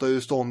 så fattar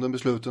ju stånden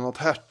besluten att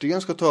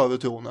hertigen ska ta över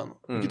tronen.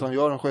 Vilket han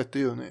gör den 6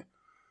 juni.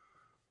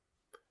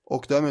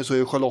 Och därmed så är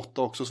ju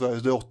Charlotta också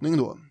Sveriges drottning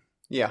då.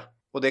 Ja,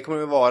 och det kommer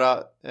ju vara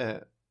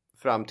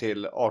fram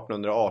till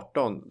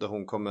 1818 då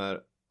hon kommer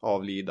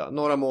avlida.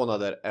 Några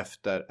månader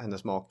efter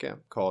hennes make,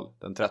 Karl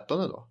den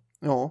 13 då.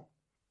 Ja,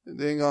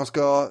 det är en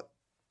ganska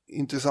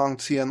intressant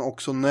scen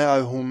också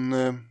när hon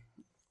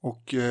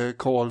och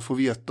Karl får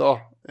veta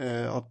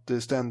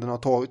att ständerna har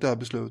tagit det här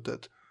beslutet.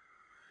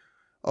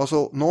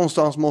 Alltså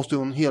någonstans måste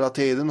hon hela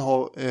tiden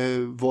ha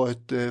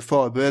varit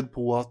förberedd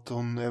på att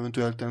hon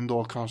eventuellt en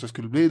dag kanske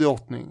skulle bli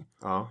drottning.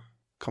 Ja.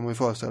 Kan man ju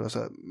föreställa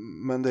sig.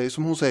 Men det är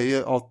som hon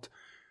säger att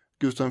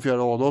Gustav IV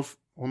Adolf,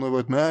 hon har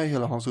varit med i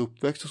hela hans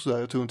uppväxt och sådär.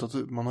 Jag tror inte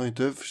att man har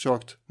inte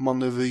försökt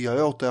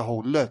manövrera åt det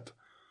hållet.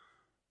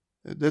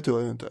 Det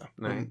tror jag inte.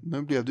 Nej.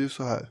 Men nu blev det ju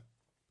så här.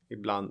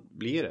 Ibland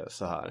blir det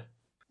så här.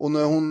 Och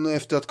när hon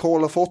efter att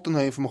Karl har fått den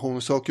här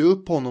informationen söker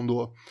upp honom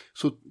då,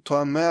 så tar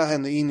han med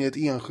henne in i ett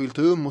enskilt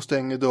rum och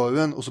stänger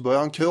dörren, och så börjar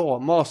han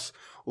kramas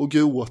och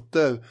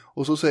gråter,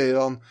 och så säger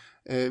han: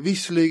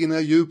 visserligen är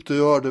jag djupt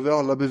rörd över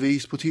alla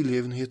bevis på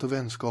tillgivenhet och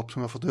vänskap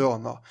som jag fått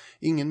röna.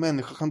 Ingen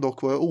människa kan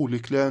dock vara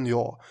olyckligare än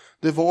jag.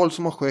 Det val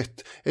som har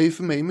skett är ju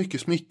för mig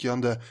mycket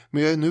smickrande,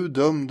 men jag är nu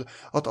dömd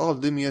att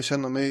aldrig mer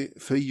känna mig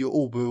fri och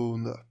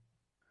oberoende.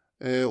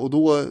 Och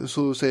då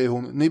så säger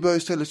hon: ni bör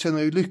istället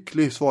känna er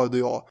lycklig, svarade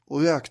jag,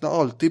 och räkna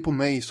alltid på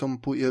mig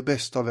som på er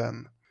bästa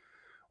vän.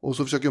 Och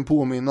så försöker hon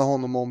påminna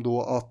honom om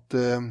då att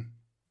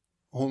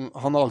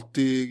han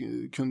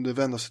alltid kunde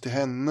vända sig till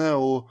henne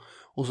och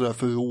sådär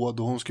för råd,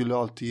 och hon skulle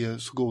alltid ge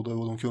så goda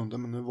råd hon kunde,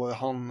 men nu var det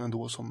han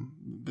ändå som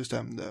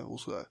bestämde och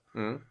sådär.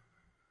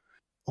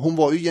 Hon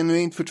var ju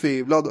genuint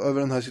förtvivlad över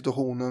den här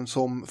situationen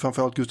som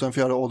framförallt Gustav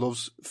IV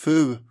Adolfs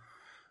fru,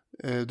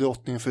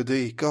 drottningen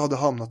Fredrika, hade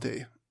hamnat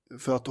i.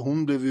 För att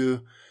de blev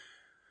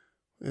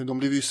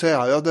ju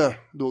särade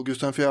då.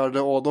 Gustav IV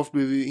Adolf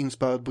blev ju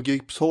inspärrad på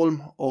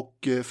Gripsholm,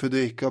 och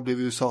Fredrika blev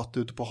ju satt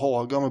ute på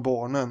Haga med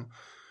barnen.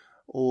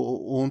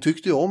 Och hon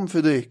tyckte ju om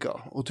Fredrika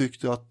och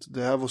tyckte att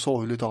det här var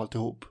sorgligt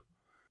alltihop.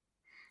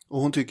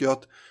 Och hon tycker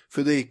att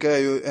Fredrika är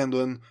ju ändå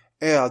en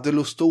ädel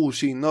och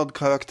storsinnad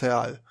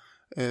karaktär.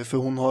 För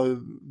hon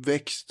har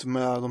växt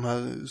med de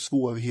här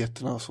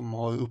svårigheterna som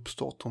har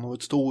uppstått. Hon har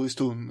varit stor i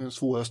den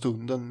svåra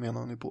stunden, menar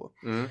hon ju på.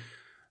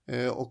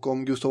 Och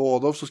om Gustav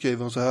Adolf så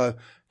skriver hon så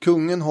här: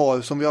 kungen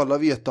har, som vi alla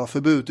vet,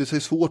 förbrutit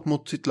sig svårt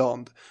mot sitt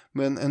land,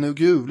 men är nu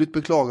gruvligt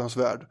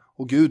beklagansvärd,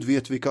 och Gud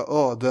vet vilka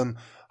öden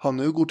han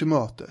nu går till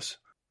mötes.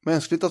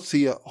 Mänskligt att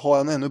se har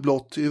han ännu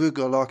blott i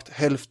ryggalagt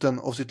hälften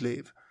av sitt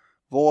liv.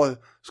 Var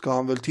ska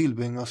han väl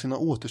tillbringa sina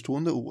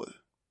återstående år?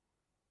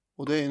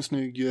 Och det är en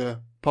snygg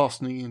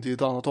passning in till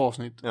ett annat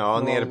avsnitt.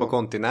 Ja, nere på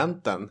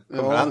kontinenten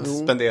kommer han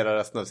spendera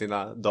resten av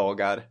sina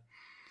dagar.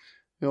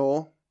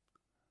 Ja.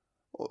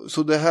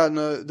 Så det här,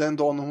 den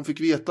dagen hon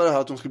fick veta det här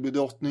att hon skulle bli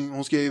drottning,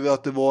 hon skrev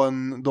att det var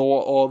en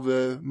dag av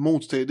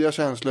motstridiga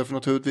känslor, för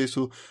naturligtvis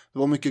så det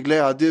var mycket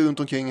glädje runt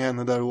omkring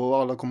henne där, och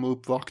alla kom att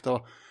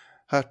uppvakta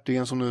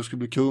hertigen som nu skulle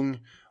bli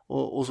kung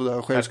och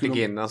sådär.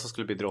 Hertiginnan som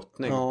skulle bli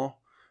drottning. Ja,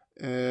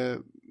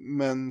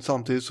 men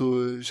samtidigt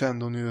så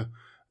kände hon ju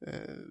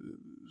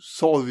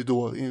sorg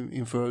då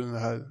inför det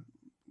här,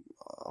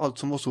 allt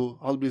som var så,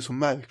 hade blivit så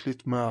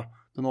märkligt med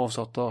den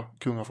avsatta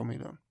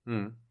kungafamiljen.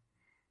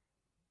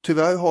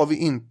 Tyvärr har vi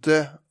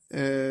inte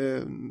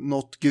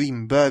något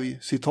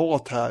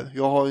Grimberg-citat här.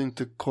 Jag har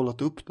inte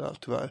kollat upp det här,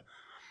 tyvärr.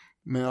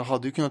 Men jag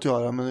hade ju kunnat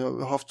göra, men jag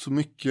har haft så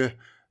mycket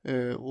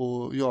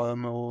att göra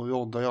med att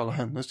rodda i alla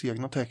hennes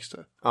egna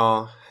texter.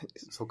 Ja,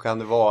 så kan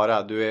det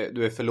vara.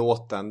 Du är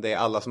förlåten. Det är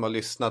alla som har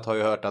lyssnat har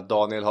ju hört att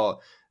Daniel har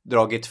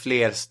dragit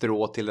fler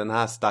strå till den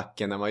här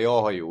stacken än vad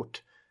jag har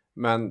gjort.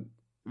 Men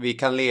vi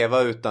kan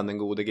leva utan den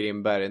gode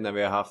Grimberg när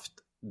vi har haft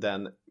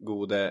den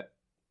gode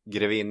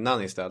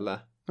grevinnan istället.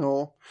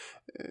 Ja,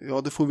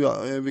 det får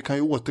vi. Vi kan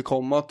ju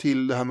återkomma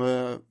till det här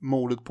med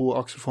mordet på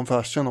Axel von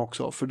Fersen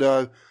också. För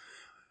där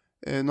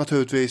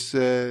naturligtvis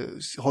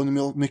har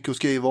ni mycket att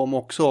skriva om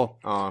också.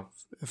 Ja.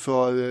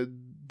 För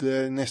det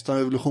är nästan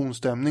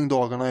revolutionsstämning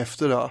dagarna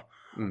efter det.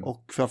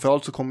 Och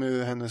framförallt så kommer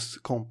ju hennes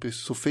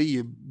kompis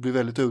Sofie bli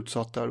väldigt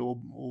utsatt där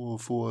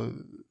och få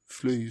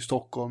fly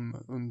Stockholm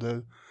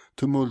under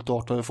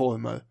tumultartade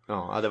former.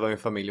 Ja, det var ju en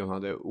familj hon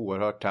hade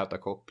oerhört täta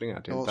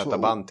kopplingar till, täta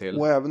band till.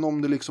 Och även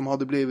om det liksom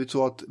hade blivit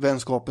så att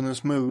vänskapen en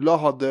smula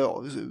hade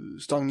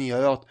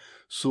stagnerat,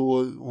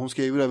 så hon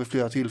skrev det vid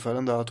flera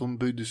tillfällen där att hon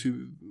brydde sig,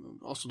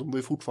 alltså de var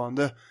ju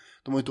fortfarande,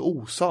 de var inte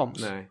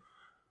osams. Nej.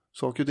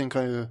 Saker och ting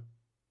kan ju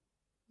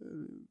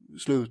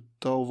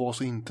sluta och vara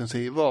så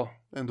intensiva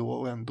ändå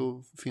och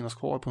ändå finnas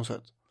kvar på något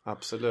sätt.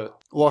 Absolut.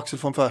 Och Axel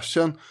von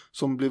Fersen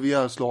som blev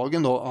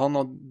ihjälslagen då, han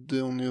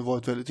hade hon ju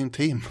varit väldigt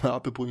intim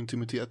apropå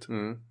intimitet.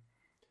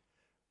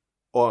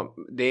 Och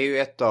det är ju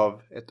ett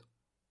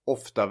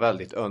ofta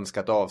väldigt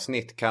önskat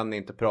avsnitt. Kan ni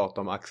inte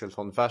prata om Axel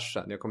von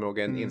Fersen? Jag kommer ihåg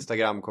en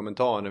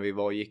Instagram-kommentar när vi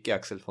var och gick i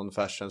Axel von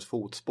Fersens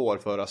fotspår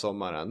förra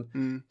sommaren.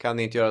 Kan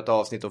ni inte göra ett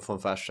avsnitt om von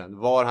Fersen?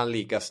 Var han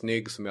lika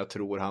snygg som jag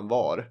tror han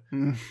var?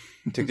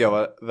 Tyckte jag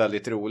var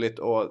väldigt roligt,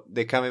 och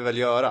det kan vi väl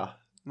göra.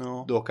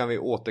 Ja. Då kan vi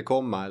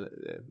återkomma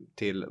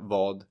till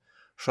vad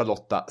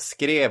Charlotta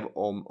skrev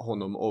om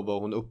honom och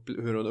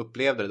hur hon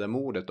upplevde det där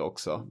mordet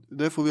också.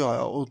 Det får vi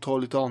göra, och ta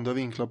lite andra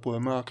vinklar på det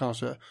med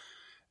kanske.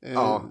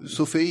 Ja.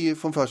 Sofie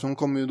von Fersen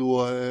kommer ju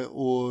då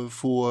och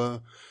få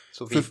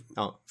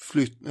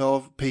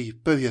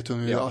Piper heter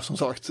hon ju, som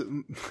sagt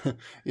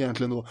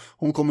egentligen då.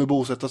 Hon kommer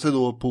bosätta sig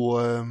då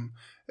på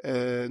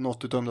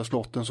något av de där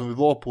slotten som vi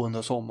var på den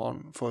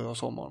där förra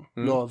sommaren.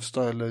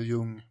 Lövsta eller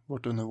Ljung,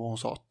 vart det nu var hon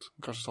satt.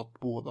 Kanske satt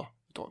båda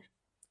ett tag.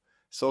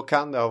 Så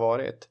kan det ha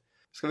varit.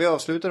 Ska vi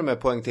avsluta med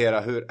att poängtera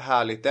hur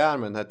härligt det är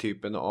med den här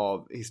typen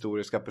av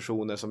historiska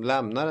personer som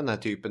lämnar den här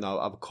typen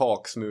av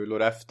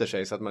kaksmulor efter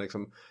sig, så att man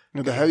liksom...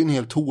 Ja, det här är en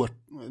helt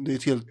det är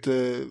ett helt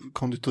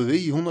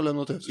konditori hon har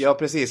lämnat efter sig. Ja,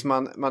 precis.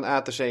 Man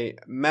äter sig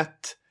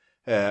mätt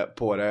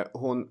på det.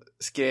 Hon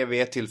skrev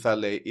vid ett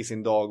tillfälle i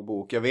sin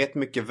dagbok: jag vet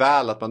mycket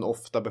väl att man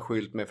ofta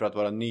beskyllt mig för att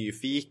vara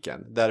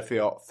nyfiken. Därför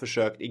jag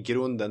försökt i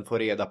grunden få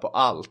reda på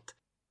allt.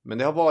 Men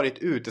det har varit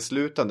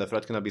uteslutande för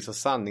att kunna bli så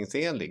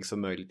sanningsenlig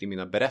som möjligt i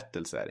mina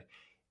berättelser.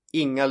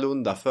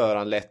 Ingalunda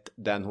föranlett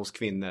den hos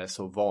kvinnor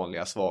så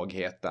vanliga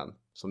svagheten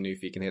som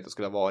nyfikenheten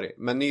skulle ha varit.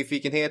 Men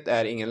nyfikenhet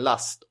är ingen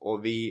last,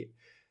 och vi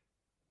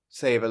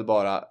säger väl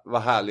bara: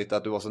 vad härligt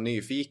att du var så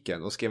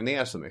nyfiken och skrev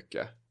ner så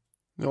mycket.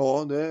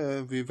 Ja, det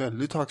är vi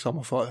väldigt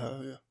tacksamma för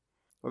här.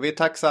 Och vi är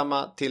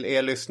tacksamma till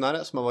er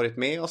lyssnare som har varit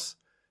med oss.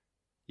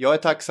 Jag är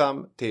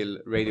tacksam till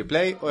Radio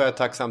Play, och jag är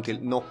tacksam till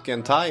Knock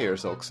and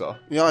Tires också.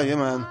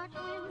 Jajamän.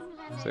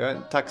 Så jag är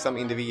en tacksam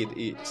individ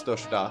i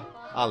största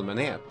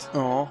allmänhet.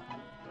 Ja,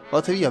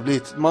 vad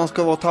trevligt. Man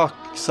ska vara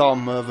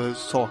tacksam över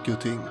saker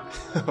och ting.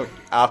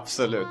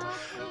 Absolut.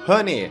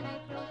 Hörni,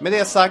 med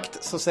det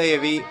sagt så säger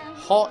vi: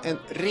 ha en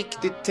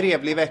riktigt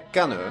trevlig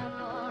vecka nu.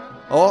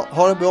 Ja,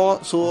 ha det bra,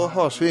 så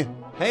hörs vi.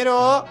 Hej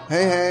då!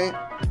 Hej hej!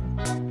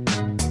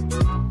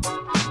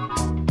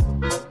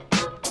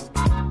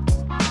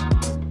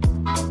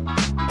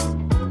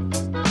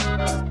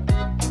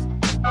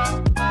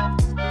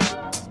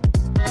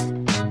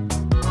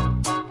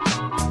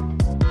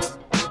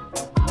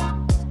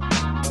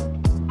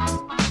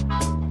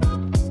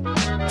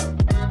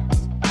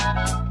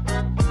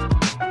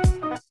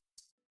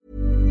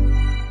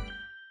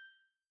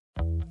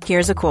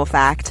 Here's a cool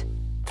fact.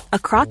 A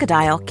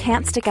crocodile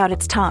can't stick out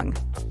its tongue.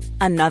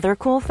 Another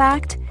cool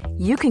fact,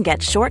 you can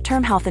get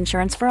short-term health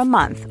insurance for a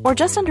month or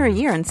just under a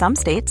year in some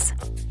states.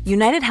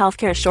 United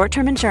Healthcare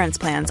short-term insurance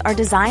plans are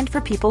designed for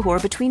people who are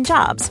between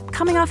jobs,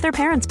 coming off their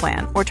parents'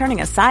 plan, or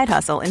turning a side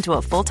hustle into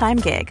a full-time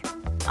gig.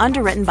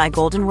 Underwritten by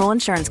Golden Rule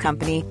Insurance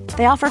Company,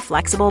 they offer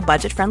flexible,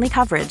 budget-friendly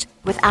coverage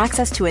with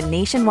access to a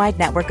nationwide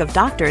network of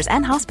doctors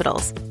and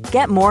hospitals.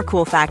 Get more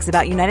cool facts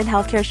about United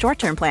Healthcare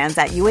short-term plans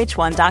at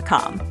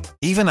uh1.com.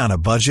 Even on a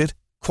budget,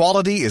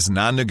 quality is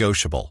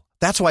non-negotiable.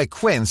 That's why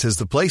Quince is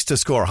the place to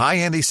score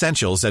high-end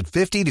essentials at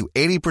 50 to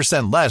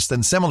 80% less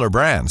than similar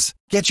brands.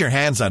 Get your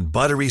hands on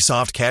buttery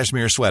soft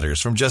cashmere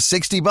sweaters from just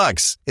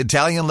 $60,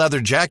 Italian leather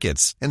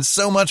jackets, and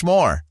so much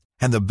more.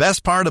 And the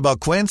best part about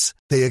Quince,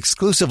 they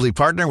exclusively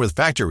partner with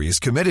factories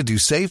committed to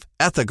safe,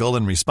 ethical,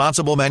 and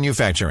responsible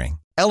manufacturing.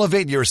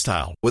 Elevate your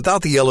style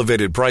without the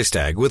elevated price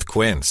tag with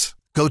Quince.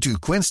 Go to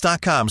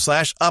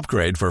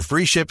quince.com/upgrade for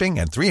free shipping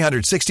and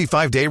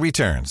 365-day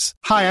returns.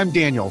 Hi, I'm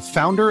Daniel,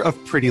 founder of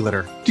Pretty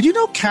Litter. Did you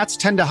know cats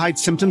tend to hide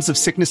symptoms of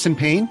sickness and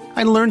pain?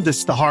 I learned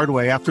this the hard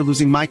way after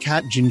losing my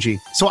cat, Gingy.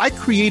 So I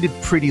created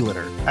Pretty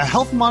Litter, a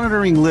health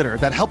monitoring litter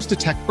that helps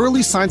detect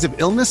early signs of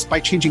illness by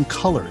changing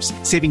colors,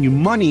 saving you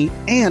money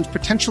and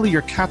potentially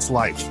your cat's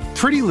life.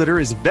 Pretty Litter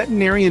is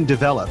veterinarian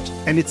developed,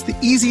 and it's the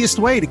easiest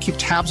way to keep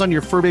tabs on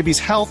your fur baby's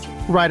health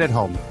right at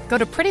home. Go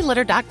to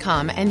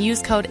prettylitter.com and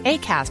use code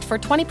ACAST for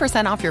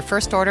 20% off your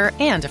first order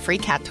and a free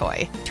cat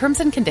toy. Terms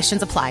and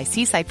conditions apply.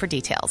 See site for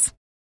details.